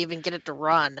hardware to even get it to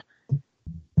run.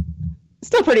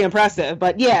 Still pretty impressive,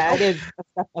 but yeah, it is a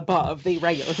step above the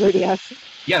regular 3DS.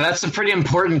 Yeah, that's a pretty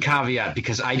important caveat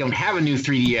because I don't have a new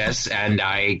 3DS and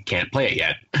I can't play it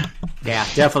yet. Yeah,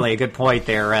 definitely a good point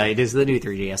there. It is the new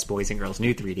 3DS, boys and girls,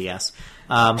 new 3DS.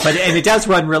 But it does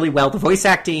run really well. The voice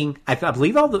acting, I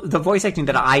believe all the voice acting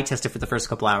that I tested for the first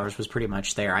couple hours was pretty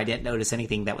much there. I didn't notice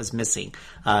anything that was missing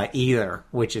either,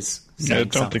 which is saying I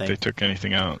don't something. think they took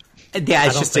anything out. Yeah,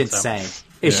 it's just insane.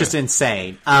 It's just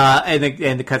insane. And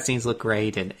the cutscenes look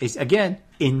great. And it's, again,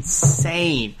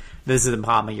 insane. This is the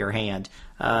palm of your hand.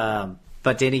 But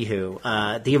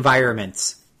anywho, the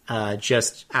environments,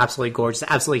 just absolutely gorgeous,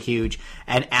 absolutely huge.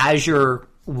 And as you're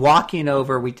walking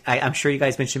over, I'm sure you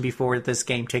guys mentioned before that this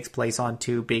game takes place on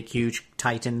two big, huge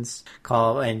titans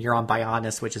and you're on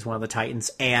Bionis, which is one of the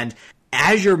titans. And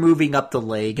as you're moving up the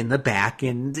leg and the back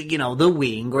and, the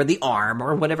wing or the arm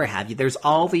or whatever have you, there's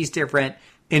all these different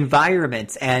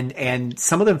environments and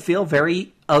some of them feel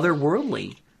very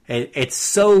otherworldly. It's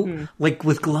so like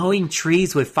with glowing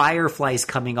trees with fireflies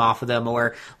coming off of them,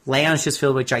 or lands just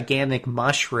filled with gigantic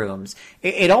mushrooms.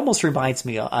 It almost reminds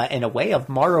me in a way of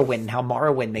Morrowind, how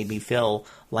Morrowind made me feel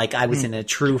like I was in a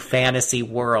true fantasy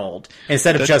world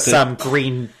instead of just some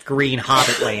green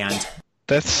hobbit land.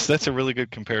 That's a really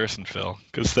good comparison, Phil,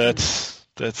 because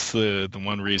that's the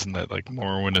one reason that like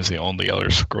Morrowind is the only Elder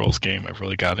Scrolls game I've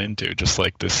really got into, just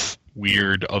like this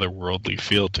weird otherworldly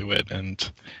feel to it.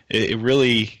 And it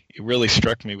really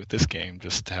struck me with this game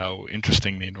just how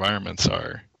interesting the environments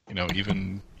are.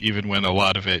 Even when a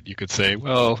lot of it you could say,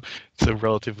 well, it's a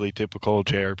relatively typical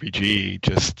JRPG,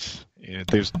 just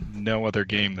there's no other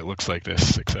game that looks like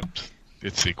this except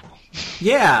its sequel.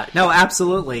 Yeah, no,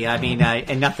 absolutely. I mean,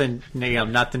 and nothing,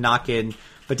 not to knock in,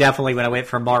 but definitely when I went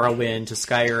from Morrowind to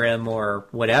Skyrim or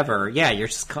whatever, yeah, you're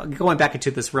just going back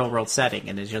into this real world setting,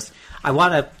 and it's just, I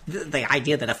want the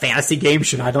idea that a fantasy game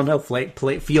should, I don't know,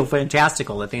 feel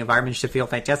fantastical, that the environment should feel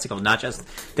fantastical, not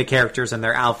just the characters and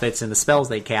their outfits and the spells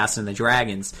they cast and the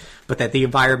dragons, but that the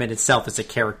environment itself is a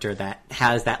character that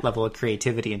has that level of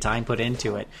creativity and time put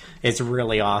into it. It's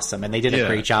really awesome, and they did a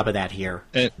great job of that here.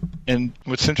 And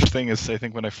what's interesting is, I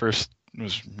think when I first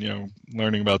was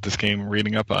learning about this game and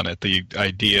reading up on it, the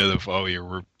idea of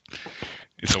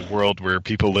it's a world where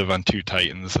people live on two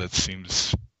titans, that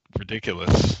seems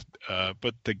ridiculous,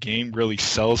 but the game really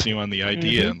sells you on the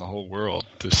idea and the whole world.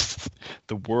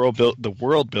 The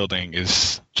world building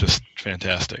is just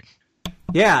fantastic.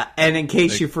 Yeah, and in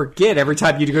case you forget, every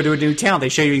time you go to a new town, they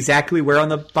show you exactly where on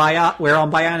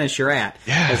Bionis you're at.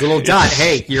 Yeah, there's a little dot.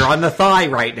 Hey, you're on the thigh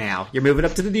right now. You're moving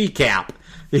up to the kneecap.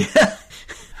 Yeah.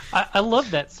 I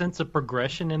love that sense of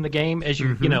progression in the game as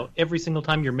you, every single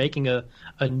time you're making a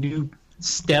new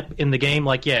step in the game,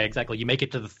 like, yeah, exactly. You make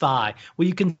it to the thigh. Well,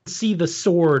 you can see the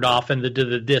sword off into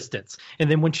the distance.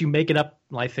 And then once you make it up,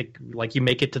 I think, like you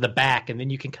make it to the back, and then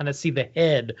you can kind of see the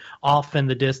head off in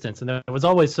the distance. And it was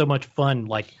always so much fun.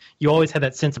 Like, you always had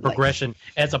that sense of progression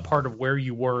as a part of where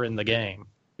you were in the game.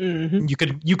 Mm-hmm.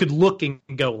 You could look and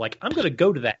go, like, I'm going to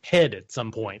go to that head at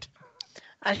some point.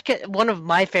 One of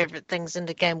my favorite things in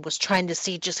the game was trying to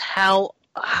see just how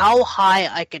high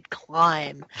I could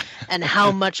climb and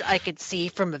how much I could see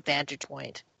from a vantage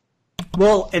point.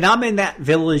 Well, and I'm in that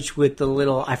village with the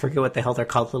little, I forget what the hell they're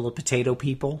called, little potato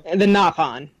people. The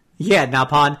Napon. Yeah,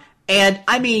 Napon. And,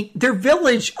 I mean, their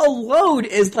village alone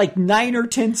is like 9 or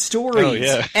 10 stories. Oh,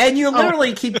 yeah. And you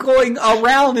literally keep going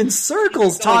around in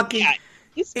circles talking. Yeah.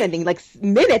 He's spending like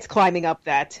minutes climbing up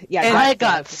that. Yeah, and I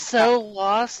got so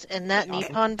lost in that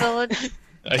Nippon village.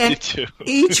 I did too.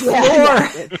 Each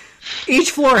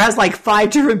floor has like 5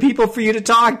 different people for you to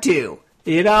talk to.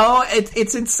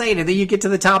 It's insane. And then you get to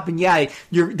the top, and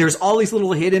there's all these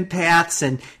little hidden paths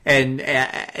and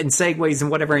segues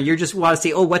and whatever, and you just want to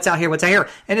see, oh, what's out here?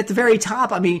 And at the very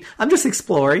top, I mean, I'm just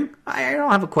exploring. I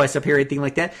don't have a quest up here or anything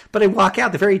like that, but I walk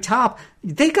out the very top.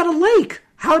 They got a lake.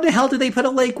 How the hell did they put a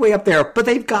lake way up there? But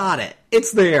they've got it.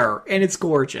 It's there, and it's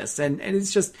gorgeous, and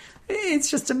it's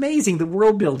just amazing. The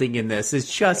world building in this is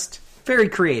just very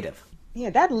creative.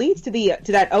 Yeah, that leads to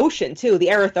that ocean too, the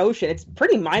Aerith Ocean. It's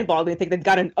pretty mind-boggling to think they've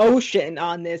got an ocean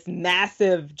on this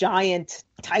massive giant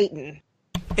titan.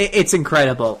 It's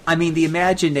incredible. I mean, the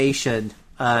imagination,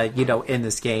 in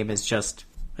this game is just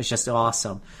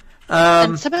awesome.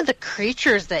 And some of the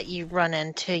creatures that you run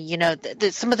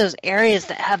into, some of those areas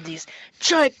that have these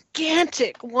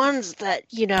gigantic ones that,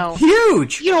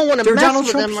 huge. You don't want to mess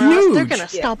with them or else they're going to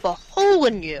stomp a hole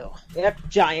in you. Yep,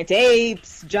 giant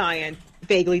apes, giant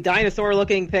vaguely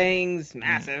dinosaur-looking things,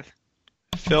 massive.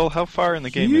 Phil, how far in the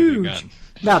game have you gotten?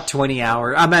 About 20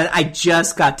 hours. I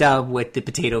just got done with the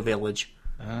potato village.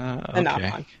 Okay.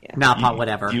 Napon. Yeah. Napon,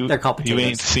 whatever. They're called potatoes. You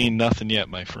ain't seen nothing yet,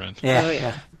 my friend.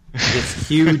 Yeah. It's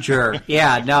huger.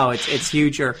 Yeah, no, it's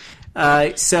huger.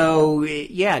 So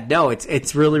yeah, no,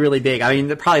 it's really, really big. I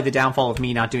mean, probably the downfall of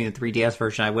me not doing the 3DS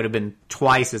version, I would have been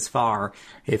twice as far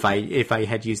if I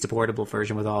had used a portable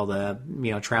version with all the,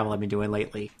 travel I've been doing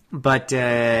lately. But,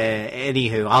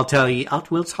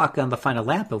 anywho, we'll talk on the final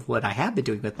lap of what I have been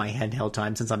doing with my handheld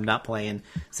time since I'm not playing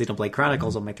Xenoblade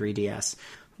Chronicles on my 3DS.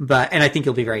 And I think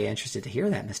you'll be very interested to hear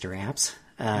that, Mr. Apps.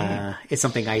 It's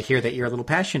something I hear that you're a little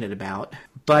passionate about,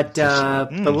 but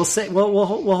we'll say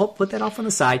we'll put that off on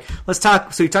the side. Let's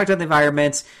talk. So we talked about the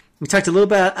environments. We talked a little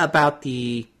bit about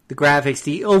the graphics,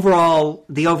 the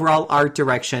overall art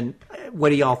direction. What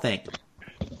do y'all think?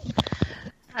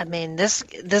 I mean, this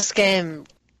game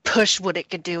pushed what it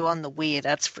could do on the Wii.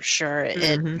 That's for sure.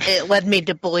 It led me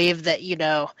to believe that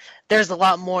there's a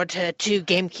lot more to two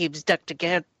GameCubes duct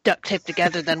taped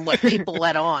together than what people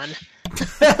let on.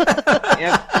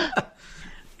 Yep.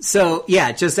 So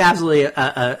yeah, just absolutely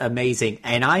amazing.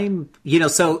 And I'm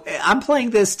playing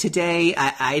this today.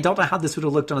 I don't know how this would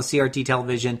have looked on a CRT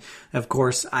television. Of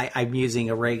course, I'm using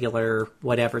a regular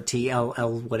whatever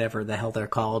TLL, whatever the hell they're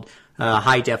called,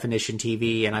 high definition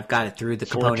TV, and I've got it through the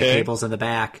component 4K? cables in the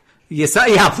back. Yes,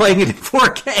 I'm playing it in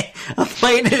 4K. I'm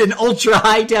playing it in ultra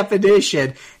high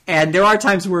definition, and there are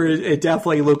times where it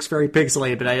definitely looks very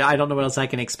pixelated, but I don't know what else I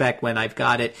can expect when I've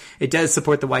got it. It does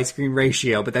support the widescreen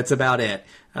ratio, but that's about it,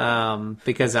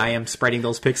 because I am spreading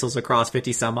those pixels across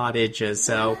 50 some odd inches.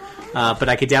 So, but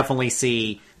I could definitely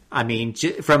see. I mean,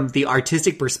 from the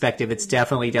artistic perspective, it's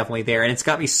definitely there. And it's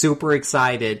got me super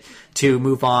excited to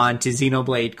move on to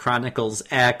Xenoblade Chronicles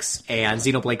X and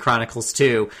Xenoblade Chronicles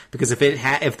 2. Because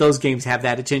if those games have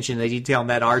that attention, the detail, and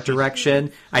that art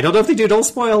direction, I don't know if they do, don't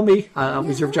spoil me. I'll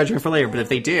reserve judgment for later. But if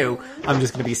they do, I'm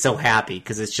just going to be so happy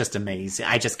because it's just amazing.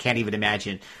 I just can't even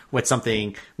imagine what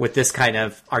something with this kind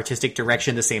of artistic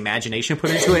direction, the same imagination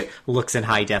put into it, looks in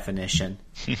high definition.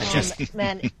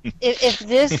 Man, if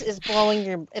this is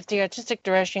blowing if the artistic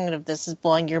direction of this is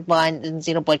blowing your mind in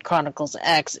Xenoblade Chronicles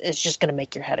X, it's just going to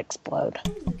make your head explode.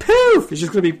 Poof! It's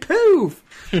just going to be poof!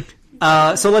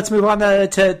 So let's move on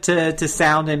to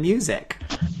sound and music.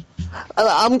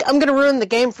 I'm going to ruin the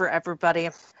game for everybody.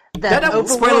 No,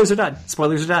 spoilers are done.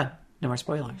 Spoilers are done. No more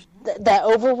spoilers. That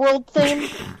overworld theme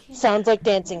sounds like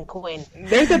Dancing Queen.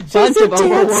 There's a bunch of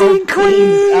overworld Dancing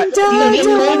Queen!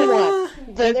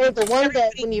 They're the one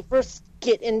that when you first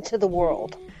get into the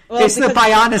world. Well, it's the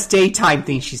Bionis daytime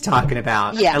thing she's talking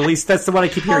about. Yeah. At least that's the one I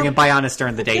keep hearing in Bionis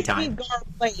during the daytime. Gar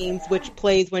Plains, which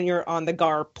plays when you're on the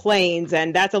Gar Plains,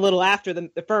 and that's a little after the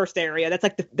first area. That's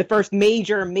like the first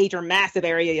major, massive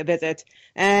area you visit.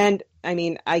 And, I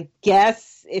mean, I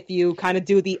guess if you kind of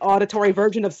do the auditory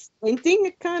version of Squinting,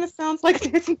 it kind of sounds like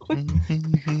Dancing Queen.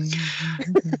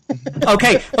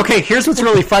 Okay, here's what's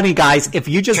really funny, guys. If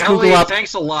you just Kelly, Google up...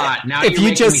 thanks a lot. Now if you're you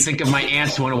making me just- think of my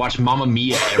aunts who want to watch Mamma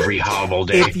Mia every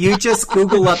holiday day. If you just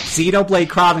Google up Xenoblade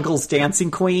Chronicles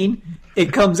Dancing Queen,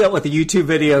 it comes up with a YouTube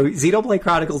video, Xenoblade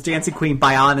Chronicles Dancing Queen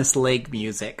Bionis Lake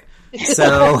music.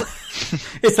 So,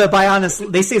 it's the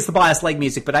Bionis, they say it's the Bionis Lake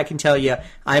music, but I can tell you,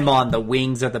 I'm on the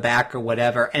wings or the back or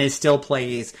whatever, and it still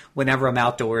plays whenever I'm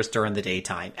outdoors during the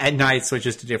daytime. At night, it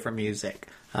switches to different music.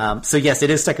 So yes, it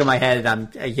is stuck in my head,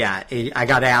 and I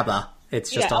got ABBA. It's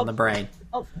just on the brain.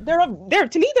 Oh,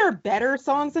 to me, there are better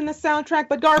songs in the soundtrack,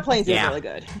 but Gar Plains is really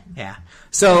good. Yeah.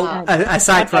 So,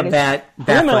 aside from that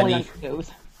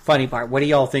funny part, what do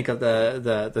y'all think of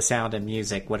the sound and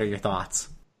music? What are your thoughts?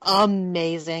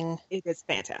 Amazing. It is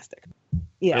fantastic.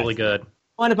 Yeah, Really good.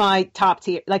 one of my top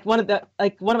tier, one of my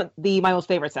most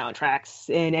favorite soundtracks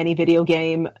in any video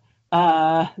game.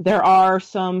 There are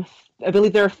some, I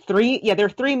believe there are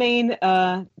three main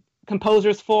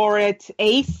composers for it.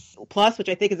 Ace Plus, which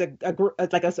I think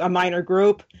is a minor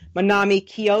group. Manami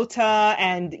Kiyota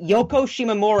and Yoko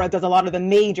Shimomura does a lot of the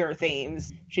major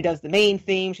themes. She does the main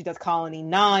theme. She does Colony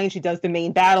 9. She does the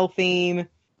main battle theme.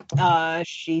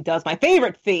 She does my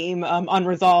favorite theme,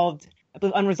 Unresolved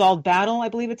Battle, I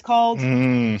believe it's called.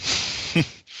 Hers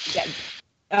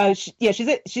is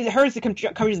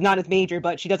not as major,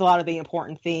 but she does a lot of the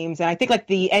important themes. And I think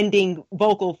the ending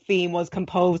vocal theme was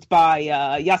composed by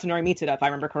Yasunori Mitsuda, if I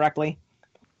remember correctly.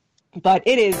 But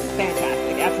it is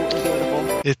fantastic, absolutely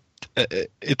beautiful.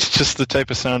 It's just the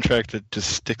type of soundtrack that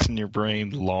just sticks in your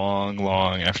brain long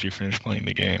after you finish playing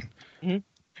the game. Mm-hmm.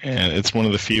 And it's one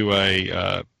of the few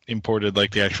I imported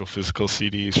the actual physical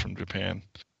CDs from Japan.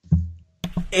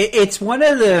 It's one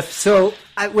of the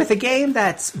with a game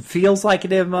that feels like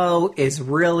an MMO, is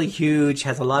really huge,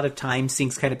 has a lot of time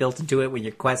sinks kind of built into it when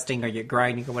you're questing or you're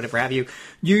grinding or whatever have you.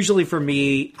 Usually for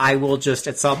me, I will just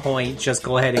at some point just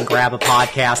go ahead and grab a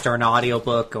podcast or an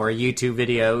audiobook or YouTube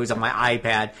videos on my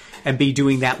iPad and be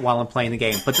doing that while I'm playing the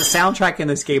game. But the soundtrack in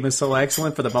this game is so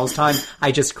excellent for the most time,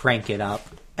 I just crank it up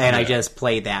and I just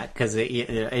play that because it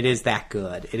is that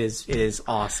good. It is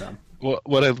awesome.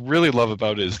 What I really love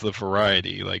about it is the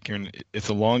variety. Like it's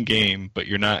a long game, but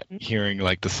you're not hearing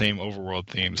like the same overworld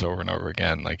themes over and over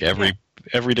again. Like every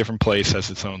different place has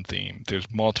its own theme. There's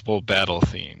multiple battle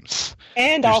themes,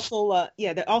 and also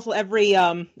every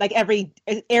every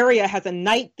area has a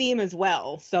night theme as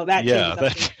well. So that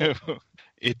too.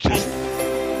 It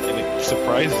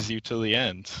surprises you till the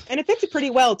end, and it fits it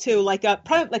pretty well too. Like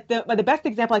probably like the best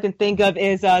example I can think of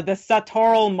is the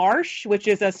Sartoral Marsh, which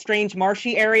is a strange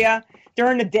marshy area.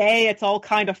 During the day, it's all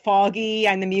kind of foggy,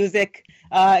 and the music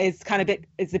is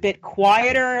a bit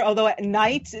quieter. Although at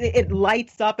night, it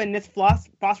lights up in this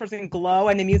phosphorescent glow,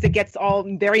 and the music gets all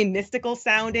very mystical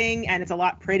sounding, and it's a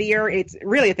lot prettier. It's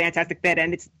really a fantastic bit,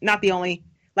 and it's not the only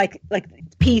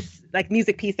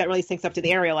music piece that really syncs up to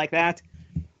the area like that.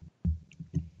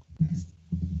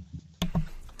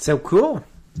 So cool.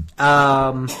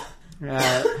 I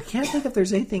can't think if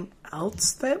there's anything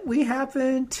else that we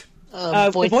haven't.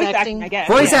 Voice acting, I guess.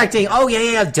 Voice acting. Oh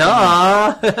yeah, duh.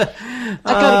 I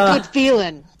got a good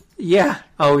feeling. Yeah.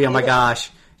 Oh yeah. My gosh.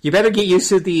 You better get used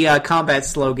to the combat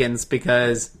slogans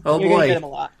because you're boy, gonna hear them a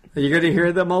lot. You're going to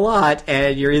hear them a lot,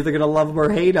 and you're either going to love them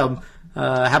or hate them.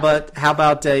 How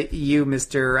about you,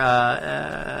 Mr.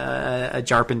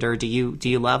 Jarpenter? Do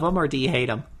you love them or do you hate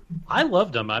them? I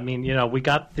loved them. I mean, we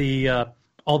got the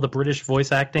all the British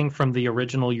voice acting from the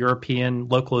original European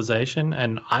localization,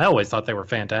 and I always thought they were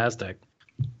fantastic.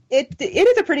 It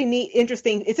is a pretty neat,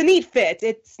 interesting. It's a neat fit.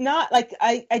 It's not like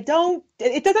it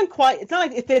doesn't quite. It's not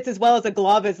like it fits as well as a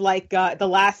glove as like The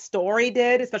Last Story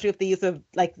did, especially with the use of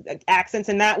like accents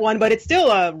in that one. But it's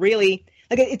still a really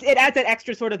like it adds that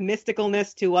extra sort of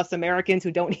mysticalness to us Americans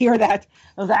who don't hear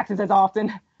those accents as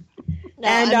often. No,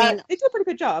 and they do a pretty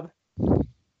good job.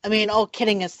 I mean, all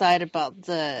kidding aside about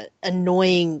the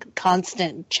annoying,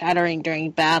 constant chattering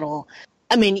during battle,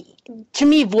 I mean, to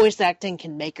me, voice acting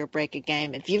can make or break a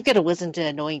game. If you've got to listen to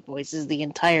annoying voices the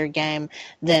entire game,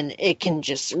 then it can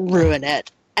just ruin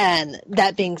it. And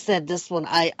that being said, this one,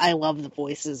 I love the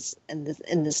voices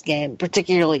in this game,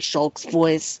 particularly Shulk's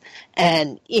voice,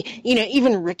 and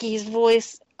even Ricky's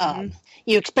voice.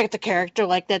 You expect a character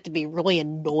like that to be really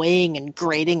annoying and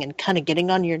grating and kind of getting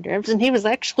on your nerves, and he was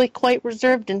actually quite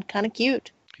reserved and kind of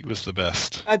cute. He was the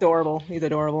best. Adorable. He's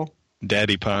adorable.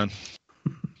 Daddy Pon.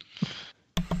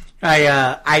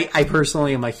 I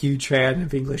personally am a huge fan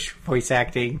of English voice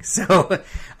acting, so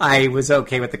I was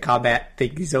okay with the combat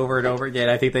things over and over again.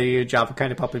 I think they did a job of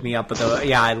kind of pumping me up, but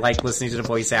I like listening to the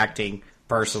voice acting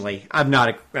personally. I'm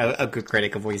not a good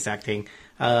critic of voice acting.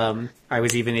 I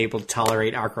was even able to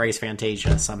tolerate Arkwright's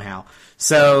Fantasia somehow.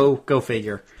 So, go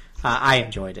figure. I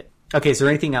enjoyed it. Okay, is there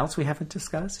anything else we haven't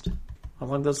discussed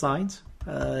along those lines?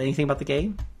 Anything about the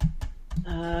game?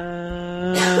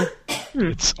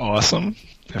 It's awesome.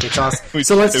 It's awesome.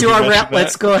 So let's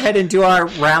let's go ahead and do our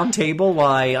round table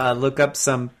while I look up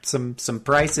some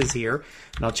prices here,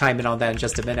 and I'll chime in on that in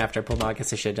just a minute after I pull them out. I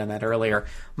guess I should have done that earlier.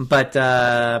 But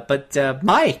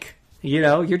Mike,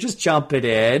 you're just jumping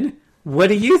in. What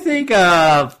do you think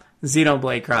of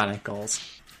Xenoblade Chronicles?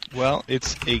 Well,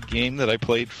 it's a game that I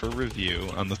played for review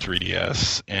on the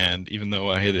 3DS, and even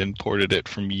though I had imported it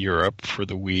from Europe for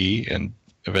the Wii and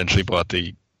eventually bought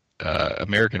the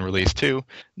American release too,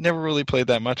 never really played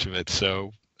that much of it,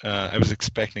 so I was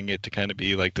expecting it to kind of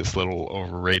be like this little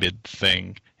overrated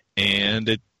thing, and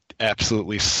it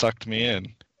absolutely sucked me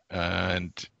in.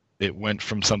 And it went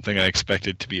from something I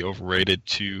expected to be overrated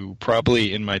to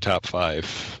probably in my top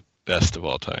 5 best of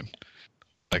all time.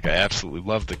 Like, I absolutely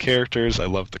love the characters, I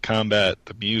love the combat,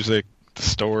 the music, the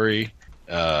story.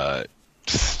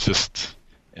 It's just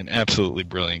an absolutely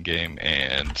brilliant game,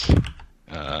 and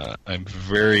I'm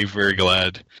very, very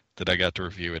glad that I got to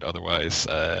review it. Otherwise,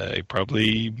 I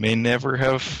probably may never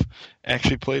have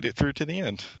actually played it through to the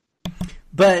end.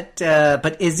 But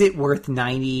is it worth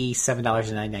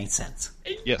 $97.99?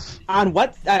 Yes. On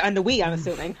what? On the Wii, I'm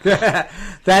assuming.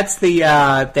 That's the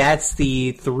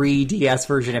 3DS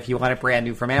version. If you want it brand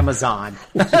new from Amazon,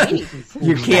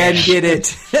 you can get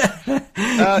it.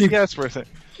 Yeah, it's worth it.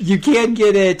 You can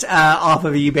get it off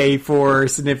of eBay for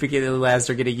significantly less,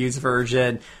 or get a used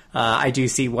version. I do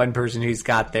see one person who's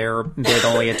got their bid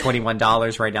only at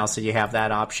 $21 right now, so you have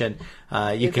that option.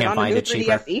 You can't find it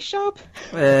cheaper. 3DS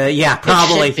eShop? Yeah,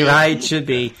 probably. It should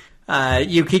be.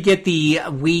 You could get the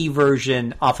Wii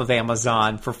version off of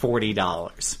Amazon for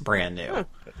 $40, brand new.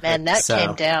 Man, that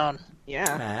came down.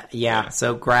 Yeah.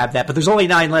 So grab that. But there's only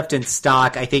 9 left in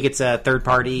stock. I think it's a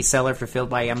third-party seller fulfilled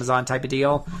by Amazon type of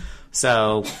deal.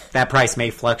 So that price may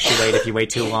fluctuate if you wait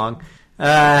too long.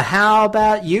 How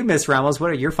about you, Miss Ramos? What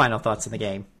are your final thoughts on the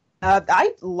game?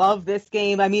 I love this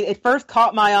game. I mean, it first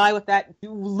caught my eye with that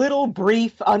little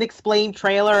brief, unexplained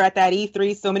trailer at that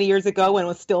E3 so many years ago when it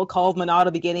was still called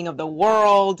Monado Beginning of the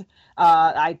World.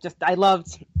 I just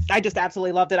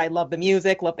absolutely loved it. I love the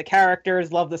music, love the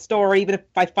characters, love the story, even if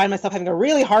I find myself having a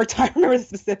really hard time remembering the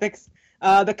specifics.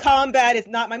 The combat is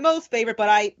not my most favorite, but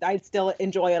I still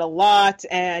enjoy it a lot,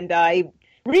 and I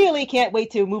really can't wait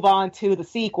to move on to the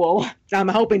sequel. I'm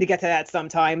hoping to get to that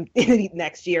sometime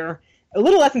next year. A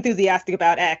little less enthusiastic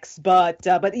about X, but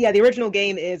yeah, the original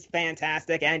game is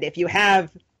fantastic, and if you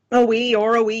have a Wii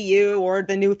or a Wii U or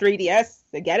the new 3DS,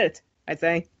 get it, I'd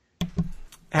say.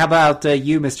 How about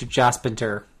you, Mr.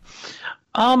 Jospinter?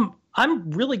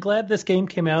 I'm really glad this game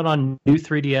came out on new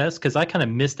 3DS because I kind of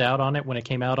missed out on it when it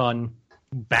came out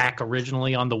back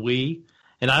originally on the Wii,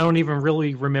 and I don't even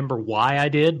really remember why I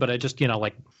did, but I just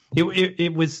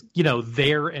it was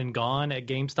there and gone at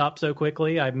GameStop so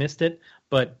quickly I missed it.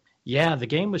 But yeah, the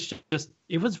game was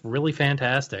it was really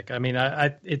fantastic. I mean,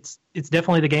 it's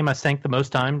definitely the game I sank the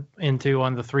most time into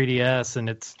on the 3DS, and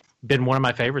it's been one of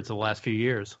my favorites of the last few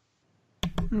years.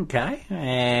 Okay,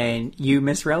 and you,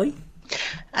 Miss Relly?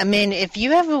 I mean, if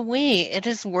you have a Wii, it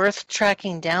is worth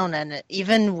tracking down, and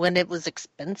even when it was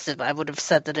expensive, I would have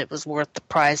said that it was worth the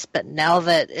price. But now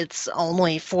that it's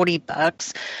only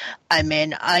 $40, I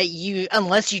mean,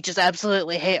 unless you just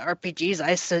absolutely hate RPGs,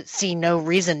 I see no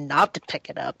reason not to pick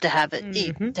it up to have it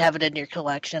in your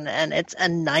collection. And it's a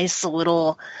nice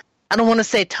little, I don't want to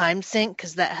say time sink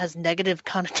because that has negative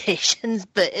connotations,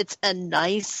 but it's a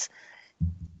nice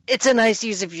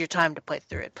use of your time to play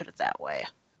through it. Put it that way.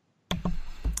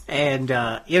 And,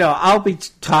 I'll be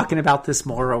talking about this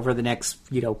more over the next,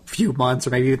 few months or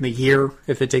maybe even a year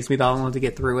if it takes me that long to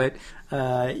get through it.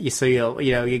 So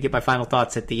you get my final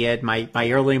thoughts at the end. My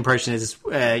early impression is,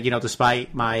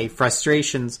 despite my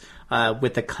frustrations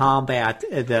with the combat,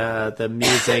 the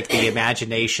music, the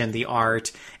imagination, the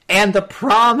art, and the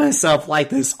promise of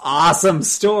this awesome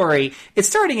story, it's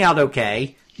starting out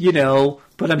okay.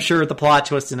 But I'm sure the plot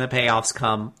twist and the payoffs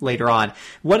come later on.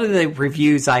 One of the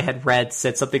reviews I had read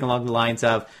said something along the lines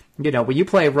of, when you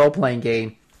play a role-playing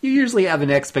game, you usually have an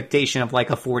expectation of a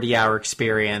 40-hour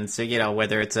experience,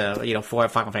 whether it's a,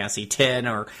 Final Fantasy X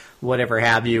or whatever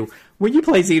have you. When you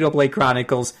play Xenoblade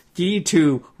Chronicles, you need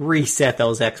to reset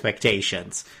those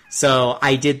expectations. So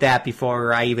I did that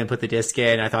before I even put the disc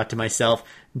in. I thought to myself,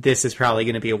 this is probably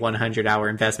going to be a 100-hour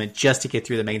investment just to get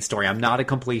through the main story. I'm not a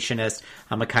completionist.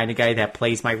 I'm a kind of guy that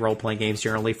plays my role-playing games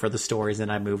generally for the stories,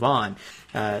 and I move on.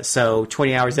 So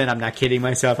 20 hours in, I'm not kidding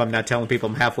myself. I'm not telling people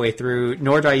I'm halfway through,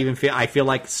 nor do I feel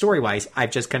like story-wise,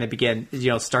 I've just kind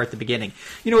of start the beginning.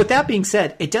 With that being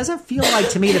said, it doesn't feel like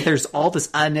to me that there's all this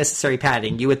unnecessary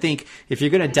padding. You would think if you're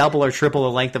going to double or triple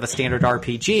the length of a standard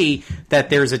RPG, that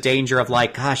there's a danger of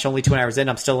gosh, only 2 hours in,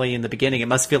 I'm still only in the beginning. It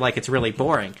must feel like it's really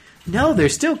boring. No,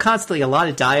 there's still constantly a lot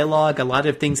of dialogue, a lot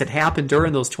of things that happen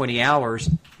during those 20 hours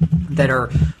that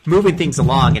are moving things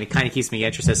along, and it kind of keeps me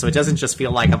interested. So it doesn't just feel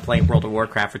like I'm playing World of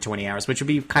Warcraft for 20 hours, which would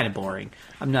be kind of boring.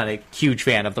 I'm not a huge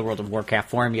fan of the World of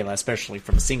Warcraft formula, especially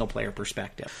from a single-player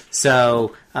perspective.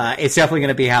 So it's definitely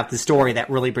going to have the story that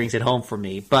really brings it home for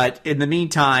me. But in the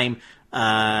meantime,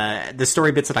 the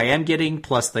story bits that I am getting,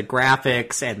 plus the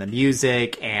graphics and the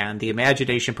music and the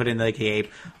imagination put into the game,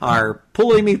 are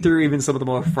pulling me through even some of the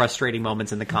more frustrating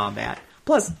moments in the combat.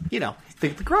 Plus, the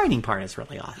grinding part is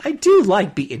really awesome. I do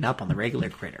like beating up on the regular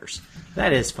critters.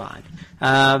 That is fun.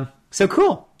 So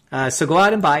cool. So go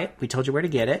out and buy it. We told you where to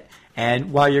get it.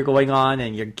 And while you're going on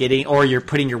and you're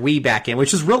putting your Wii back in,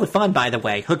 which is really fun, by the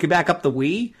way, hooking back up the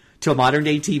Wii to a modern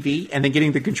day TV and then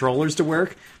getting the controllers to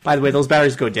work. By the way, those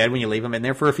batteries go dead when you leave them in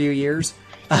there for a few years.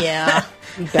 Yeah.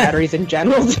 Batteries in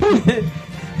general.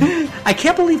 I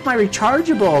can't believe my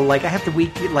rechargeable, I have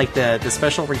the the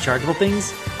special rechargeable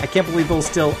things. I can't believe they'll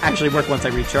still actually work once I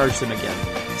recharge them again.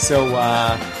 So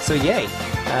yay.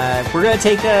 We're gonna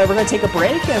take a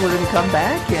break, and we're gonna come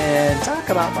back and talk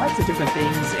about lots of different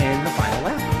things in the final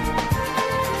lap.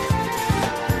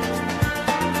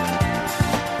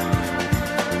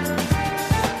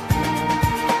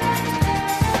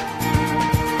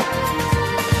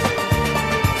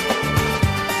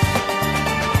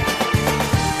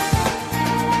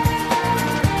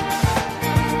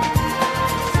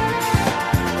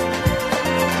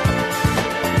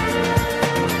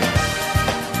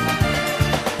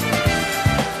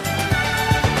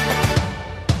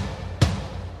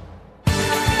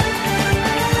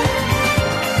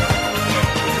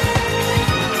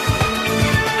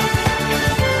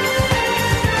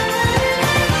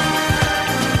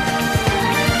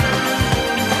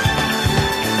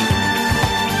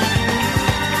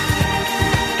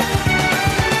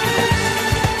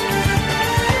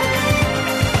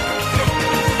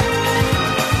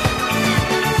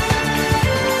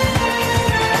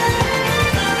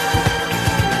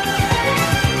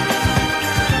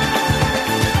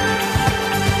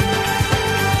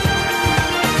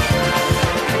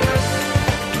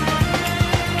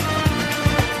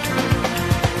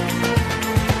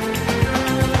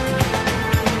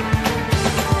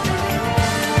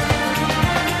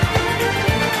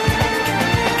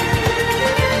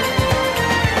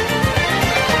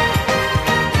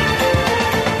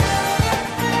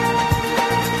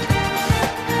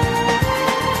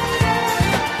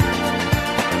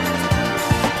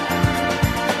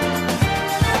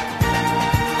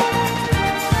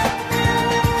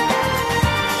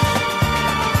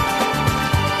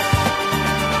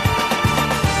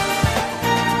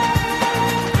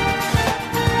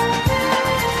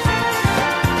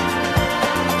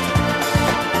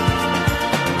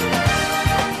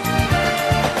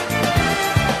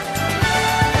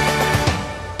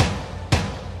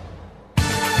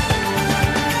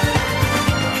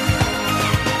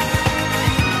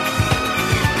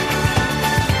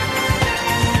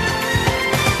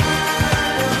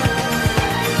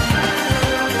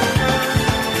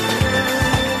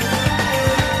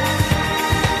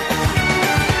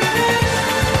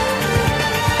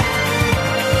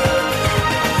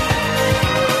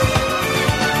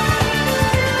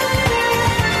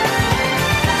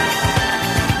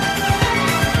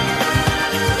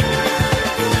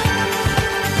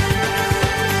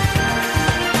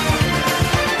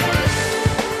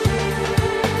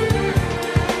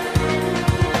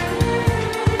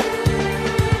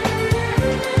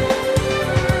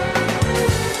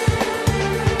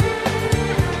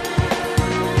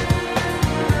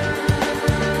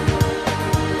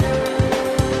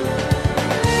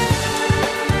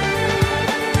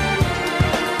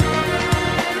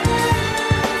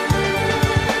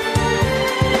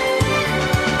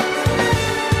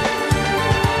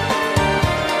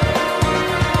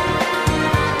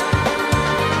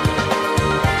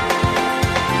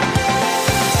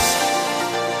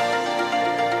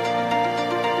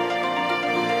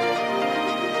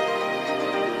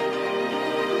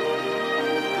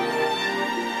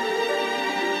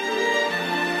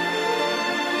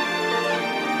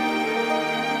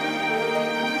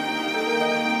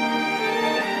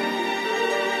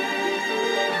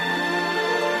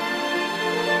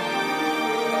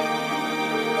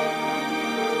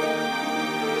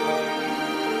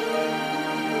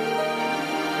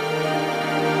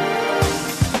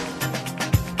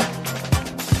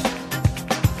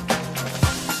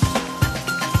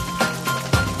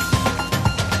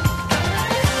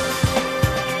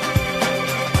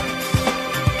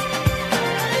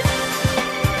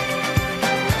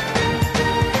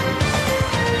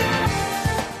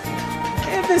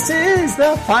 this is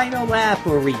the final lap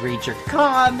where we read your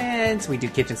comments, we do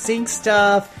kitchen sink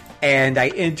stuff, and I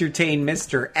entertain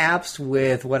Mr. Apps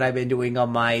with what I've been doing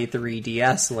on my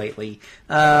 3DS lately.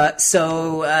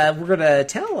 So we're gonna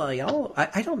tell y'all.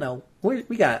 I don't know.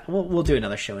 We'll do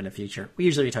another show in the future.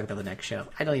 We talk about the next show.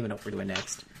 I don't even know what we're doing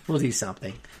next. We'll do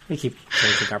something. We keep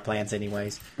changing our plans,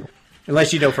 anyways.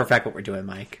 Unless you know for a fact what we're doing,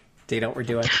 Mike. Do you know what we're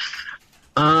doing?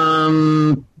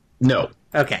 No.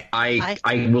 Okay.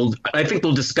 I will. I think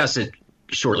we'll discuss it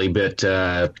shortly, but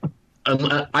I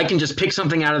can just pick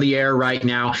something out of the air right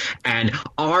now, and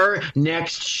our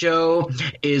next show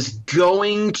is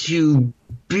going to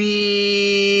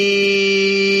be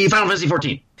Final Fantasy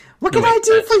 14. What can I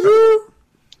do for you?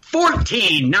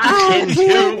 14, not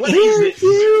 10-2. What is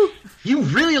it? You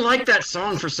really like that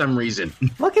song for some reason.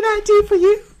 What can I do for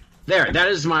you? There, that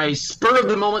is my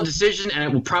spur-of-the-moment decision, and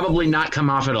it will probably not come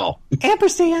off at all.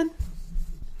 Ampersand.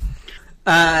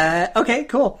 Okay,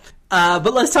 cool.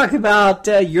 But let's talk about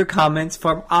your comments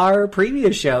from our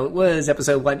previous show. It was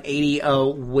episode 180,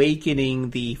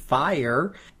 Awakening the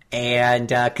Fire. And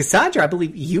Cassandra, I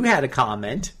believe you had a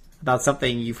comment about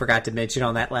something you forgot to mention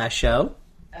on that last show.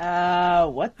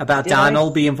 What? About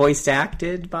Donald being voice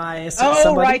acted by somebody?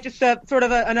 Oh, right. Just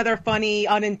another funny,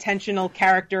 unintentional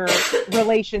character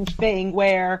relation thing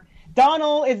where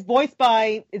Donald is voiced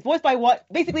by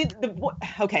what? Basically,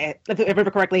 okay, if I remember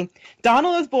correctly,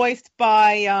 Donald is voiced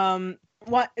by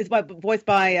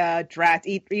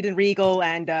Eden Regal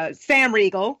and Sam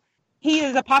Regal. He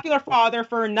is a popular father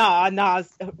for Noe's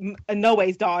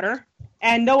daughter,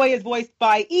 and Noe is voiced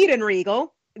by Eden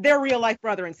Regal, their real life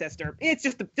brother and sister. It's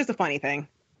just a funny thing.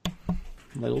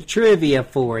 Little trivia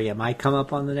for you. Might come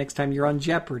up on the next time you're on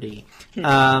Jeopardy.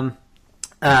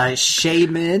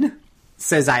 Shaman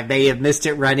says I may have missed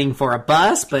it running for a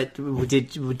bus, but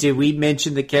did we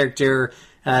mention the character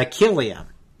Killiam?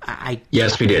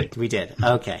 Yes, we did. We did.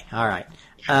 Okay, all right.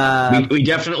 We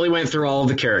definitely went through all of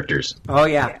the characters. Oh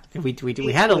yeah, we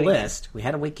had a list. We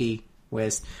had a wiki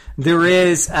list. There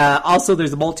is also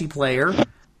there's a multiplayer,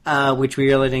 which we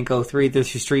really didn't go through. There's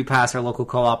Street Pass, or local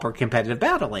co-op, or competitive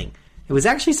battling. It was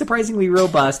actually surprisingly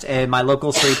robust in my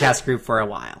local Street Pass group for a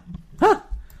while. Huh.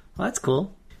 Well, that's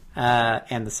cool.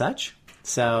 And the such.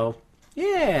 So,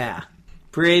 yeah.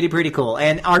 Pretty cool.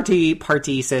 And RT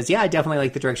Party says, yeah, I definitely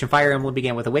like the direction Fire Emblem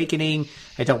began with Awakening.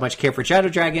 I don't much care for Shadow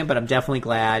Dragon, but I'm definitely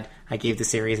glad I gave the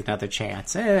series another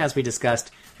chance. And as we discussed,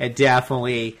 it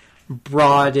definitely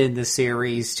broadened the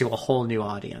series to a whole new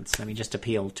audience. I mean, just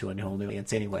appealed to a whole new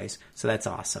audience anyways. So that's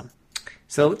awesome.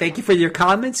 So thank you for your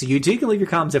comments. You too can leave your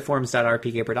comments at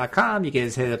forums.rpgamer.com. You can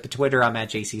hit up Twitter. I'm at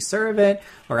JCServant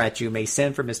or at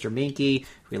JuMaySen for Mr. Minky.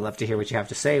 We love to hear what you have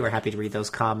to say. We're happy to read those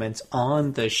comments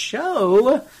on the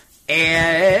show.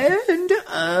 And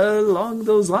along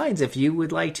those lines, if you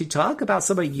would like to talk about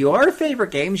some of your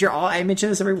favorite games, I mention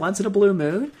this every once in a blue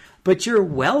moon, but you're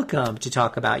welcome to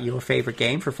talk about your favorite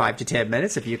game for 5 to 10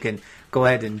 minutes. If you can go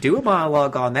ahead and do a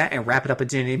monologue on that and wrap it up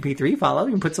into an MP3 file,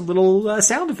 you can put some little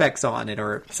sound effects on it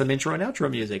or some intro and outro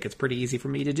music. It's pretty easy for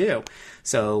me to do.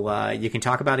 So you can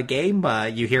talk about a game.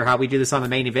 You hear how we do this on the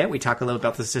main event. We talk a little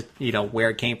about this, where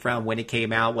it came from, when it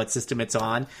came out, what system it's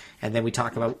on, and then we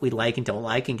talk about what we like and don't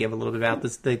like and give a little bit about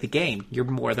the game. You're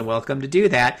more than welcome to do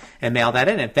that and mail that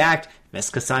in. In fact, Miss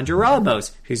Cassandra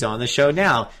Ramos, who's on the show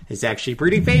now, is actually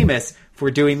pretty famous for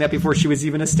doing that before she was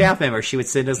even a staff member. She would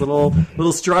send us little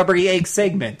strawberry egg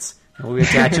segments, and we would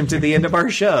attach them to the end of our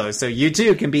show. So you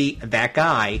too can be that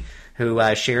guy who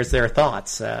shares their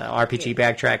thoughts. RPG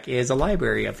Backtrack is a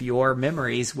library of your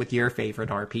memories with your favorite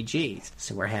RPGs.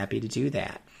 So we're happy to do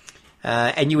that.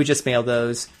 And you would just mail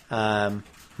those.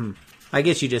 I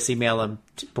guess you just email them.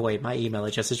 Boy, my email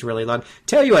address is really long.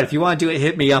 Tell you what, if you want to do it,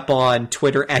 hit me up on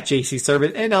Twitter at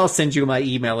JCServant, and I'll send you my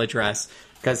email address,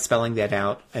 because spelling that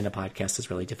out in a podcast is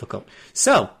really difficult.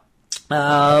 So,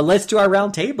 let's do our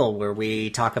round table where we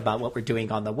talk about what we're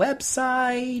doing on the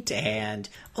website. And,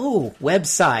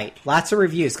 website. Lots of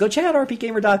reviews. Go check out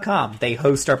rpgamer.com. They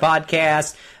host our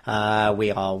podcast.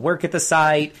 We all work at the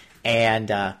site.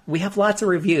 And we have lots of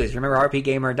reviews. Remember,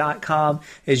 rpgamer.com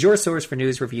is your source for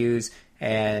news, reviews,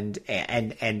 and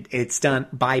it's done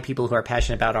by people who are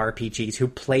passionate about RPGs, who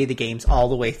play the games all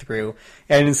the way through.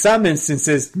 And in some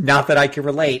instances, not that I can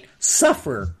relate,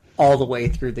 suffer all the way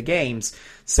through the games.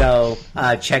 So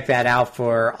check that out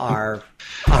for our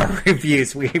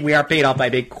reviews. We are paid off by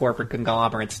big corporate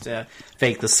conglomerates to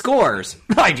fake the scores.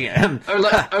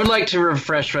 I would like to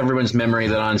refresh everyone's memory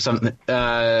that on something.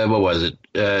 What was it?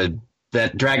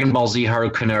 That Dragon Ball Z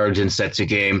Haruka Densetsu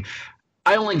game.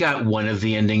 I only got one of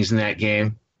the endings in that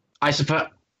game. I suppose,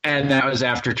 and that was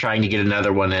after trying to get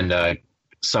another one and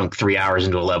sunk 3 hours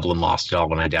into a level and lost it all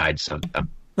when I died. So, but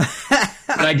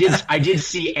I did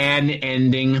see an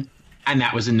ending, and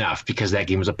that was enough because that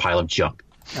game was a pile of junk.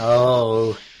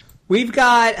 Oh, we've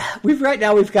got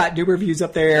new reviews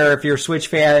up there. If you're a Switch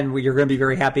fan, you're going to be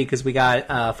very happy because we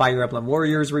got Fire Emblem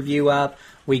Warriors review up.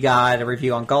 We got a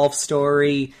review on Golf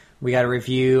Story. We got a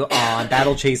review on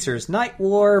Battle Chasers Night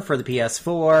War for the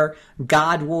PS4.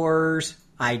 God Wars.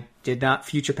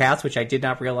 Future Paths, which I did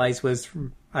not realize was.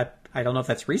 I don't know if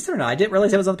that's recent or not. I didn't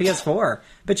realize it was on the PS4.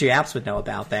 Bet you apps would know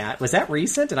about that. Was that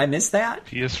recent? Did I miss that?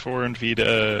 PS4 and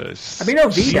Vita.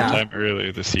 Vita. Sometime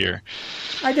earlier this year.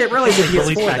 I didn't realize it was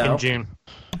PS4 back though. in June.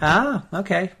 Ah,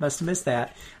 okay. Must have missed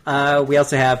that. We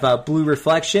also have Blue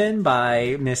Reflection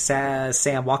by Miss Sam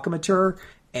Wakamatur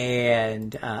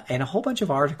and a whole bunch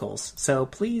of articles. So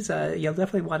please, you'll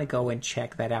definitely want to go and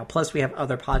check that out. Plus, we have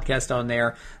other podcasts on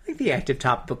there, like the Active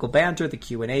Topical Banter, the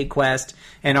Q&A Quest,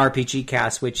 and RPG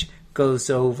Cast, which goes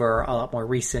over a lot more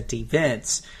recent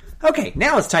events. Okay,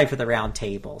 now it's time for the round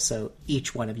table. So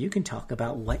each one of you can talk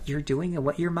about what you're doing and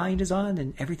what your mind is on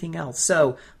and everything else. So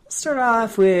we'll start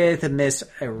off with Miss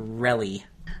Relly.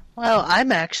 Well,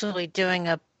 I'm actually doing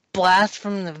a blast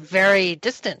from the very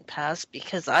distant past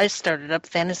because I started up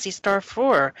Phantasy Star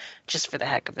 4 just for the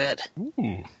heck of it.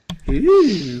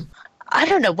 Ooh. I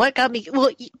don't know what got me. Well,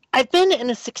 I've been in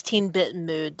a 16-bit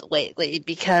mood lately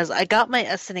because I got my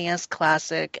SNES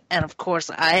Classic, and of course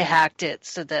I hacked it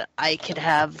so that I could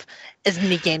have as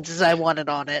many games as I wanted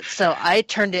on it. So I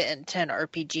turned it into an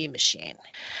RPG machine.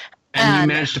 And you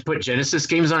managed to put Genesis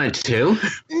games on it too?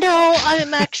 No,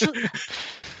 I'm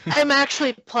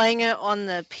actually playing it on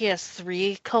the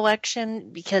PS3 collection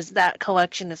because that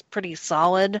collection is pretty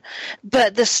solid.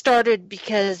 But this started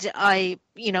because I,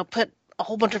 put a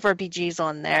whole bunch of RPGs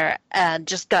on there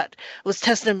and was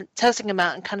testing them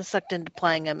out and kind of sucked into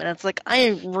playing them. And it's like,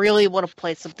 I really want to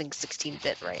play something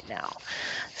 16-bit right now.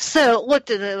 So looked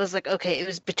at it, it was like, okay, it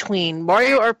was between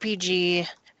Mario RPG,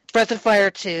 Breath of Fire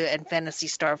 2, and Phantasy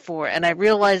Star 4, and I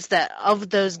realized that of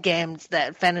those games,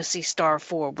 that Phantasy Star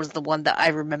 4 was the one that I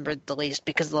remembered the least,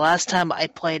 because the last time I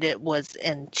played it was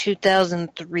in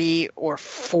 2003 or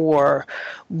 4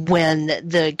 when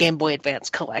the Game Boy Advance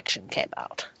collection came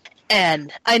out.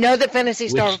 And I know that Phantasy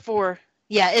Star 4...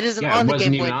 Yeah, it isn't on the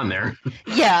Game Boy. It wasn't even on there.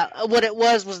 Yeah, what it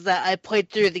was that I played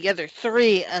through the other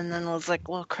 3, and then I was like,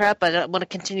 well, crap, I don't want to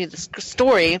continue the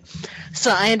story.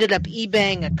 So I ended up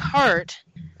eBaying a cart.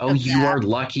 Oh, you are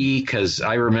lucky, because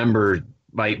I remember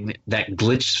that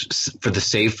glitch for the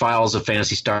save files of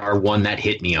Phantasy Star 1, that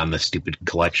hit me on the stupid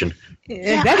collection.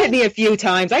 Yeah, that hit me a few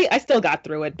times. I still got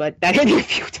through it, but that hit me a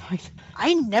few times.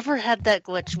 I never had that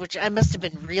glitch, which I must have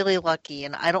been really lucky,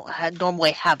 and I don't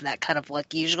normally have that kind of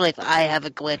luck. Usually if I have a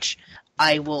glitch,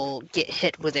 I will get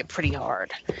hit with it pretty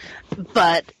hard.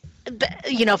 But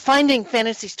finding a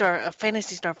Phantasy Star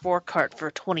 4 cart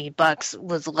for $20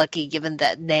 was lucky, given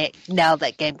that now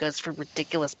that game goes for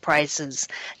ridiculous prices,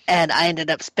 and I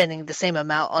ended up spending the same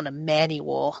amount on a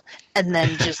manual, and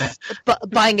then just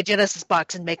buying a Genesis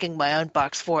box and making my own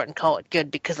box for it and call it good,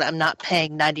 because I'm not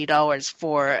paying $90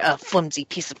 for a flimsy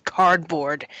piece of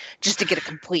cardboard just to get a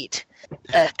complete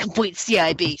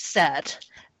CIB set.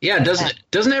 Yeah,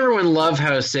 doesn't everyone love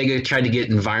how Sega tried to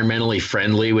get environmentally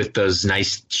friendly with those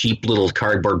nice, cheap little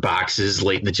cardboard boxes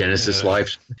late in the Genesis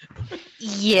life?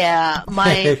 Yeah,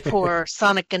 my poor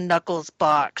Sonic and Knuckles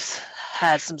box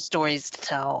has some stories to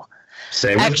tell.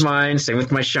 Same with mine. Same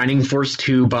with my Shining Force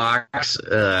 2 box.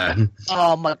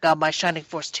 Oh my god, my Shining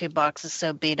Force 2 box is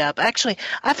so beat up. Actually,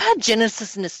 I've had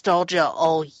Genesis nostalgia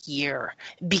all year,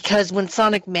 because when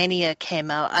Sonic Mania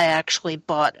came out, I actually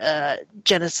bought a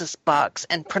Genesis box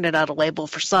and printed out a label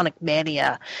for Sonic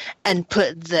Mania and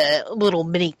put the little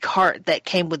mini cart that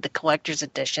came with the collector's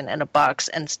edition in a box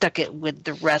and stuck it with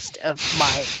the rest of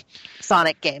my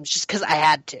Sonic games, just because I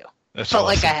had to. Felt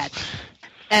like I had to.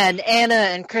 And Anna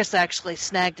and Chris actually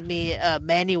snagged me a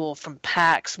manual from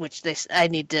PAX, which I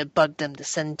need to bug them to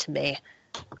send to me.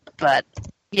 But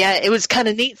yeah, it was kind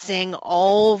of neat seeing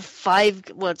all 4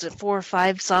 or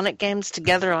 5 Sonic games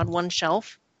together on one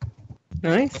shelf.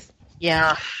 Nice.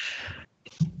 Yeah.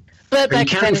 But are you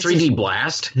counting 3D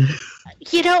Blast?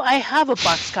 I have a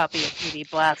box copy of 3D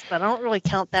Blast, but I don't really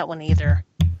count that one either.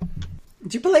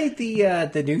 Did you play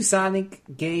the new Sonic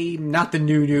game? Not the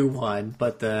new one,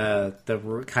 but the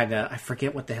kind of, I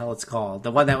forget what the hell it's called.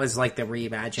 The one that was like the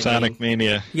reimagining. Sonic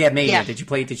Mania. Yeah, Mania. Yeah. Did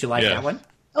you like that one?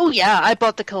 Oh yeah, I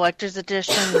bought the collector's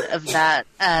edition of that,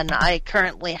 and I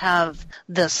currently have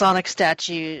the Sonic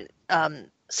statue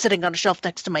sitting on a shelf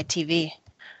next to my TV.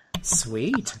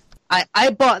 Sweet. I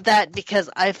bought that because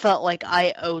I felt like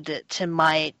I owed it to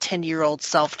my 10-year-old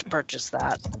self to purchase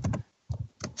that.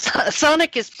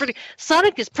 Sonic is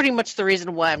pretty much the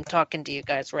reason why I'm talking to you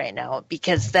guys right now,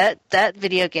 because that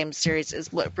video game series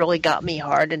is what really got me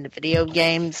hard into video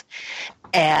games,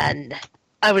 and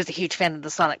I was a huge fan of the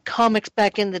Sonic comics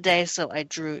back in the day, so I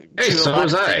drew so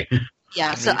was I.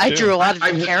 Yeah, so I drew a lot of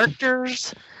the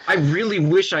characters. I really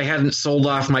wish I hadn't sold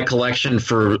off my collection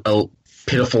for a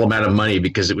pitiful amount of money,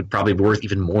 because it would probably be worth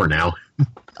even more now.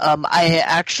 I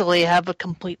actually have a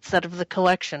complete set of the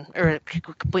collection, or a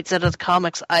complete set of the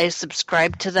comics. I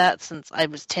subscribed to that since I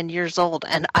was 10 years old,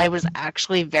 and I was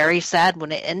actually very sad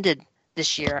when it ended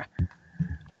this year.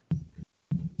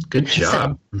 Good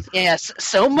job. Yes,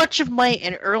 so much of my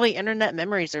early internet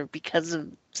memories are because of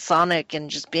Sonic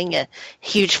and just being a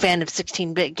huge fan of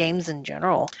 16-bit games in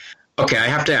general. Okay, I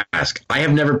have to ask. I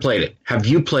have never played it. Have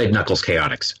you played Knuckles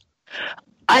Chaotix?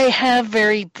 I have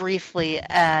very briefly,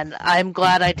 and I'm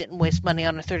glad I didn't waste money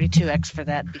on a 32X for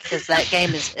that, because that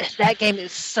game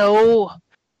is so.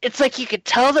 It's like you could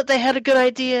tell that they had a good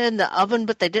idea in the oven,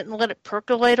 but they didn't let it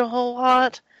percolate a whole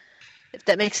lot. If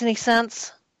that makes any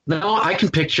sense. No, I can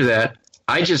picture that.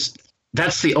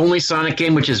 That's the only Sonic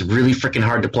game which is really freaking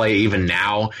hard to play even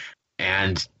now.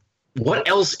 And what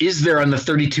else is there on the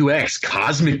 32X?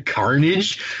 Cosmic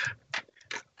Carnage?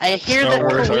 I hear Star that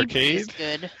Wars Kalib Arcade? is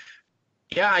good.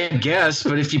 Yeah, I guess,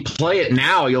 but if you play it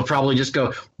now, you'll probably just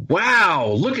go, wow,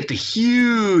 look at the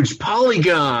huge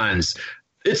polygons.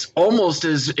 It's almost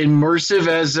as immersive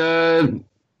as,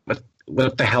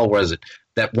 what the hell was it?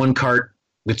 That one cart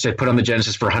which they put on the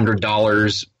Genesis for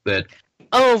 $100 that...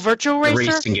 Oh, Virtual Racer?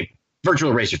 Racing game.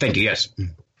 Virtual Racer, thank you, yes.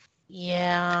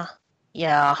 Yeah.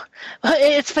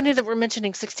 It's funny that we're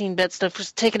mentioning 16-bit stuff.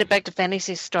 Just taking it back to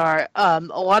Phantasy Star, a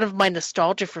lot of my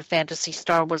nostalgia for Phantasy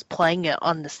Star was playing it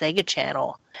on the Sega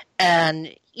Channel.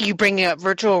 And you bringing up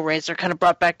Virtual Racer kind of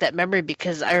brought back that memory,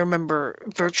 because I remember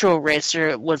Virtual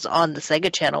Racer was on the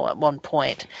Sega Channel at one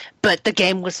point. But the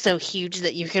game was so huge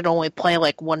that you could only play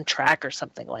like one track or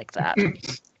something like that.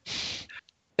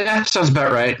 Yeah, sounds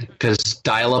about right, because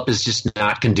dial-up is just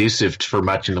not conducive for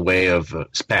much in the way of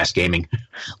fast gaming.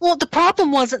 Well, the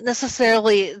problem wasn't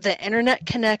necessarily the internet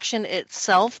connection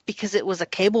itself, because it was a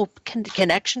cable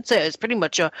connection, so it was pretty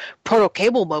much a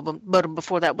proto-cable modem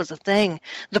before that was a thing.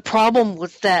 The problem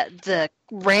was that the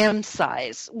RAM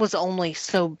size was only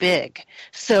so big,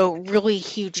 so really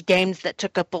huge games that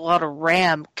took up a lot of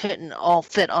RAM couldn't all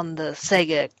fit on the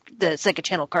Sega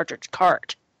Channel cartridge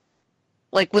cart.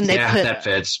 Like when they that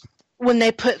fits. When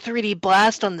they put 3D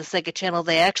Blast on the Sega Channel,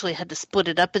 they actually had to split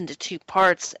it up into two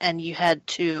parts, and you had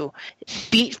to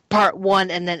beat part one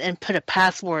and put a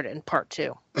password in part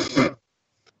two.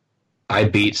 I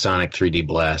beat Sonic 3D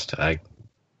Blast. How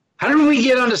did we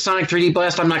get onto Sonic 3D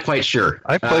Blast? I'm not quite sure.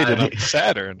 I played it on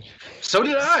Saturn. So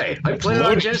did I. I played it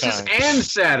on Genesis and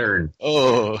Saturn.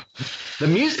 Oh, the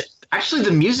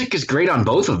music is great on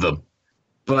both of them,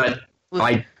 but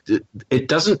it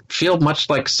doesn't feel much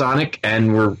like Sonic,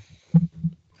 and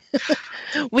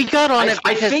we got on it.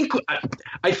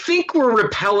 I think we're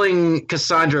repelling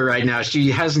Cassandra right now. She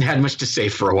hasn't had much to say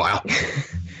for a while.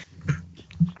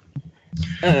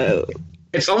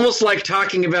 It's almost like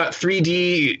talking about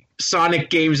 3D Sonic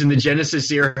games in the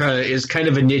Genesis era is kind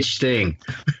of a niche thing.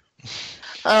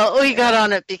 We got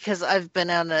on it because I've been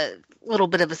on a little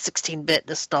bit of a 16-bit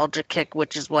nostalgia kick,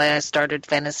 which is why I started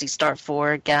Phantasy Star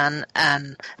 4 again,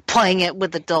 and playing it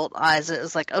with adult eyes, it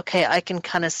was like, okay, I can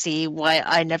kind of see why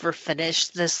I never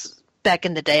finished this back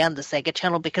in the day on the Sega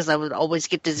Channel, because I would always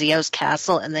get to Zio's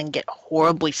Castle and then get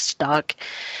horribly stuck,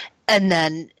 and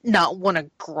then not want to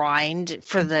grind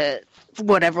for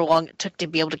whatever long it took to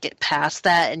be able to get past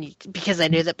that, and because I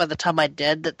knew that by the time I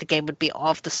did, that the game would be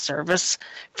off the service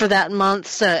for that month,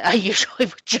 so I usually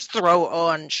would just throw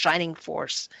on Shining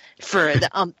Force for the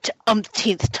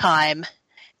umpteenth time,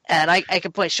 and I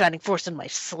could play Shining Force in my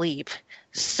sleep.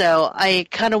 So I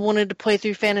kind of wanted to play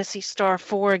through Phantasy Star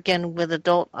 4 again with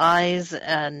adult eyes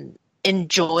and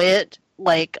enjoy it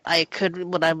like I could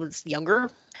when I was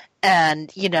younger.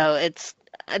 And,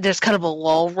 there's kind of a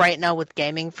lull right now with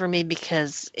gaming for me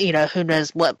because, who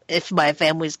knows if my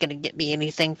family's going to get me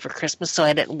anything for Christmas, so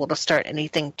I didn't want to start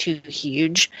anything too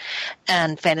huge.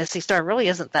 And Phantasy Star really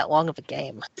isn't that long of a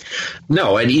game.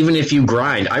 No, and even if you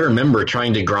grind, I remember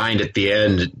trying to grind at the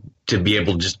end to be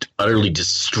able to just utterly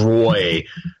destroy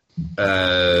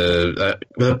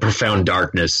the Profound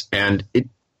Darkness. And in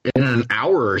an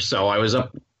hour or so, I was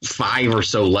up 5 or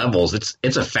so levels.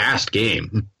 It's a fast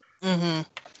game. Mm-hmm.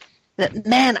 But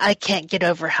man, I can't get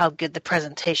over how good the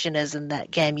presentation is in that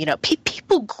game.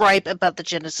 People gripe about the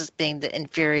Genesis being the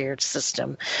inferior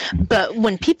system, but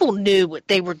when people knew what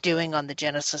they were doing on the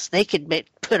Genesis, they could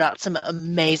put out some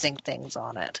amazing things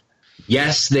on it.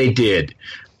 Yes, they did.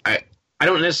 I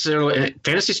don't necessarily.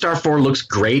 Phantasy Star 4 looks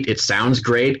great. It sounds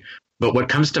great. But what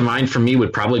comes to mind for me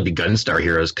would probably be Gunstar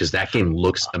Heroes, because that game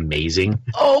looks amazing.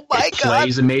 Oh my it god!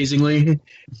 Plays amazingly.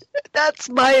 That's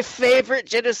my favorite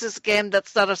Genesis game.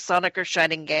 That's not a Sonic or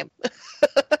Shining game.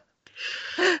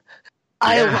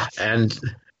 I love it. And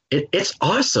it's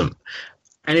awesome.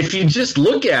 And if you just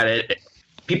look at it,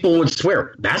 people would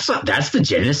swear that's the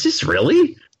Genesis,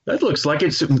 really? That looks like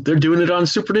they're doing it on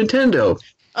Super Nintendo.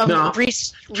 No,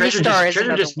 Treasure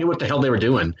just knew what the hell they were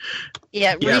doing.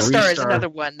 Yeah, Restar is another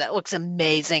one that looks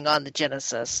amazing on the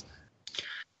Genesis.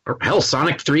 Or hell,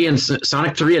 Sonic 3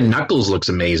 and Knuckles looks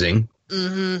amazing.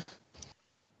 Mm-hmm.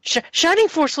 Shining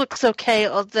Force looks okay,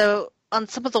 although on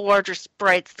some of the larger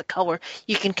sprites, the color,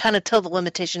 you can kind of tell the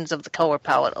limitations of the color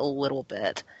palette a little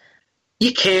bit.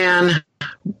 You can,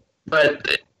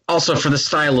 but also for the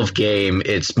style of game,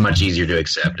 it's much easier to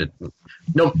accept it.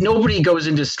 Nobody goes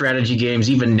into strategy games,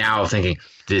 even now, thinking,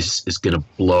 this is going to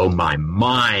blow my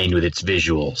mind with its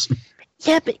visuals.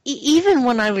 Yeah, but even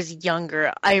when I was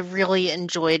younger, I really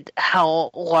enjoyed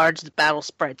how large the battle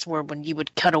sprites were when you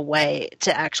would cut away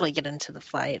to actually get into the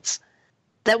fights.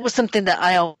 That was something that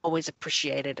I always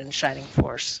appreciated in Shining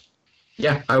Force.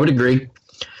 Yeah, I would agree.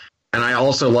 And I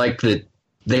also like that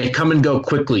they come and go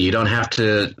quickly. You don't have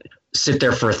to sit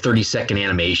there for a 30-second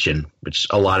animation, which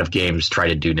a lot of games try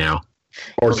to do now.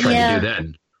 Or try to do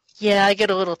then. Yeah, I get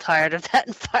a little tired of that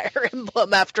in Fire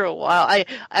Emblem after a while.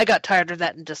 I got tired of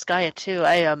that in Disgaea too.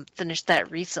 I finished that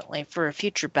recently for a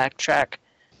future backtrack,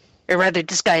 or rather,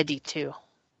 Disgaea D2.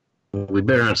 We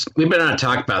better not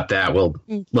talk about that. We'll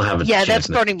have a yeah. chance That's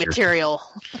starting material.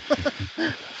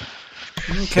 Okay.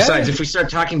 Besides, if we start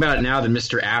talking about it now, then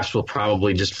Mr. Apps will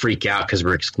probably just freak out because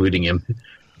we're excluding him.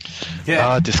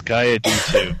 Yeah. Disgaea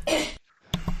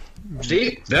D2.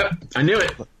 See? Yep, I knew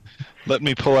it. Let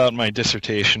me pull out my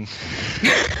dissertation.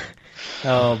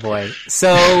 Oh boy.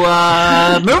 So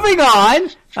moving on.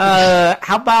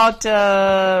 How about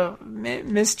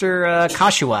Mr.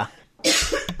 Kashiwa?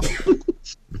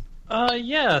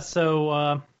 Yeah. So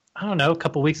I don't know. A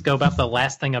couple weeks ago, about the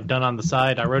last thing I've done on the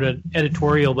side, I wrote an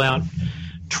editorial about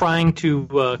trying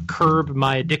to curb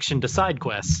my addiction to side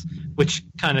quests, which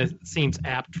kind of seems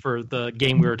apt for the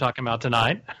game we were talking about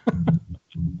tonight.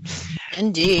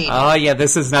 Indeed. Oh, yeah,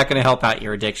 this is not going to help out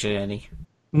your addiction any.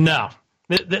 No.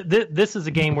 This is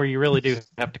a game where you really do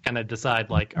have to kind of decide,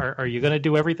 like, are you going to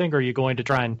do everything, or are you going to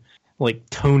try and, like,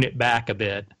 tone it back a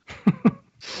bit?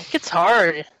 It's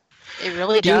hard. It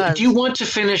really does. Do you want to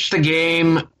finish the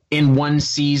game in one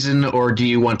season, or do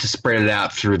you want to spread it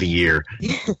out through the year?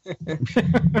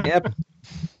 Yep.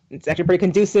 It's actually pretty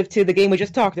conducive to the game we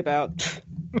just talked about.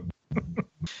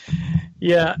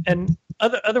 Yeah, and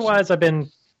otherwise I've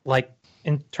been, like,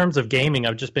 in terms of gaming,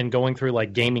 I've just been going through,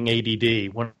 like, gaming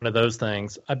ADD, one of those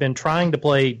things. I've been trying to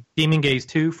play Demon Gaze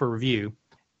 2 for review,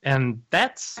 and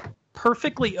that's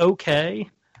perfectly okay,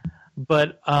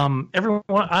 but everyone,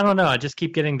 I don't know, I just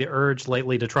keep getting the urge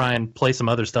lately to try and play some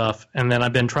other stuff, and then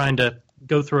I've been trying to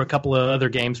go through a couple of other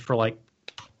games for, like,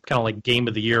 kind of like Game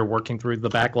of the Year, working through the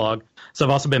backlog. So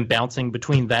I've also been bouncing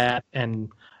between that and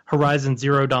Horizon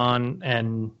Zero Dawn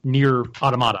and Nier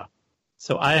Automata.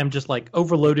 So I am just, like,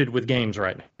 overloaded with games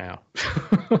right now.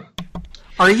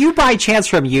 Are you by chance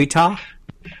from Utah?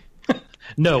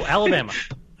 No, Alabama.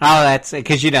 Oh, that's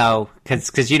because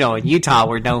in Utah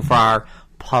we're known for our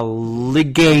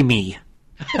polygamy.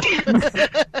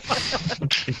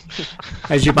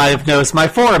 As you might have noticed, my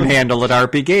forum handle at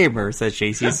RP Gamer says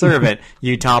JC Servant,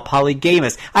 Utah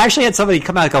polygamist. I actually had somebody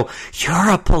come out and go,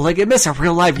 "You're a polygamist, a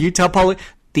real life Utah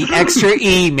The extra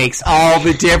E makes all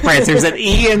the difference. There's an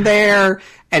E in there,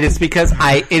 and it's because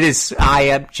I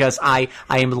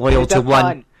am loyal to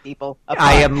one.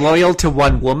 I am loyal to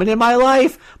one woman in my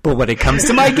life, but when it comes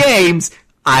to my games,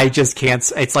 I just can't.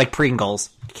 It's like Pringles.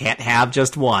 Can't have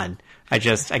just one. I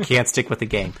can't stick with the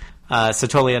game. So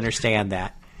totally understand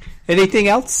that. Anything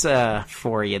else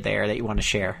for you there that you want to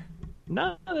share?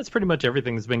 No, that's pretty much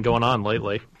everything that's been going on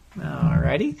lately.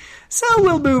 Alrighty. So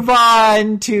we'll move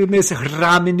on to Miss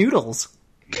Ramen Noodles.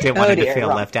 Didn't want to feel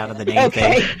left out of the name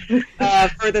thing.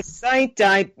 For the site,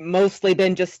 I've mostly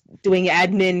been just doing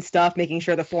admin stuff, making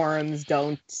sure the forums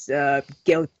don't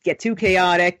get too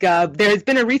chaotic. There's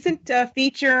been a recent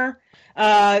feature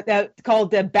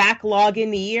called the Backlog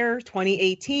in the Year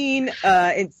 2018.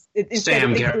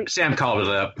 Sam called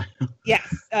it up. Yes,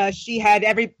 she had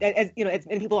as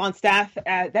many people on staff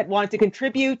that wanted to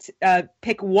contribute,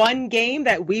 pick one game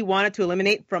that we wanted to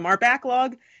eliminate from our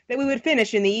backlog that we would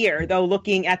finish in the year. Though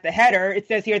looking at the header, it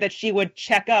says here that she would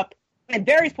check up at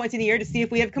various points in the year to see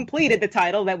if we have completed the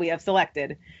title that we have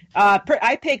selected.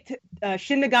 I picked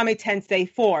Shin Megami Tensei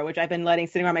 4, which I've been letting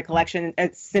sitting around my collection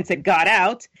since it got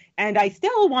out, and I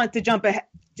still want to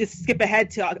skip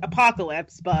ahead to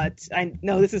Apocalypse, but I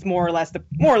know this is more or less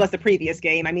the previous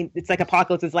game. I mean, it's like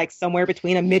Apocalypse is like somewhere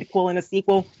between a midquel and a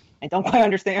sequel. I don't quite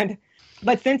understand.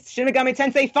 But since Shin Megami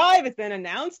Tensei 5 has been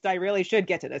announced, I really should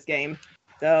get to this game.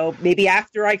 So maybe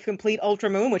after I complete Ultra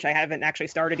Moon, which I haven't actually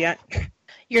started yet.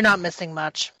 You're not missing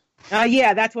much.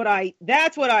 Yeah, that's what I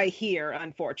hear,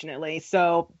 unfortunately.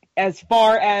 So as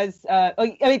far as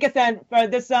I guess then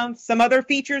there's some other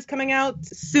features coming out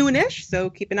soonish,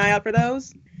 so keep an eye out for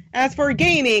those. As for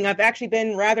gaming, I've actually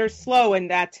been rather slow in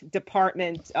that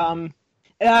department. Back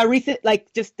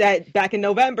in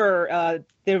November,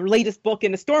 the latest book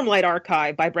in the Stormlight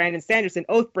Archive by Brandon Sanderson,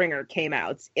 Oathbringer, came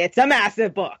out. It's a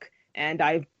massive book, and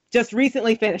I've just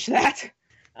recently finished that.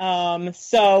 And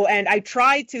I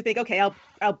tried to think, okay,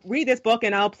 I'll read this book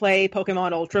and I'll play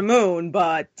Pokemon Ultra Moon,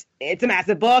 but it's a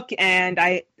massive book, and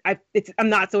I'm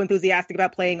not so enthusiastic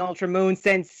about playing Ultra Moon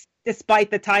since, despite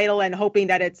the title and hoping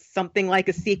that it's something like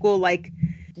a sequel, like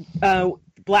Pokemon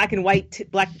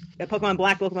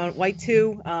Black, Pokemon White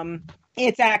 2.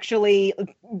 It's actually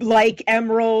like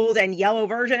Emerald and Yellow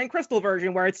version and Crystal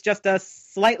version, where it's just a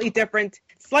slightly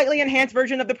enhanced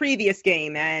version of the previous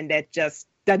game, and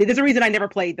there's a reason I never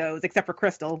played those, except for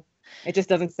Crystal. It just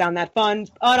doesn't sound that fun.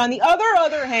 But on the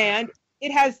other hand,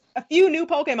 it has a few new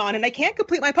Pokemon, and I can't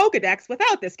complete my Pokedex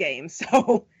without this game,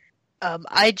 so...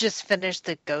 I just finished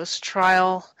the Ghost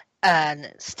Trial,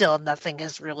 and still nothing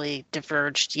has really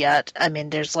diverged yet. I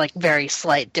mean, there's like very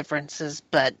slight differences,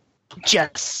 but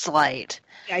just slight.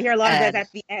 Yeah, I hear a lot of that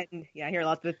at the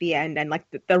end. And like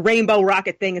the Rainbow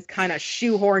Rocket thing is kind of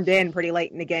shoehorned in pretty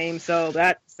late in the game, so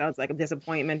that sounds like a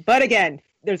disappointment. But again,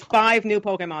 there's 5 new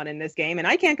Pokemon in this game, and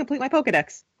I can't complete my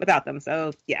Pokedex without them,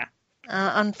 so yeah.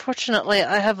 Unfortunately,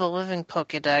 I have a living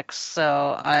Pokedex,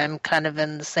 so I'm kind of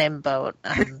in the same boat.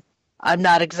 I'm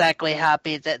not exactly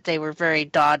happy that they were very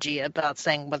dodgy about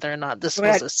saying whether or not this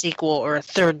was a sequel or a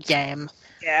third game.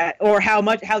 Yeah, or how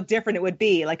different it would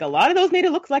be. Like, a lot of those made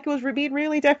it look like it was being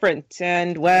really different,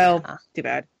 and too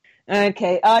bad.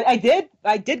 Okay, I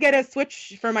did get a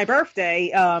Switch for my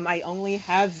birthday. I only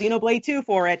have Xenoblade 2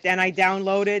 for it, and I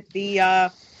downloaded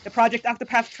the Project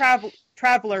Octopath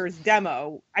Traveler's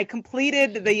demo. I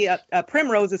completed the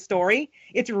Primrose's story.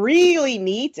 It's really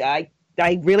neat. I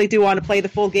really do want to play the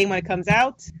full game when it comes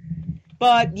out.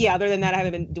 But yeah, other than that, I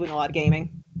haven't been doing a lot of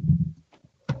gaming.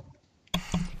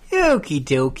 Okie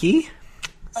dokie.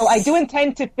 Oh, I do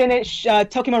intend to finish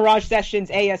Tokyo Mirage Sessions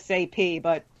ASAP,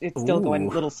 but it's still going a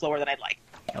little slower than I'd like.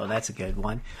 Oh, that's a good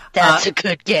one. That's a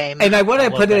good game. And I want to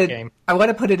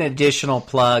put an additional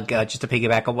plug just to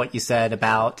piggyback on what you said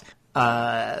about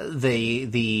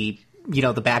the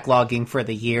backlogging for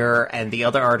the year and the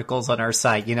other articles on our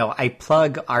site. I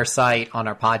plug our site on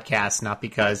our podcast, not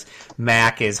because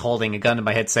Mac is holding a gun to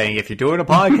my head saying, if you're doing a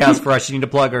podcast for us, you need to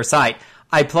plug our site.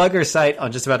 I plug our site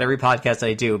on just about every podcast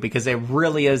I do because it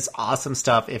really is awesome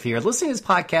stuff. If you're listening to this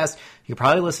podcast, you're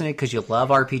probably listening because you love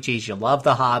RPGs, you love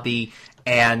the hobby,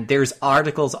 and there's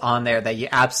articles on there that you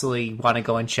absolutely want to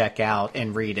go and check out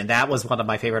and read. And that was one of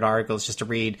my favorite articles just to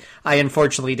read. I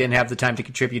unfortunately didn't have the time to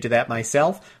contribute to that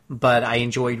myself, but I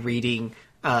enjoyed reading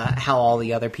how all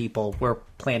the other people were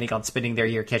planning on spending their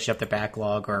year catching up their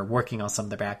backlog or working on some of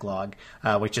the backlog,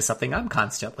 which is something I'm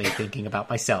constantly thinking about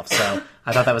myself. So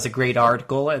I thought that was a great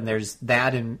article, and there's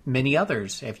that and many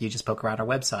others if you just poke around our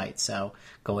website. So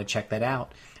go and check that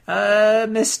out.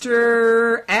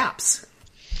 Mr. Apps.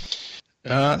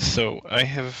 So I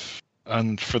have,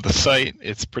 for the site,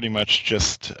 it's pretty much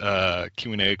just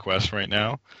Q&A requests right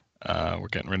now. We're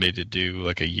getting ready to do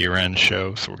like a year-end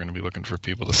show, so we're going to be looking for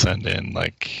people to send in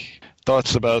like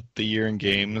thoughts about the year in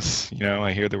games.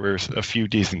 I hear there were a few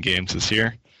decent games this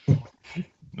year.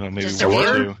 Maybe just one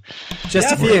or two.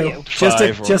 Just a few.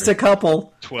 Just a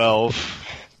couple. 12.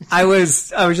 I was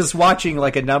just watching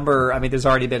like a number. I mean, there's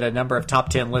already been a number of top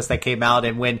 10 lists that came out,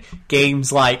 and when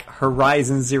games like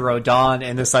Horizon Zero Dawn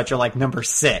and the such are like number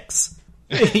 6,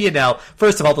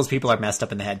 first of all, those people are messed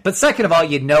up in the head. But second of all,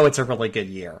 it's a really good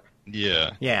year.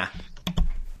 Yeah. Yeah.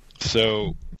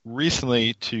 So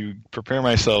recently, to prepare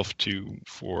myself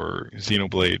for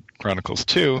Xenoblade Chronicles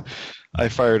 2, I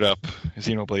fired up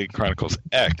Xenoblade Chronicles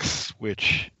X,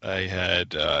 which I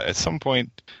had at some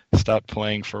point stopped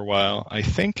playing for a while. I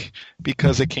think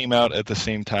because it came out at the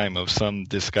same time of some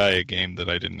Disgaea game that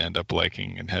I didn't end up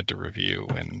liking and had to review,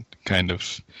 and kind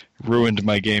of ruined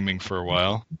my gaming for a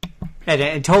while. And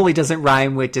it totally doesn't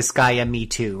rhyme with Disgaea Me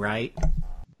Too, right?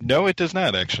 No, it does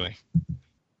not, actually.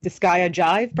 Disgaea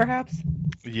Jive, perhaps?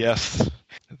 Yes,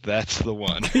 that's the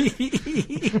one.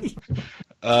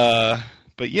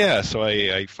 But yeah, so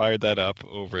I fired that up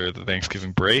over the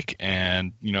Thanksgiving break,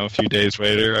 and a few days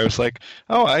later, I was like,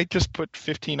 oh, I just put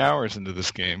 15 hours into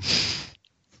this game.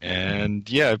 And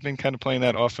yeah, I've been kind of playing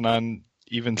that off and on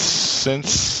even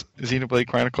since Xenoblade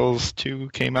Chronicles 2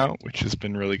 came out, which has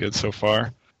been really good so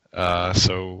far.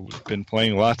 So been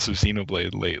playing lots of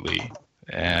Xenoblade lately.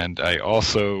 And I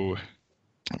also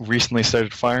recently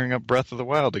started firing up Breath of the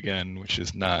Wild again, which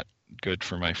is not good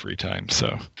for my free time.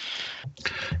 So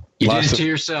you did it to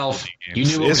yourself. You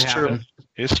knew it would happen.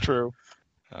 It's true.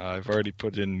 I've already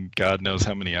put in God knows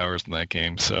how many hours in that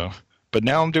game. So, but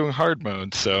now I'm doing hard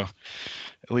mode, so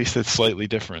at least it's slightly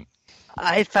different.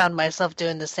 I found myself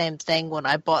doing the same thing when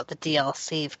I bought the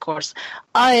DLC. Of course,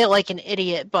 I, like an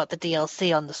idiot, bought the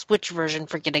DLC on the Switch version,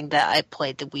 forgetting that I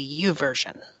played the Wii U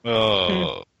version.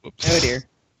 Oh, oops. Oh dear.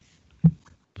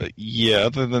 But yeah,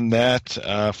 other than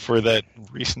that, for that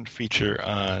recent feature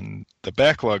on the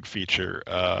backlog feature,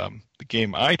 the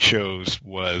game I chose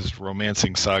was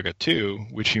Romancing Saga 2,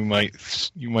 which you might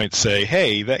say,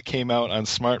 hey, that came out on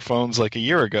smartphones like a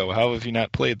year ago. How have you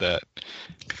not played that?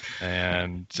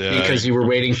 And because you were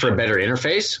waiting for a better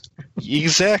interface?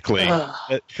 Exactly.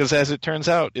 Because as it turns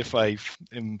out, if I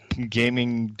am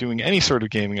doing any sort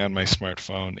of gaming on my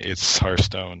smartphone, it's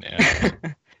Hearthstone,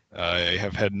 and I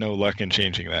have had no luck in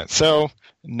changing that. So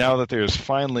now that there's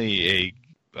finally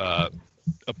a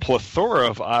plethora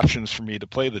of options for me to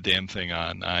play the damn thing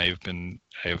on, I've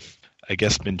I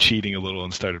guess been cheating a little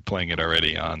and started playing it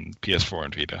already on PS4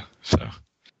 and Vita. So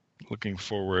looking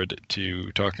forward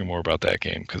to talking more about that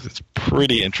game because it's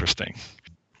pretty interesting.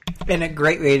 And a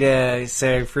great way to,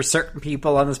 so for certain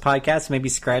people on this podcast, maybe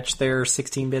scratch their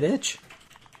 16-bit itch.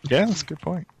 Yeah, that's a good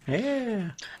point.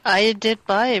 Yeah. I did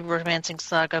buy Romancing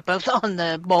Saga, both on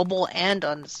the mobile and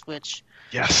on the Switch.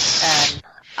 Yes. And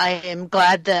I am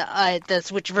glad that the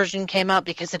Switch version came out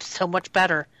because it's so much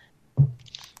better.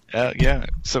 Yeah.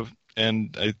 So,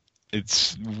 and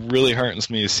it's really heartens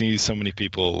me to see so many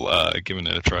people giving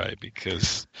it a try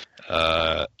because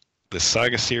the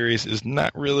Saga series is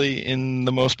not really in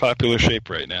the most popular shape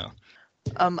right now.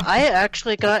 I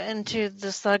actually got into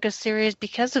the Saga series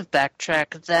because of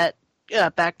Backtrack. That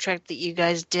Backtrack that you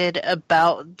guys did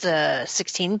about the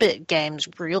 16-bit games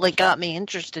really got me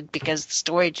interested because the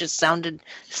story just sounded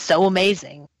so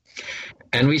amazing.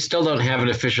 And we still don't have an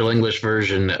official English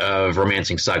version of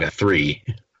Romancing Saga 3.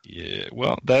 Yeah,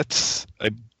 well, I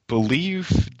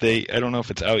believe I don't know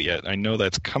if it's out yet. I know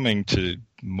that's coming to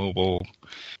mobile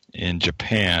in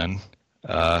Japan.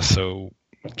 So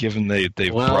given they've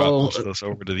brought those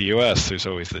over to the U.S., there's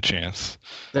always the chance.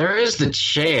 There is the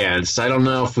chance. I don't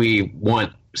know if we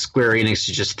want Square Enix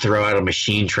to just throw out a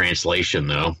machine translation,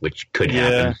 though, which could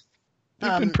happen.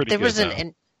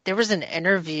 There was an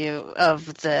interview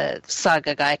of the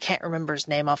Saga guy. I can't remember his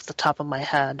name off the top of my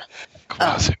head.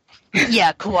 Kawazu.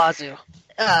 Yeah, Kawazu.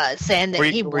 Saying that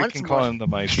he wants can more. call him the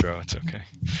Maestro. It's okay.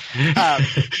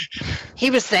 He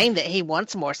was saying that he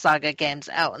wants more Saga games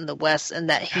out in the West, and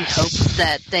that he hopes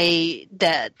that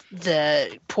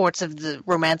the ports of the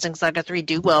Romancing Saga 3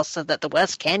 do well, so that the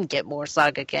West can get more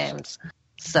Saga games.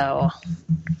 So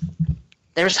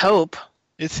there's hope.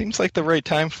 It seems like the right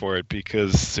time for it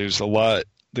because there's a lot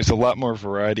more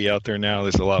variety out there now.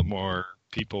 There's a lot more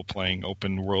people playing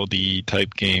open worldy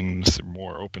type games,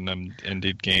 more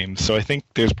open-ended games. So I think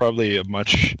there's probably a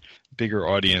much bigger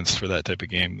audience for that type of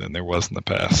game than there was in the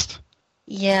past.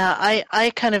 Yeah,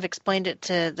 I kind of explained it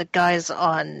to the guys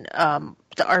on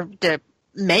the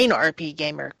main RP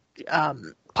Gamer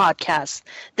podcast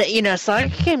that,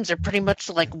 Saga games are pretty much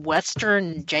like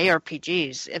Western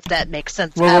JRPGs, if that makes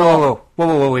sense at all.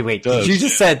 Whoa, wait. Did you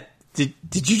just say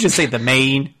the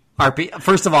main RP?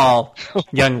 First of all,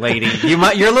 young lady, you're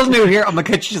a little new here. I'm gonna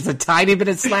cut you just a tiny bit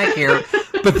of slack here,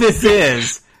 but this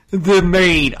is the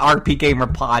main RP Gamer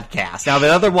podcast. Now,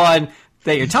 the other one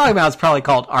that you're talking about is probably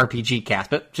called RPG Cast,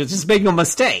 but just make no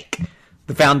mistake,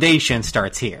 the foundation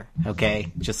starts here.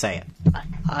 Okay, just say it.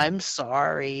 I'm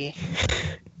sorry.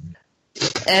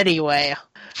 Anyway,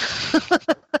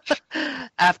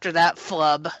 after that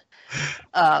flub,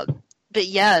 but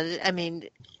yeah, I mean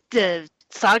the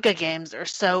Saga games are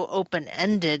so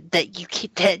open-ended that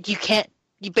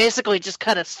you basically just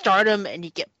kind of start them and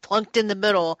you get plunked in the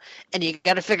middle and you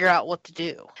got to figure out what to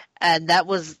do. And that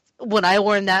was when I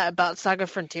learned that about Saga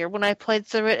Frontier when I played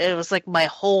through it. It was like my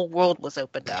whole world was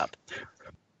opened up.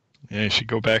 Yeah, you should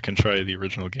go back and try the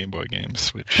original Game Boy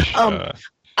games, which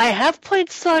I have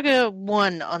played Saga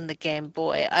 1 on the Game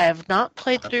Boy. I have not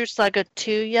played through Saga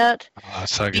 2 yet.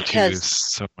 Saga 2 is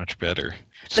so much better.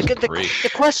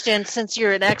 The question, since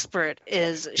you're an expert,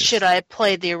 is should I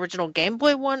play the original Game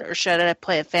Boy one or should I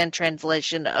play a fan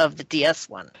translation of the DS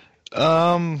one?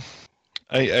 I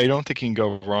don't think you can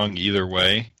go wrong either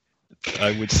way.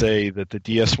 I would say that the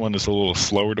DS one is a little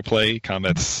slower to play.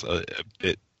 Combat's a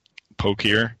bit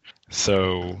pokier.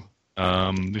 So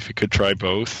if you could try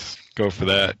both, go for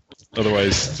that.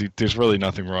 Otherwise, there's really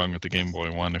nothing wrong with the Game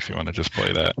Boy one if you want to just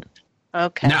play that.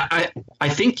 Okay. Now, I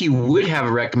think you would have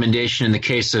a recommendation in the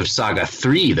case of Saga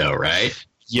 3, though, right?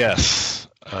 Yes.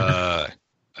 I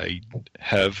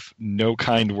have no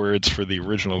kind words for the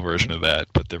original version of that,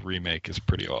 but the remake is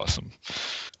pretty awesome.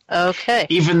 Okay.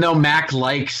 Even though Mac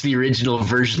likes the original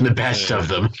version the best of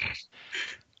them.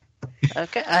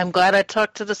 Okay. I'm glad I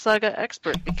talked to the Saga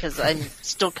expert because I'm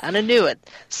still kind of new at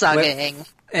Saga-ing.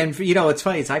 And what's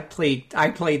funny is I played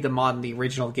them on the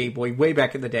original Game Boy way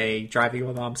back in the day, driving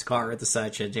my mom's car and the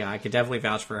such, and I could definitely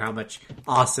vouch for how much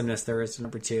awesomeness there is in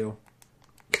number 2.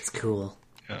 It's cool.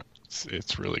 Yeah,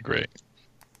 it's really great.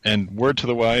 And word to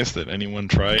the wise that anyone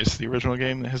tries the original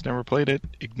game that has never played it,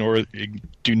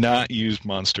 do not use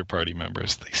Monster Party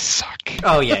members. They suck.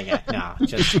 Oh yeah, no,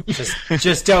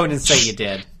 just don't and say you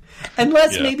did.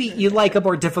 Unless maybe you like a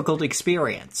more difficult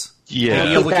experience. Yeah,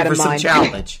 and you're looking for some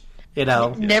challenge.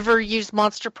 Never use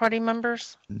Monster Party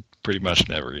members? Pretty much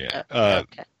never, yeah.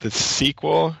 Okay. The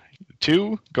sequel,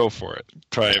 2, go for it.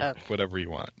 Try whatever you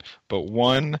want. But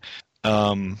 1,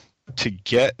 to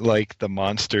get like the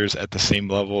monsters at the same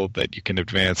level that you can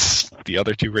advance the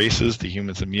other 2 races, the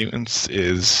humans and mutants,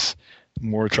 is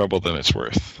more trouble than it's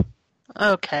worth.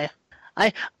 Okay.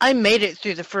 I made it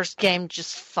through the first game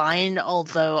just fine,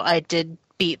 although I did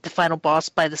beat the final boss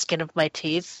by the skin of my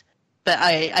teeth. But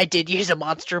I did use a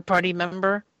Monster Party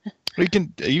member. You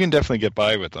can definitely get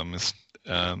by with them,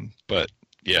 but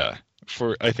yeah,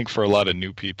 I think for a lot of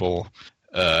new people,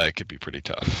 it could be pretty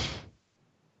tough.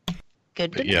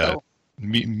 Good to know.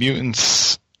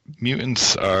 Mutants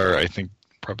are, I think,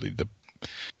 probably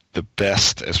the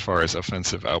best as far as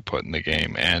offensive output in the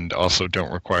game, and also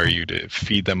don't require you to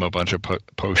feed them a bunch of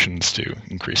potions to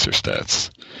increase their stats.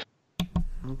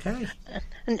 Okay.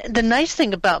 And the nice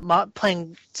thing about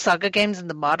playing Saga games in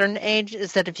the modern age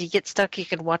is that if you get stuck, you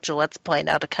can watch a Let's Play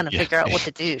now to kind of figure out what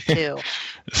to do, too.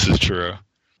 This is true.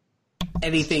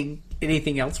 Anything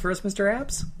else for us, Mr.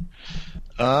 Abs?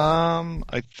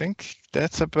 I think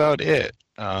that's about it.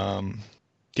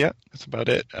 Yeah, that's about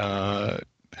it.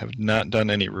 Have not done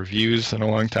any reviews in a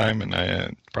long time, and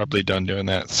I probably done doing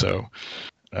that. So,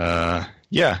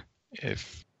 yeah,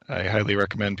 I highly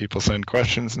recommend people send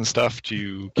questions and stuff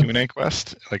to Q&A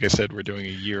Quest. Like I said, we're doing a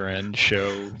year-end show.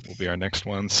 Will be our next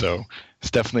one. So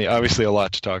it's definitely, obviously, a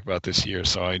lot to talk about this year.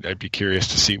 So I'd be curious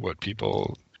to see what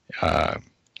people's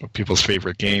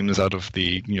favorite games out of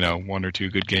the 1 or 2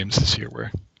 good games this year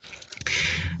were.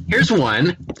 Here's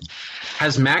one.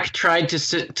 Has Mac tried to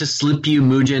slip you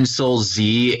Mugen Soul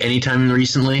Z anytime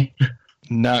recently?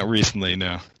 Not recently,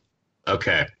 no.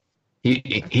 Okay.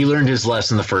 He learned his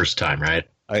lesson the first time, right?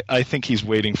 I think he's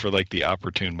waiting for like the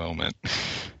opportune moment.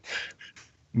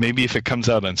 Maybe if it comes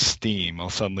out on Steam, I'll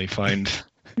suddenly find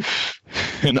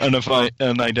an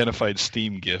unidentified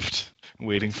Steam gift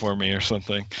waiting for me or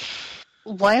something.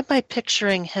 Why am I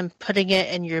picturing him putting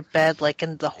it in your bed like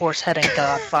in the horse-head and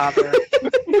Godfather?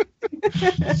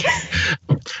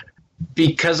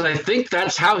 Because I think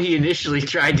that's how he initially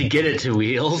tried to get it to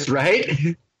Wheels, right?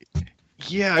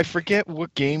 Yeah, I forget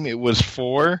what game it was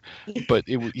for, but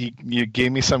you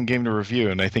gave me some game to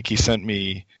review, and I think he sent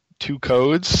me 2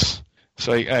 codes.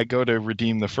 So I go to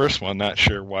redeem the first one, not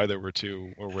sure why there were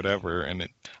 2 or whatever, and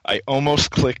I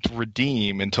almost clicked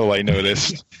redeem until I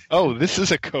noticed, oh, this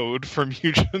is a code for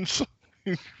Mugen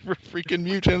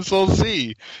Soul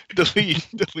Z.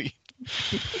 Delete.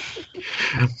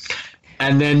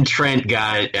 And then Trent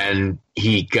got it, and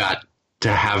he got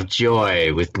to have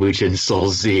joy with Mugen Soul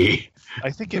Z. I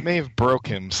think it may have broke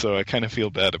him, so I kind of feel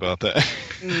bad about that.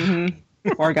 Mm-hmm.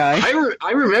 Poor guy.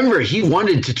 I remember he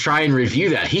wanted to try and review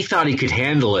that. He thought he could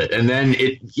handle it, and then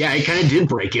it kind of did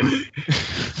break him.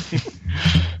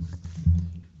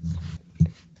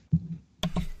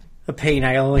 A pain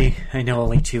I know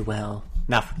only too well.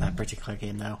 Not from that particular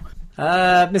game, though.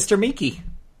 Mr. Miki.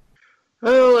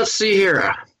 Oh, let's see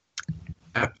here.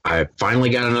 I finally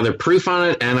got another proof on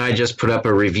it, and I just put up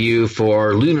a review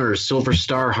for Lunar Silver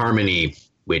Star Harmony,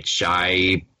 which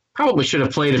I probably should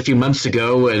have played a few months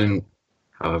ago, and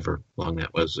however long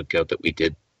that was ago that we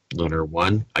did Lunar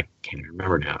 1. I can't even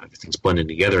remember now. Everything's blending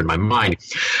together in my mind.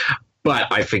 But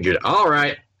I figured, all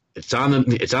right, It's on the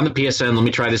PSN. Let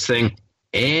me try this thing.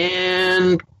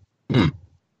 And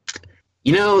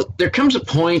there comes a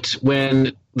point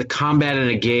when the combat in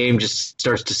a game just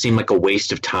starts to seem like a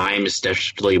waste of time,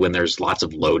 especially when there's lots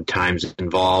of load times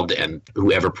involved and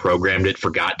whoever programmed it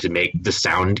forgot to make the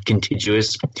sound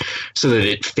contiguous so that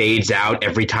it fades out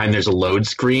every time there's a load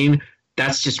screen.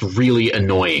 That's just really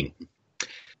annoying.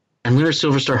 And Lunar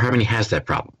Silver Star Harmony has that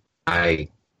problem. I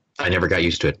never got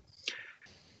used to it.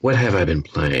 What have I been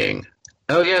playing?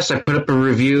 Oh, yes, I put up a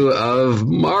review of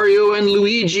Mario and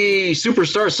Luigi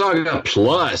Superstar Saga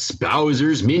plus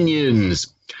Bowser's Minions,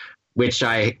 which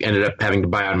I ended up having to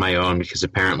buy on my own because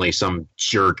apparently some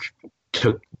jerk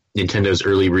took Nintendo's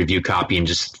early review copy and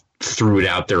just threw it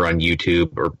out there on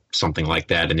YouTube or something like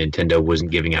that, and Nintendo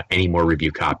wasn't giving out any more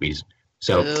review copies.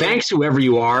 So thanks, whoever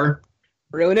you are.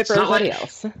 Ruin it for everybody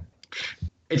else.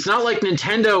 It's not like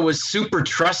Nintendo was super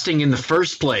trusting in the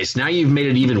first place. Now you've made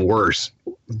it even worse.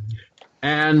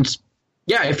 And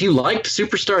yeah, if you liked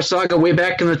Superstar Saga way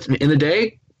back in the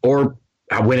day, or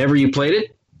whenever you played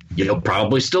it, you'll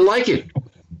probably still like it.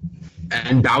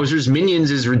 And Bowser's Minions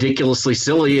is ridiculously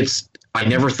silly. I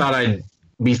never thought I'd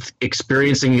be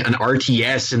experiencing an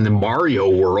RTS in the Mario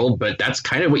world, but that's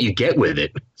kind of what you get with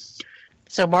it.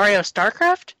 So Mario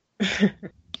StarCraft?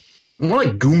 More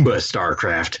like Goomba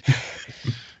StarCraft.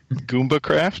 Goomba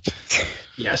Craft?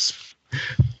 Yes.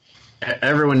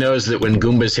 Everyone knows that when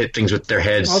Goombas hit things with their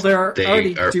heads, well, they're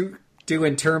already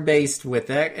doing turn-based with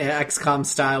XCOM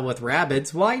style with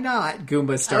rabbits. Why not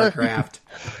Goomba StarCraft?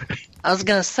 I was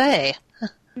gonna say,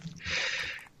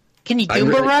 can you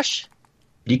Goomba Rush?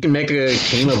 You can make a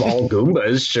team of all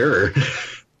Goombas, sure.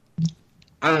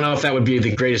 I don't know if that would be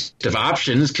the greatest of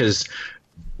options because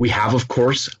we have, of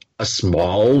course, a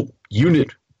small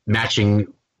unit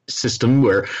matching system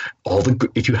where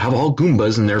if you have all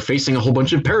Goombas and they're facing a whole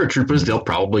bunch of paratroopers, they'll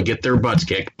probably get their butts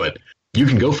kicked, but you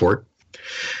can go for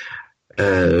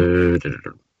it.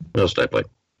 What else did I play?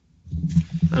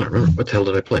 I don't remember. What the hell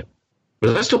did I play?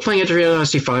 Was I still playing Entry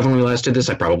Odyssey 5 when we last did this?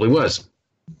 I probably was.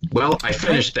 Well, I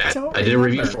finished that. I did a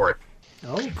review for it.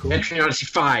 Oh, cool. Entry Odyssey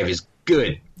 5 is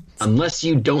good. Unless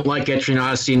you don't like Entry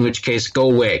Odyssey, in which case, go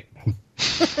away.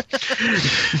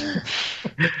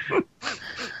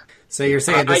 So you're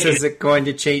saying this isn't going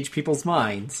to change people's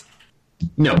minds?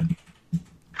 No.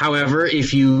 However,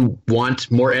 if you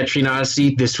want more Etrian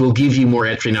Odyssey, this will give you more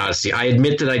Etrian Odyssey. I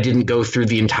admit that I didn't go through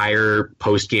the entire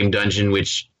post-game dungeon,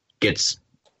 which gets...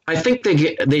 I think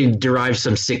they derive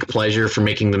some sick pleasure from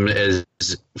making them as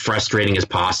frustrating as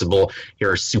possible.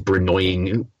 Here are super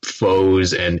annoying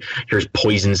foes, and here's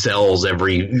poison cells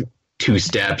every 2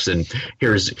 steps, and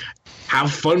here's...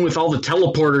 Have fun with all the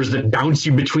teleporters that bounce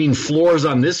you between floors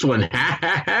on this one.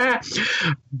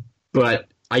 But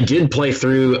I did play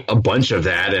through a bunch of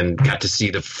that and got to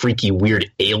see the freaky, weird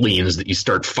aliens that you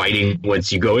start fighting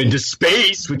once you go into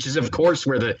space, which is, of course,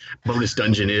 where the bonus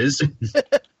dungeon is.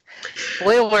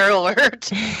 Spoiler alert.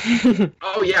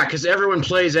 Oh, yeah, because everyone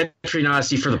plays Etrian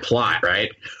Odyssey for the plot,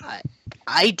 right?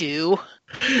 I do.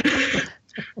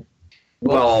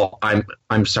 Well,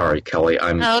 I'm sorry, Kelly.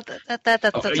 No, that's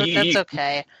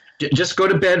okay. Just go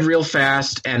to bed real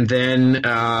fast, and then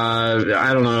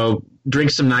I don't know,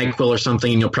 drink some NyQuil or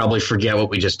something, and you'll probably forget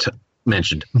what we just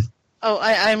mentioned. Oh,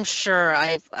 I'm sure.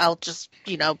 I'll just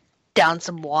down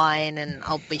some wine, and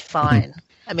I'll be fine.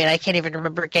 I mean, I can't even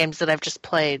remember games that I've just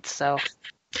played. So.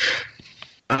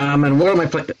 And what am I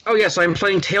playing? Oh yes, I'm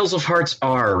playing Tales of Hearts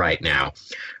R right now.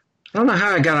 I don't know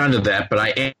how I got onto that, but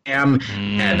I am,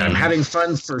 and I'm having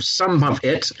fun for some of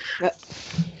it.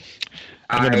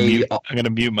 I'm going to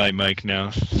mute my mic now,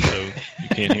 so you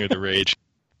can't hear the rage.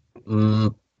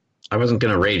 I wasn't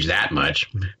going to rage that much.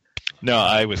 No,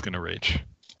 I was going to rage.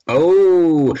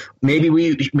 Oh, maybe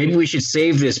we should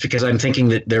save this because I'm thinking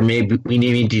that we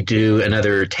need to do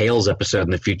another Tales episode in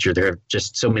the future. There are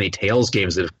just so many Tales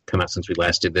games that have come out since we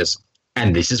last did this,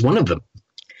 and this is one of them.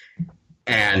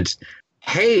 And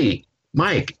hey,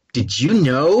 Mike, did you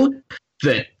know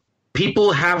that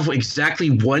people have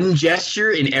exactly one gesture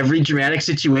in every dramatic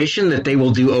situation that they will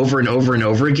do over and over and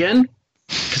over again?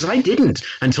 Because I didn't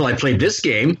until I played this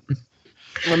game.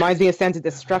 Reminds me of Sense of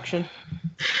Destruction.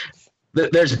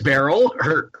 There's Beryl.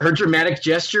 Her dramatic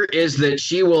gesture is that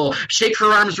she will shake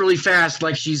her arms really fast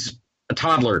like she's a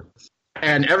toddler.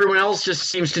 And everyone else just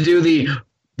seems to do the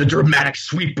dramatic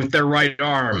sweep with their right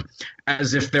arm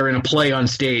as if they're in a play on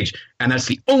stage. And that's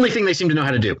the only thing they seem to know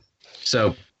how to do.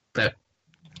 So that...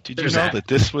 Did you know that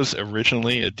this was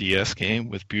originally a DS game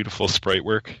with beautiful sprite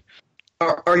work?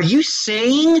 Are you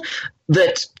saying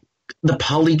that the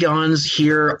polygons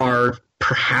here are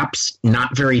perhaps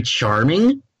not very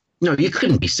charming? No, you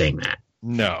couldn't be saying that.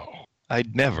 No.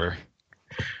 I'd never.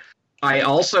 I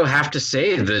also have to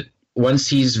say that once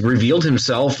he's revealed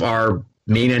himself, our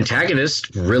main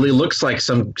antagonist really looks like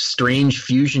some strange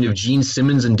fusion of Gene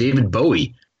Simmons and David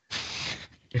Bowie.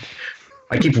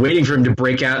 I keep waiting for him to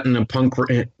break out in a punk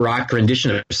rock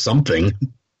rendition of something,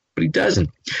 but he doesn't.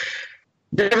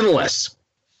 Nevertheless,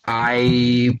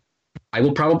 I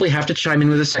will probably have to chime in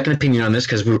with a second opinion on this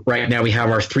because right now we have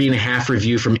our 3.5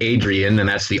 review from Adrian, and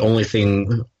that's the only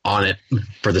thing on it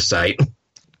for the site.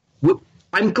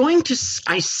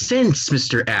 I sense,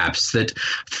 Mr. Apps, that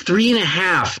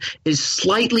 3.5 is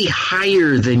slightly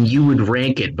higher than you would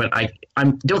rank it, but I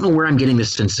don't know where I'm getting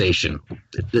this sensation.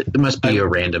 It must be a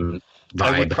random vibe.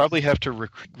 I would probably have to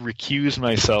recuse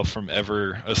myself from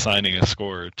ever assigning a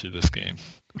score to this game.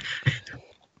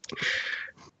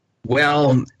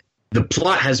 Well, the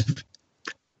plot has,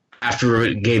 after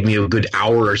it gave me a good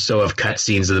hour or so of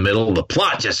cutscenes in the middle, the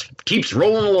plot just keeps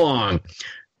rolling along.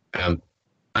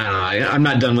 I'm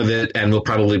not done with it, and we'll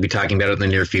probably be talking about it in the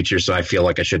near future, so I feel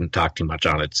like I shouldn't talk too much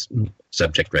on its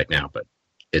subject right now, but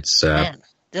it's... Man,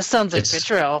 this sounds like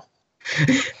vitriol.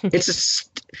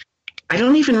 I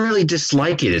don't even really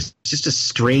dislike it. It's just a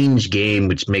strange game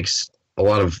which makes a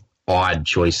lot of odd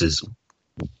choices.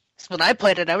 When I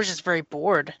played it, I was just very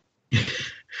bored. Yeah,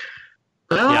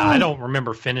 I don't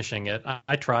remember finishing it.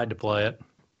 I tried to play it.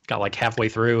 Got like halfway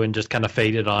through and just kind of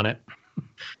faded on it.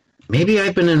 Maybe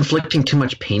I've been inflicting too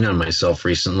much pain on myself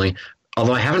recently,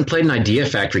 although I haven't played an Idea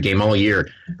Factory game all year.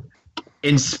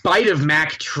 In spite of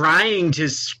Mac trying to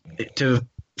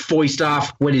foist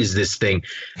off, what is this thing?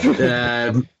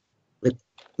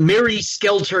 Mary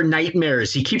Skelter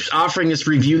Nightmares. He keeps offering this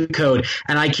review code,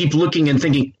 and I keep looking and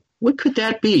thinking, what could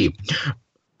that be?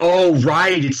 Oh,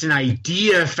 right, it's an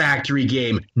Idea Factory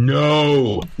game.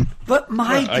 No. But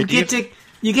Mike, you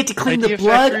get to clean Idea the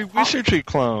blood. Factory Wizardry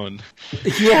clone.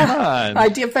 Yeah,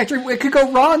 Idea Factory. What could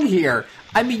go wrong here?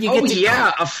 I mean, you get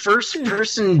to a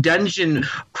first-person dungeon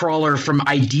crawler from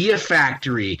Idea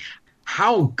Factory.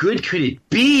 How good could it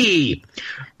be?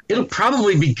 It'll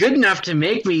probably be good enough to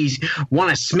make me want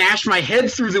to smash my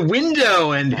head through the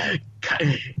window and.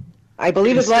 I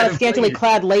believe there's a lot of scantily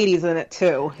clad ladies in it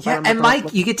too. Yeah, and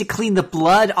Mike, you get to clean the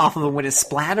blood off of them when it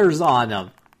splatters on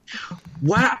them.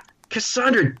 Wow.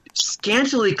 Cassandra,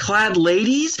 scantily clad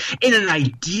ladies in an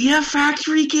Idea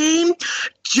Factory game?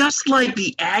 Just like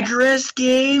the Agarest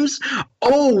games?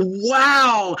 Oh,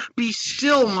 wow! Be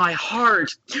still my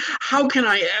heart. How can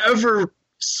I ever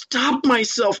stop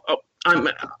myself? Oh, I'm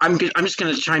just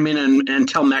going to chime in and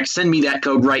tell Max, send me that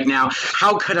code right now.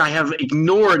 How could I have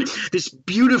ignored this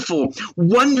beautiful,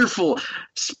 wonderful,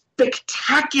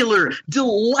 spectacular,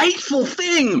 delightful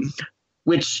thing,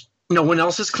 which no one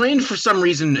else has claimed for some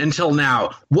reason until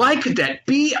now? Why could that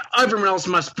be? Everyone else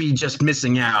must be just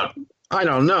missing out. I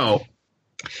don't know.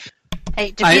 Hey,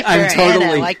 to be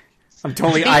fair, I'm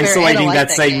totally isolating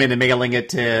that segment and mailing it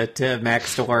to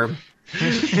Max Storm.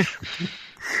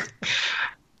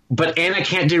 But Anna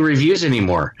can't do reviews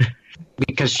anymore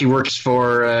because she works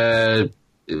for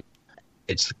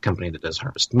it's the company that does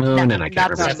Harvest Moon, and I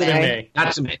can't remember.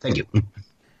 Natsume. Thank you.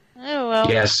 Oh well.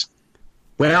 Yes.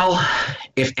 Well,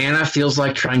 if Anna feels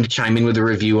like trying to chime in with a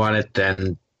review on it,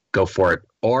 then go for it.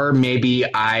 Or maybe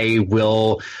I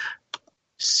will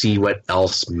see what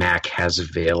else Mac has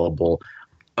available.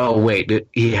 Oh, wait.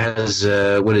 He has,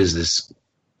 what is this?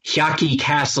 Hyaki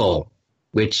Castle,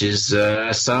 which is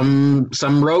some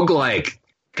roguelike.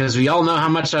 Because we all know how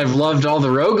much I've loved all the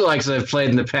roguelikes I've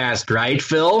played in the past, right,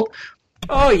 Phil?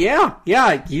 Oh, yeah. Yeah,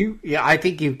 I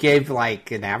think you gave like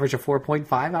an average of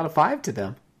 4.5 out of 5 to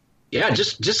them. Yeah,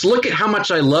 just look at how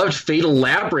much I loved Fatal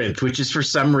Labyrinth, which is for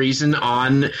some reason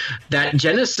on that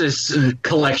Genesis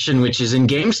collection, which is in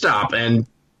GameStop, and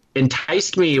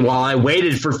enticed me while I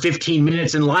waited for 15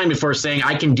 minutes in line before saying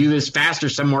I can do this faster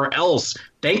somewhere else.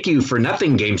 Thank you for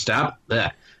nothing, GameStop.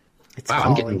 Wow,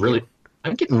 I'm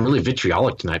getting really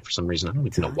vitriolic tonight for some reason. I don't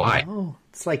even know why. Oh,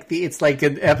 it's like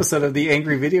an episode of the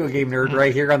Angry Video Game Nerd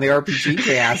right here on the RPG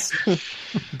Cast.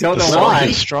 Don't know why.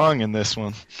 He's strong in this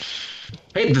one.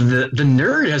 Hey, the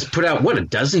nerd has put out, a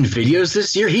dozen videos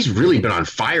this year? He's really been on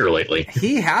fire lately.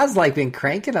 He has, been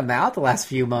cranking them out the last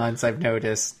few months, I've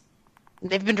noticed.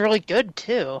 They've been really good,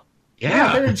 too. Yeah.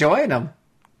 I've been enjoying them.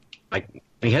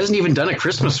 He hasn't even done a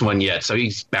Christmas one yet, so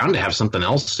he's bound to have something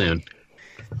else soon.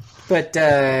 But,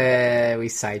 we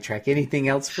sidetrack. Anything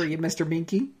else for you, Mr.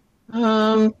 Binky?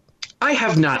 I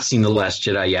have not seen The Last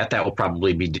Jedi yet. That will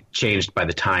probably be changed by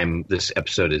the time this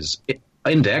episode is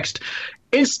indexed.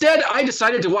 Instead, I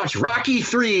decided to watch Rocky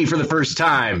III for the first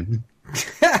time.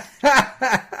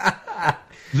 The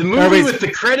movie with the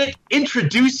credit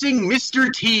introducing Mr.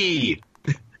 T.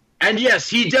 And yes,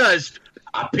 he does.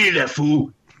 I pity that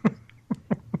fool.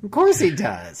 Of course he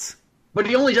does. But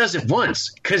he only does it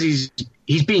once because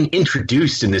he's being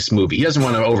introduced in this movie. He doesn't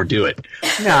want to overdo it.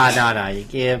 No. You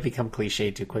can't become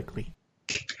cliche too quickly.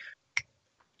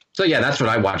 So yeah, that's what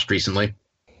I watched recently.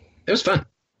 It was fun.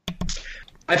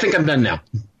 I think I'm done now.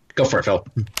 Go for it, Phil.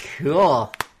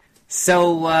 Cool.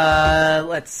 So,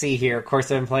 let's see here. Of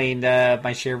course, I've been playing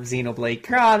my share of Xenoblade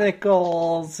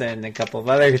Chronicles and a couple of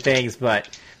other things,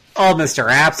 but all Mr.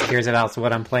 Apps cares about is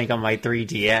what I'm playing on my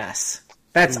 3DS.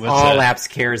 That's all Apps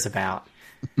cares about.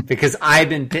 Because I've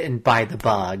been bitten by the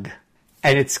bug.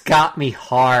 And it's got me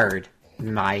hard,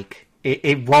 Mike.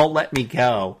 It won't let me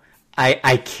go.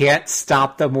 I can't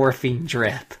stop the morphine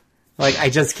drip. Like, I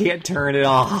just can't turn it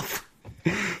off.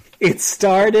 It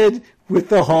started with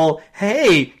the whole,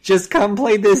 hey, just come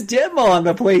play this demo on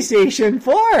the PlayStation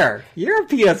 4. You're a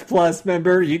PS Plus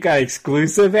member. You got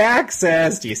exclusive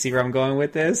access. Do you see where I'm going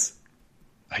with this?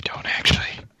 I don't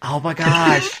actually. Oh my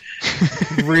gosh.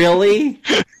 Really?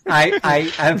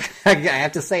 I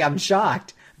have to say I'm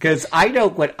shocked. Because I know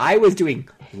what I was doing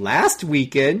last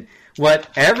weekend, what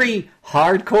every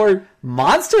hardcore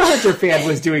Monster Hunter fan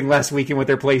was doing last weekend with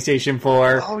their PlayStation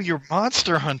 4. Oh, you're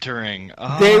Monster Huntering.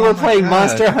 Oh, they were playing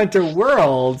Monster Hunter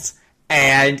Worlds,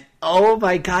 and oh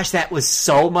my gosh, that was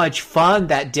so much fun.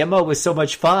 That demo was so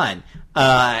much fun.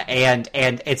 And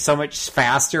it's so much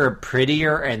faster and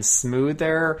prettier and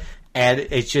smoother, and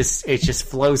it just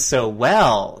flows so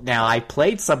well. Now, I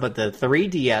played some of the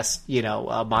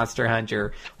 3DS, Monster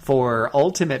Hunter for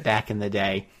Ultimate back in the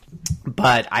day,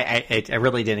 but I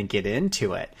really didn't get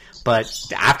into it.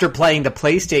 But after playing the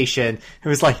PlayStation, it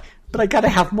was like, but I gotta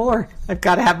have more. I've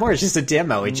gotta have more. It's just a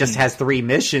demo. It just has 3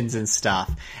 missions and stuff.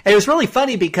 And it was really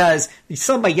funny because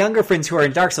some of my younger friends who are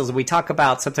in Dark Souls, and we talk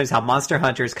about sometimes how Monster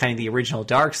Hunter is kind of the original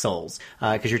Dark Souls,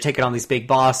 because you're taking on these big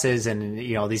bosses and,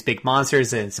 these big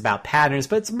monsters, and it's about patterns,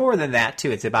 but it's more than that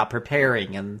too. It's about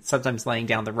preparing and sometimes laying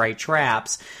down the right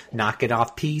traps, knocking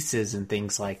off pieces and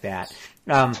things like that.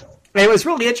 It was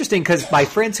really interesting because my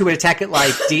friends who would attack it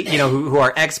like, who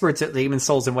are experts at Demon's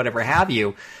Souls and whatever have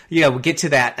you, would get to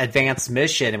that advanced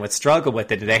mission and would struggle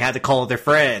with it, and they had to call their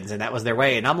friends, and that was their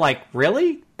way. And I'm like,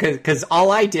 really? Because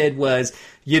all I did was,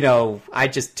 I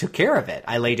just took care of it.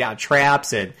 I laid out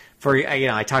traps, and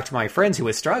I talked to my friends who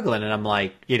was struggling, and I'm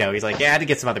like, he's like, yeah, I had to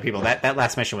get some other people. That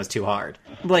last mission was too hard.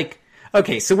 I'm like,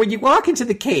 okay, so when you walk into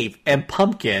the cave and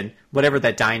Pumpkin, whatever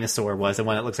that dinosaur was, the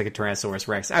one that looks like a Tyrannosaurus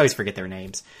Rex, I always forget their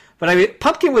names. But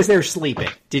Pumpkin was there sleeping.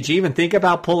 Did you even think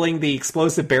about pulling the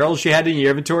explosive barrels you had in your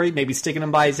inventory, maybe sticking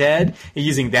them by his head and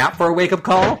using that for a wake-up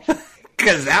call?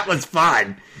 Because that was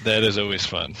fun. That is always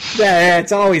fun. Yeah,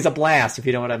 it's always a blast, if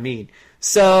you know what I mean.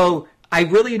 So I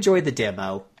really enjoyed the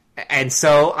demo. And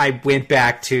so I went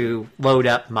back to load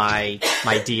up my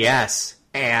DS,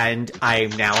 and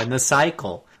I'm now in the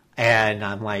cycle. And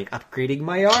I'm like upgrading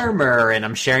my armor, and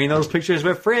I'm sharing those pictures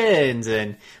with friends,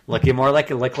 and looking more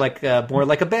like a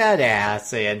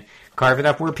badass, and carving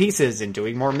up more pieces and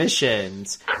doing more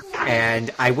missions.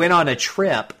 And I went on a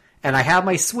trip, and I have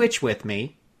my Switch with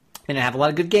me, and I have a lot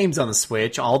of good games on the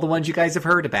Switch, all the ones you guys have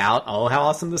heard about, how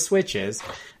awesome the Switch is.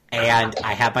 And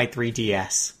I have my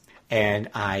 3DS, and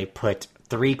I put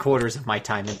 3/4 of my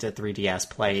time into 3DS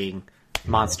playing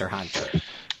Monster Hunter.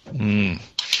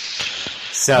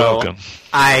 So welcome.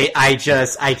 I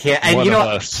can't. And One of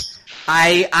us.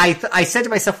 I said to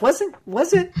myself, wasn't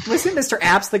Mr.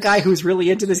 Apps the guy who's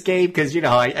really into this game? Because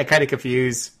I kind of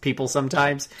confuse people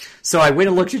sometimes. So I went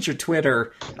and looked at your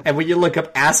Twitter, and when you look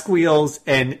up Ask Wheels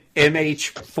and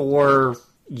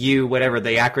MH4U, whatever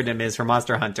the acronym is for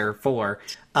Monster Hunter 4,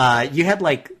 you had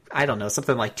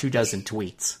something like 24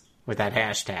 tweets with that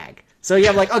hashtag. So yeah,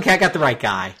 I'm like, okay, I got the right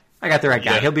guy.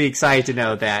 Yeah. He'll be excited to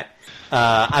know that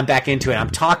I'm back into it.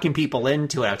 I'm talking people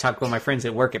into it. I've talked with my friends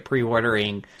at work at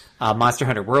pre-ordering Monster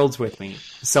Hunter Worlds with me.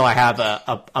 So I have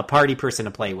a party person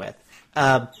to play with.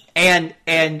 And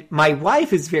my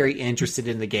wife is very interested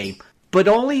in the game, but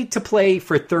only to play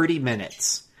for 30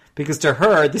 minutes. Because to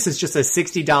her, this is just a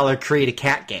 $60 create a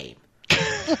cat game.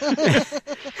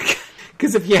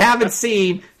 Because if you haven't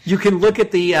seen, you can look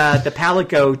at the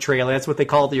Palico trailer. That's what they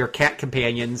call your cat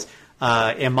companions.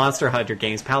 In Monster Hunter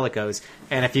games, Palicos.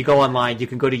 And if you go online, you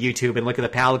can go to YouTube and look at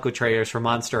the Palico trailers for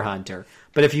Monster Hunter.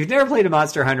 But if you've never played a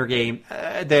Monster Hunter game,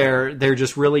 they're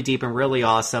just really deep and really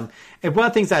awesome. And one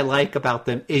of the things I like about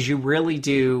them is you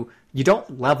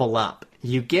don't level up.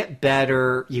 You get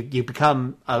better, you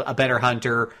become a better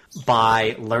hunter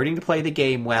by learning to play the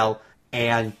game well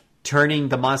and turning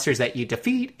the monsters that you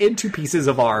defeat into pieces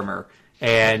of armor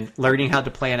and learning how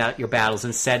to plan out your battles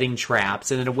and setting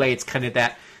traps. And in a way, it's kind of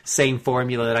that same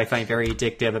formula that I find very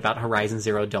addictive about Horizon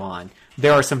Zero Dawn.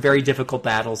 There are some very difficult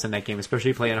battles in that game,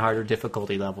 especially playing harder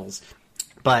difficulty levels.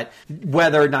 But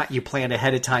whether or not you plan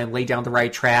ahead of time, lay down the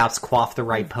right traps, quaff the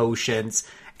right potions,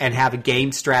 and have a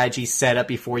game strategy set up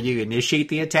before you initiate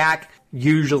the attack,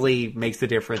 usually makes the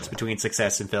difference between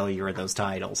success and failure in those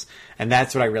titles. And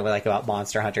that's what I really like about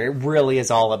Monster Hunter. It really is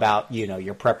all about,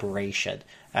 your preparation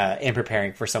and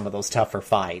preparing for some of those tougher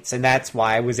fights. And that's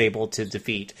why I was able to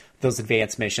defeat those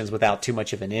advanced missions without too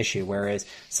much of an issue. Whereas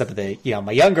some of the,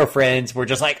 my younger friends were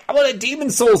just like, I want to Demon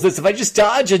Souls this if I just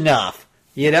dodge enough.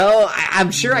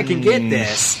 I'm sure I can get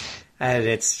this. And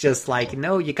it's just like,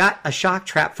 no, you got a shock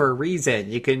trap for a reason.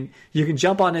 You can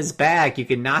jump on his back. You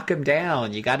can knock him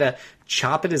down. You got to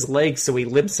chop at his legs so he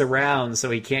limps around so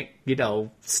he can't,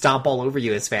 stomp all over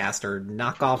you as fast or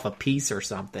knock off a piece or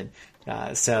something.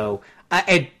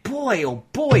 And boy, oh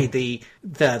boy, the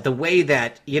way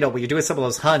that, when you're doing some of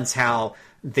those hunts, how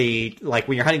when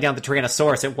you're hunting down the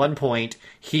Tyrannosaurus, at one point,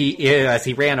 as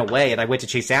he ran away and I went to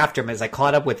chase after him, as I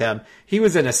caught up with him, he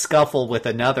was in a scuffle with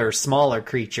another smaller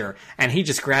creature, and he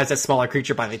just grabs that smaller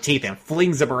creature by the teeth and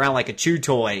flings him around like a chew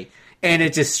toy. And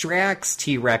it distracts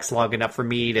T-Rex long enough for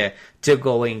me to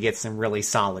go and get some really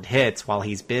solid hits while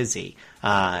he's busy.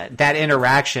 That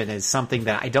interaction is something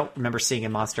that I don't remember seeing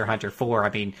in Monster Hunter 4.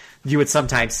 I mean, you would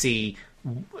sometimes see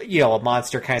a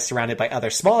monster kind of surrounded by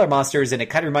other smaller monsters, and it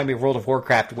kind of reminded me of World of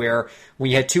Warcraft, where when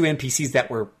you had two NPCs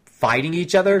that were fighting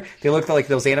each other, they looked like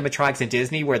those animatronics in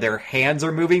Disney where their hands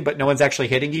are moving, but no one's actually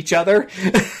hitting each other.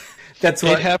 That's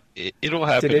what... It'll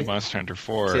happen in Monster Hunter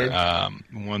 4.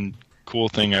 One cool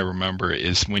thing I remember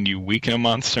is when you weaken a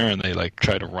monster and they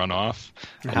try to run off,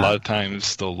 a lot of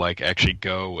times they'll actually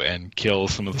go and kill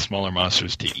some of the smaller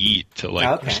monsters to eat to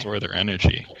restore their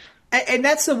energy. And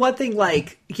that's the one thing,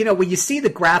 when you see the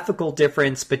graphical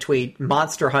difference between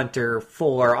Monster Hunter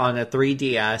 4 on a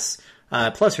 3DS,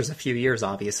 plus there's a few years,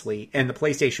 obviously, and the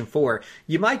PlayStation 4,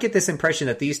 you might get this impression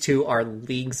that these two are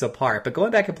leagues apart. But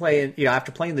going back and playing,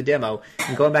 after playing the demo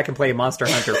and going back and playing Monster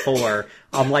Hunter 4,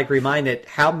 I'm reminded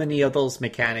how many of those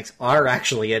mechanics are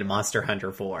actually in Monster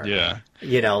Hunter 4. Yeah.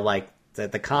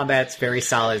 The combat's very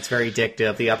solid, it's very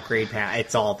addictive, the upgrade path,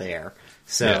 it's all there.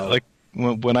 So... Yeah,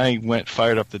 when I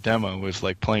fired up the demo, it was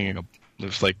like riding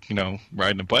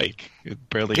a bike. It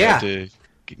barely had to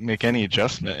make any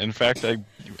adjustment. In fact, I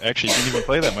actually didn't even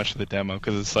play that much of the demo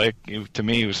because to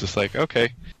me, it was just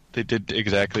okay, they did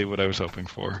exactly what I was hoping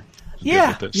for.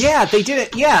 Yeah, they did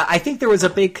it. Yeah, I think there was a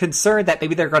big concern that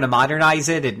maybe they're going to modernize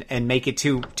it and make it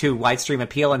too widestream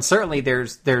appeal. And certainly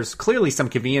there's clearly some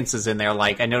conveniences in there.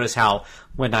 I noticed how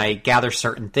when I gather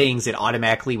certain things, it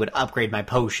automatically would upgrade my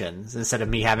potions instead of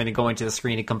me having to go into the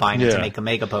screen and combine it to make a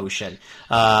mega potion.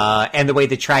 And the way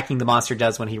the tracking the monster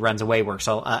does when he runs away works.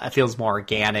 So it feels more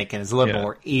organic and it's a little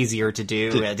more easier to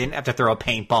do. I didn't have to throw a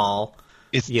paintball.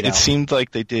 It seemed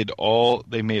like they made all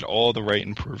the right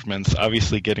improvements.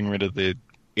 Obviously, getting rid of the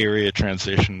area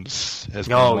transitions has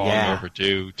been long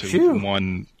overdue to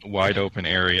one wide open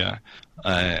area,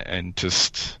 and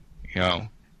just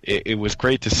it was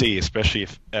great to see, especially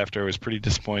after I was pretty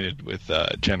disappointed with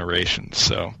Generations.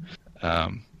 So,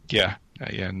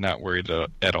 not worried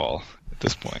at all at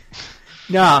this point.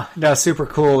 No, super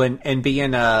cool. And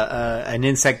being an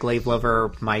insect glaive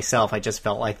lover myself, I just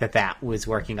felt like that was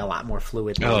working a lot more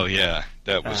fluidly. Oh yeah,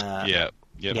 that was yeah,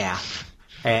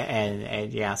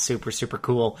 and super super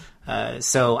cool.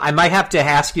 So I might have to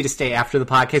ask you to stay after the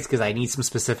podcast because I need some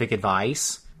specific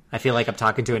advice. I feel like I'm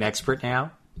talking to an expert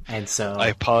now, and so I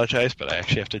apologize, but I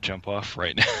actually have to jump off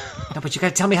right now. No, but you got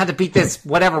to tell me how to beat this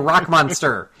rock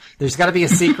monster. There's got to be a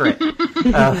secret.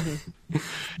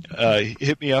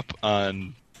 Hit me up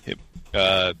on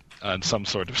some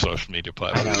sort of social media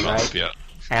platform. I know, right? Yeah.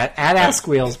 At Ask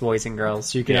Wheels, boys and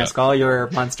girls, you can ask all your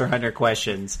Monster Hunter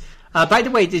questions. By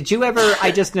the way, did you ever?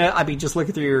 Just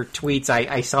looking through your tweets,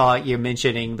 I saw you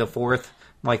mentioning the fourth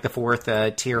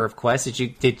tier of quests.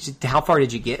 How far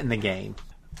did you get in the game?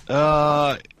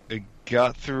 I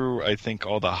got through, I think,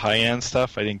 all the high end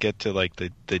stuff. I didn't get to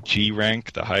the G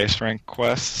rank, the highest rank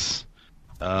quests.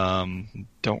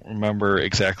 Don't remember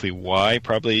exactly why.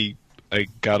 Probably I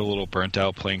got a little burnt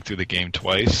out playing through the game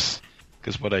twice,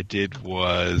 because what I did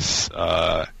was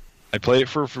I played it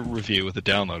for review with a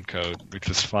download code, which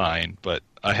was fine, but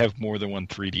I have more than one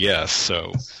 3DS,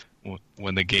 so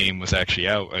when the game was actually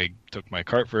out, I took my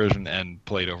cart version and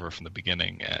played over from the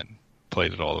beginning and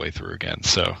played it all the way through again.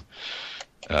 So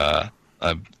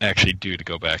I'm actually due to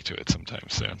go back to it sometime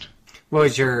soon. What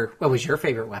was your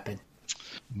favorite weapon?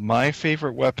 My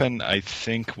favorite weapon, I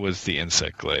think, was the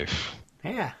insect glaive.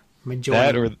 Yeah, I'm enjoying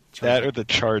that or the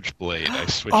charge blade. I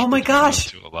switched. Oh my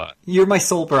gosh, to a lot. You're my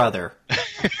soul brother.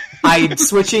 I'm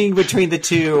switching between the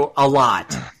two a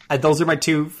lot. Those are my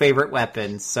two favorite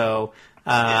weapons, so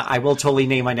I will totally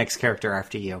name my next character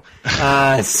after you.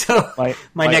 So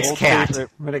my next cat.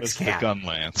 My next cat. The gun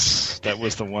lance. That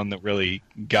was the one that really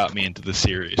got me into the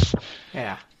series.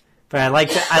 Yeah. But I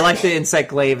like the insect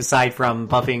glaive. Aside from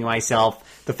buffing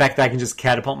myself, the fact that I can just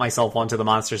catapult myself onto the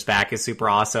monster's back is super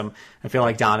awesome. I feel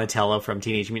like Donatello from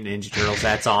Teenage Mutant Ninja Turtles.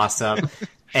 That's awesome.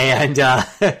 And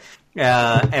I'm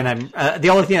the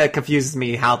only thing that confuses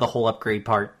me how the whole upgrade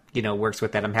part works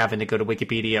with that. I'm having to go to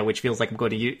Wikipedia, which feels like I'm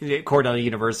going to Cornell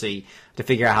University to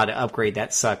figure out how to upgrade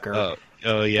that sucker.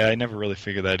 Oh yeah, I never really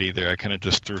figured that either. I kind of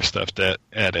just threw stuff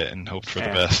at it and hoped for the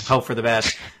best. Hope for the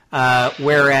best.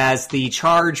 Whereas the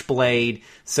charge blade,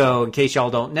 so in case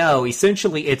y'all don't know,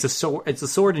 essentially it's a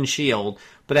sword and shield,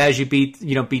 but as you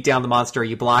beat down the monster,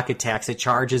 you block attacks, it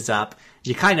charges up.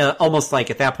 You kind of almost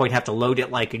like at that point have to load it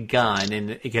like a gun,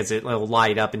 and because it'll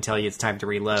light up and tell you it's time to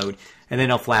reload, and then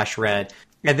it'll flash red.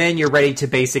 And then you're ready to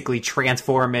basically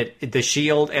transform it. The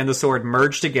shield and the sword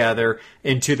merge together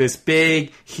into this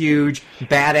big, huge,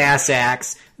 badass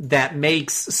axe that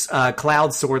makes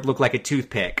Cloud's sword look like a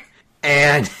toothpick.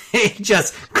 And it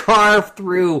just carved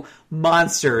through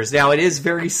monsters. Now, it is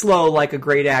very slow, like a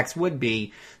great axe would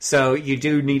be, so you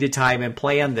do need to time and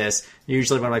plan this.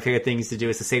 Usually one of my favorite things to do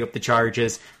is to save up the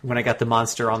charges when I got the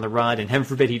monster on the run, and heaven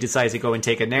forbid he decides to go and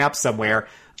take a nap somewhere.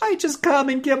 I just come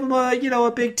and give him a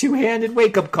big two-handed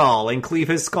wake-up call and cleave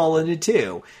his skull into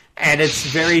two. And it's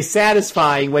very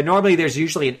satisfying when normally there's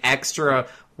usually an extra,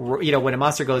 when a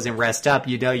monster goes and rest up,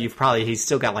 he's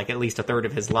still got like at least a third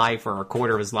of his life or a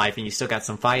quarter of his life, and you still got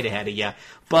some fight ahead of you.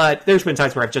 But there's been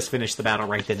times where I've just finished the battle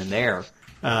right then and there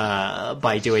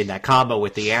by doing that combo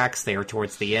with the axe there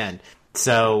towards the end.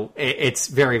 So it's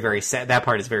very, very that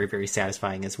part is very, very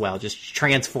satisfying as well. Just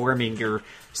transforming your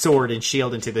sword and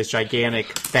shield into this gigantic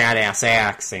badass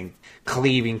axe and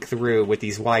cleaving through with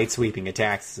these wide sweeping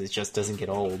attacks, it just doesn't get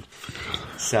old.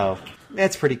 So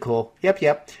that's pretty cool.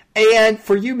 Yep. And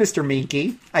for you, Mr.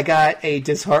 Minky, I got a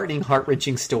disheartening,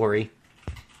 heart-wrenching story.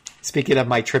 Speaking of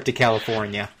my trip to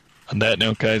California. On that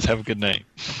note, guys, have a good night.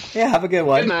 Yeah, have a good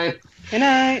one. Good night. Good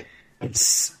night.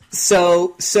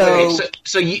 So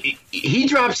he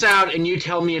drops out, and you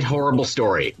tell me a horrible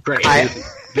story. Great.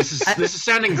 This is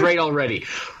sounding great already.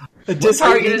 A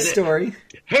disheartening story.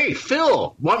 Hey,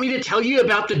 Phil, want me to tell you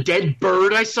about the dead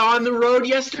bird I saw on the road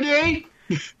yesterday?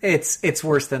 It's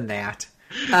worse than that.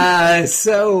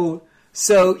 So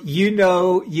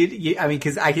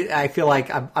because I feel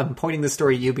like I'm pointing the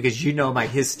story at you because you know my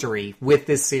history with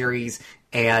this series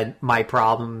and my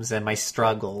problems and my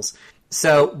struggles.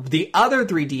 So the other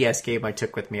 3DS game I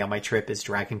took with me on my trip is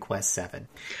Dragon Quest VII.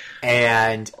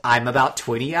 And I'm about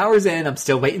 20 hours in. I'm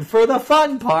still waiting for the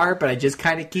fun part, but I just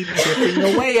kind of keep chipping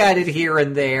away at it here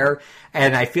and there.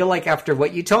 And I feel like after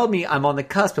what you told me, I'm on the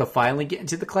cusp of finally getting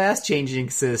to the class-changing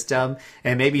system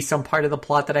and maybe some part of the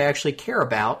plot that I actually care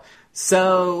about.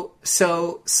 So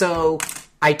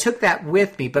I took that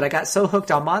with me, but I got so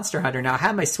hooked on Monster Hunter. Now I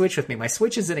have my Switch with me. My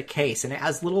Switch is in a case, and it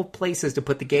has little places to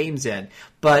put the games in.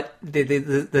 But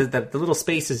the little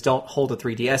spaces don't hold a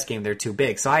 3DS game. They're too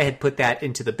big. So I had put that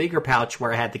into the bigger pouch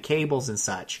where I had the cables and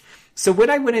such. So when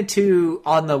I went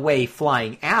on the way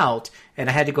flying out, and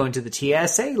I had to go into the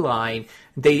TSA line,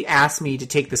 they asked me to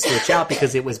take the Switch out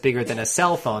because it was bigger than a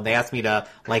cell phone. They asked me to,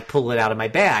 pull it out of my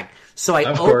bag. So I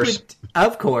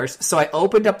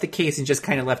opened up the case and just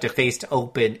kind of left it face to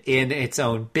open in its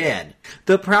own bin.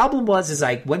 The problem was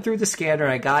I went through the scanner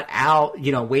and I got out,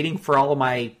 waiting for all of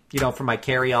my, for my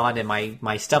carry-on and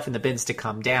my stuff in the bins to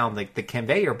come down, like the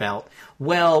conveyor belt.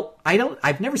 Well,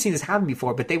 I've never seen this happen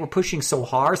before, but they were pushing so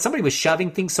hard. Somebody was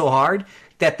shoving things so hard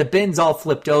that the bins all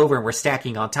flipped over and were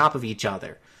stacking on top of each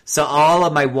other. So all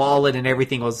of my wallet and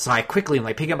everything was, so I quickly am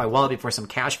pick up my wallet before some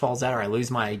cash falls out or I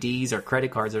lose my IDs or credit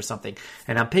cards or something.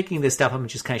 And I'm picking this stuff up and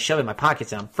just kind of shoving it in my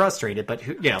pockets and I'm frustrated, but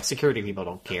security people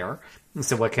don't care. And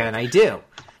so what can I do?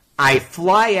 I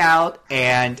fly out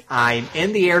and I'm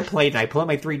in the airplane and I pull out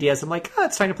my 3DS. I'm like,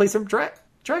 it's time to play some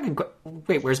Dragon Quest.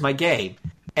 Wait, where's my game?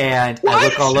 And I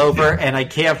look all over and I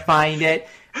can't find it.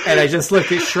 And I just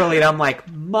look at Shirley and I'm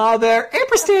like, Mother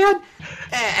ampersand.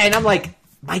 And I'm like,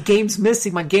 my game's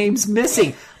missing.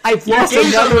 I've lost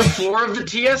another on the floor of the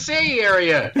TSA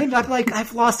area. And I'm like,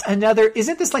 I've lost another.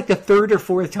 Isn't this like the third or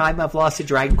fourth time I've lost a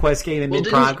Dragon Quest game in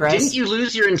mid-progress? Didn't you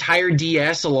lose your entire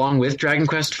DS along with Dragon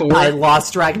Quest 4? I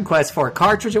lost Dragon Quest 4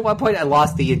 cartridge at one point. I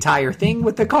lost the entire thing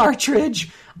with the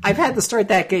cartridge. I've had to start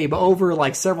that game over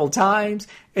like several times.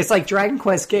 It's like Dragon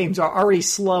Quest games are already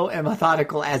slow and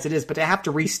methodical as it is, but to have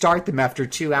to restart them after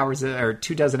 2 hours or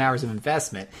 24 hours of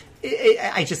investment,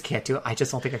 I just can't do it. I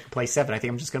just don't think I can play 7. I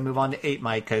think I'm just going to move on to 8,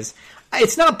 Mike, because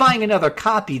it's not buying another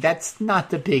copy. That's not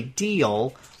the big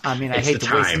deal. I mean, I hate the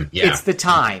time. It's the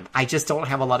time. I just don't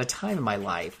have a lot of time in my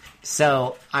life.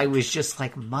 So I was just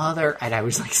like, mother, and I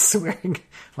was like swearing.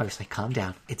 I was like, calm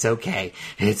down. It's okay.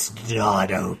 It's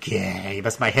not okay.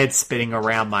 But my head's spinning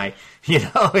around my,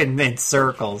 in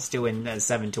circles doing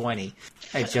 720.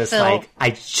 I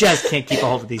just can't keep a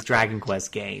hold of these Dragon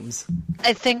Quest games.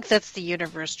 I think that's the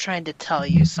universe trying to tell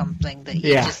you something that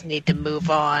you just need to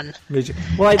move on.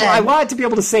 Well, I wanted to be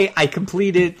able to say I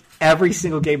completed every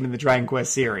single game in the Dragon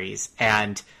Quest series,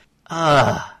 and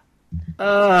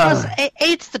Plus,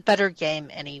 8's the better game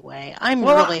anyway. I'm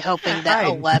really hoping that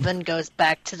 11 goes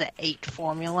back to the 8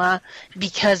 formula,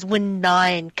 because when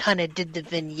 9 kind of did the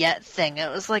vignette thing, it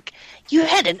was like, you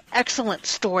had an excellent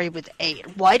story with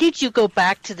 8. Why did you go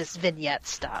back to this vignette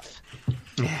stuff?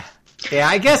 Yeah,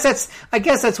 I guess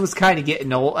that's what's kind of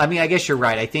getting old. I mean, I guess you're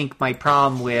right. I think my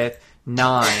problem with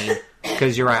 9,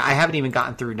 because you're right, I haven't even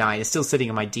gotten through 9. It's still sitting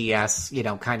on my DS,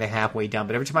 kind of halfway done.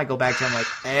 But every time I go back to it, I'm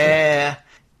like,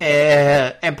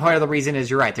 and part of the reason is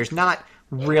you're right. There's not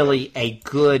really a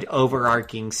good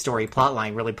overarching story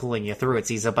plotline really pulling you through.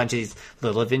 It's a bunch of these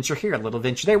little adventure here, little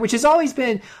adventure there, which has always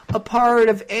been a part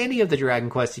of any of the Dragon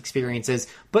Quest experiences.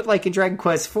 But like in Dragon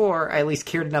Quest 4, I at least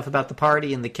cared enough about the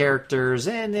party and the characters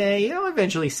and,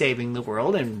 eventually saving the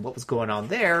world and what was going on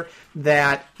there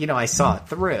that, I saw it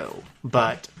through.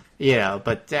 But...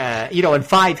 and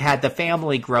 5 had the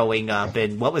family growing up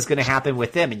and what was going to happen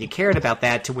with them, and you cared about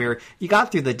that to where you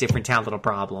got through the different town little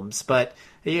problems, but,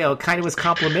 it kind of was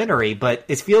complimentary, but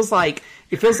it feels like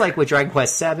with Dragon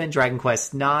Quest 7, Dragon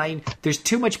Quest 9, there's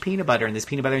too much peanut butter in this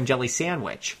peanut butter and jelly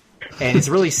sandwich, and it's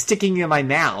really sticking in my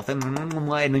mouth, and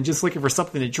I'm just looking for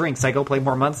something to drink, so I go play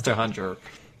more Monster Hunter.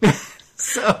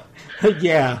 So,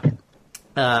 yeah.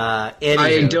 I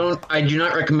do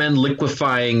not recommend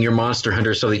liquefying your Monster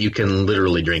Hunter so that you can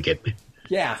literally drink it.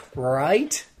 Yeah,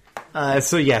 right.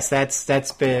 So yes,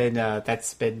 that's been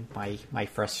my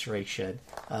frustration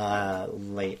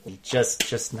lately.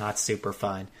 Just not super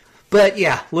fun. But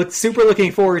yeah,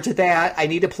 looking forward to that. I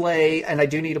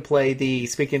do need to play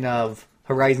speaking of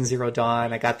Horizon Zero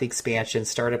Dawn, I got the expansion,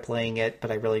 started playing it,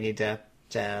 but I really need to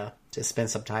spend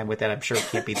some time with it. I'm sure it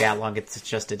can't be that long. It's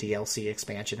just a DLC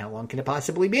expansion. How long can it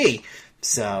possibly be?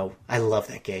 So, I love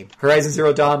that game. Horizon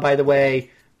Zero Dawn, by the way,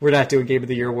 we're not doing Game of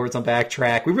the Year awards on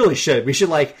Backtrack. We really should. We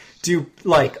should, do,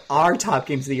 our top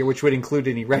games of the year, which would include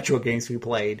any retro games we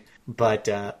played. But,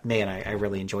 man, I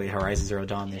really enjoyed Horizon Zero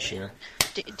Dawn this year.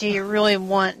 Do you really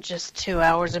want just 2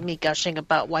 hours of me gushing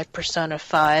about why Persona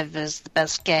 5 is the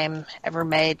best game ever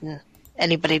made, and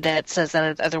anybody that says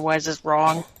that otherwise is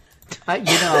wrong?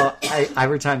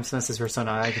 Every time someone says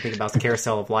Persona, I can think about the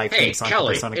Carousel of Life. Hey,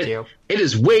 Kelly, it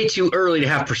is way too early to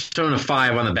have Persona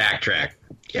 5 on the Backtrack,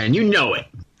 and you know it.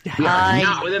 We are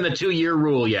not within the 2-year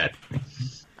rule yet.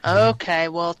 Okay,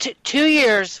 well, 2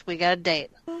 years, we got a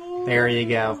date. There you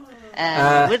go.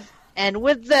 And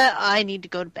with that, I need to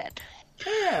go to bed.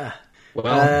 Yeah.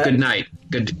 Well, good night.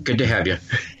 Good to have you.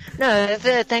 No,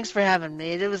 thanks for having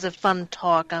me. It was a fun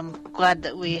talk. I'm glad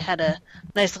that we had a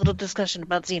nice little discussion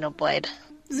about Xenoblade.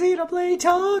 Xenoblade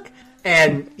talk!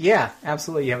 And, yeah,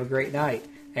 absolutely. You have a great night.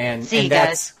 And See you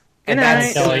guys. And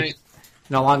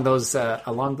along those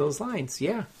lines,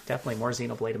 yeah, definitely more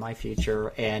Xenoblade in my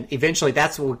future. And eventually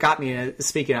that's what got me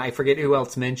speaking. I forget who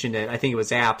else mentioned it. I think it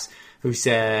was Apps who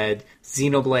said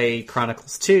Xenoblade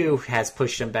Chronicles 2 has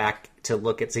pushed him back to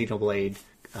look at Xenoblade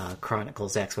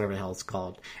Chronicles X, whatever the hell it's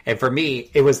called. And for me,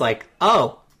 it was like,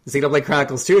 oh, Xenoblade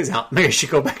Chronicles 2 is out. Maybe I should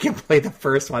go back and play the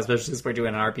first one, especially since we're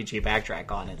doing an RPG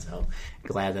backtrack on it. So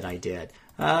glad that I did.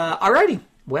 Alrighty.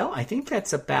 Well, I think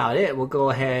that's about it. We'll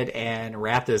go ahead and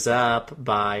wrap this up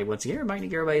by, once again,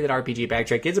 reminding everybody that RPG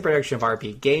Backtrack is a production of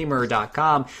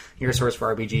RPGamer.com, your source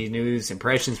for RPG news,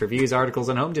 impressions, reviews, articles,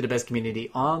 and home to the best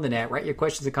community on the net. Write your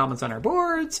questions and comments on our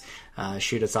boards.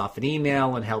 Shoot us off an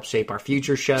email and help shape our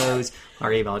future shows.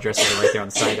 Our email addresses are right there on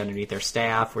the site underneath our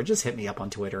staff. Or just hit me up on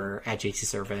Twitter at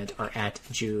JCServant or at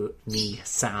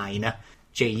Jumesyn,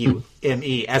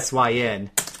 Jumesyn.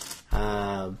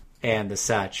 And the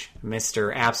such.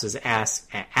 Mr. Apps is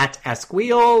at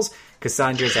Asqueals.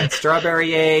 Cassandra's at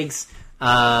Strawberry Eggs.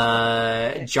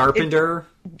 Jarpender.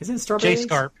 Isn't it Strawberry Eggs?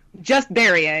 Scarp. Just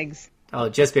Berry Eggs. Oh,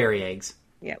 Just Berry Eggs.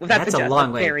 Yeah, without that's the a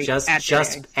long way. Just at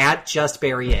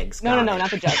Berry Eggs. No, not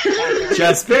the Just.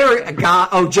 Just Berry.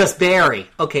 Just Berry.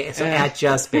 Okay, so at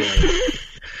Just Berry.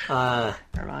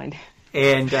 Never mind.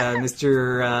 And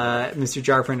Mr.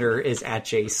 Jarfinder is at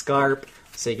JScarp.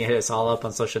 So you can hit us all up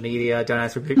on social media. Don't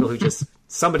ask for people who just...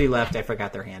 Somebody left. I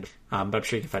forgot their hand. But I'm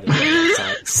sure you can find it on the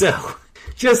website. So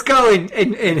just go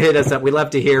and hit us up. We love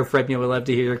to hear from you. We love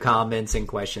to hear your comments and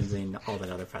questions and all that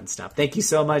other fun stuff. Thank you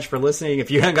so much for listening.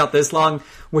 If you hung out this long,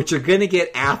 what you're going to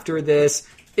get after this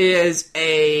is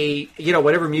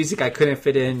whatever music I couldn't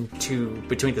fit into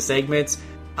between the segments,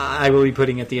 I will be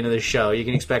putting at the end of the show. You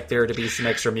can expect there to be some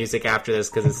extra music after this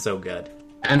because it's so good.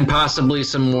 And possibly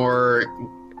some more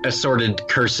assorted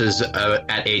curses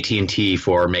at AT&T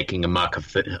for making a muck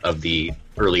of the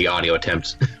early audio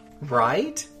attempts.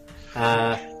 Right?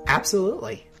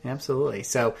 Absolutely.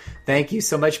 So thank you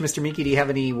so much, Mr. Miki. Do you have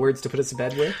any words to put us to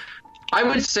bed with? I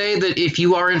would say that if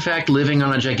you are in fact living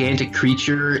on a gigantic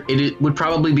creature, it would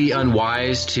probably be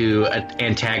unwise to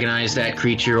antagonize that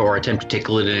creature or attempt to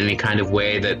tickle it in any kind of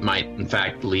way that might in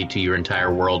fact lead to your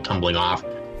entire world tumbling off.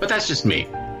 But that's just me.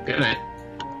 Good night.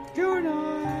 Good night.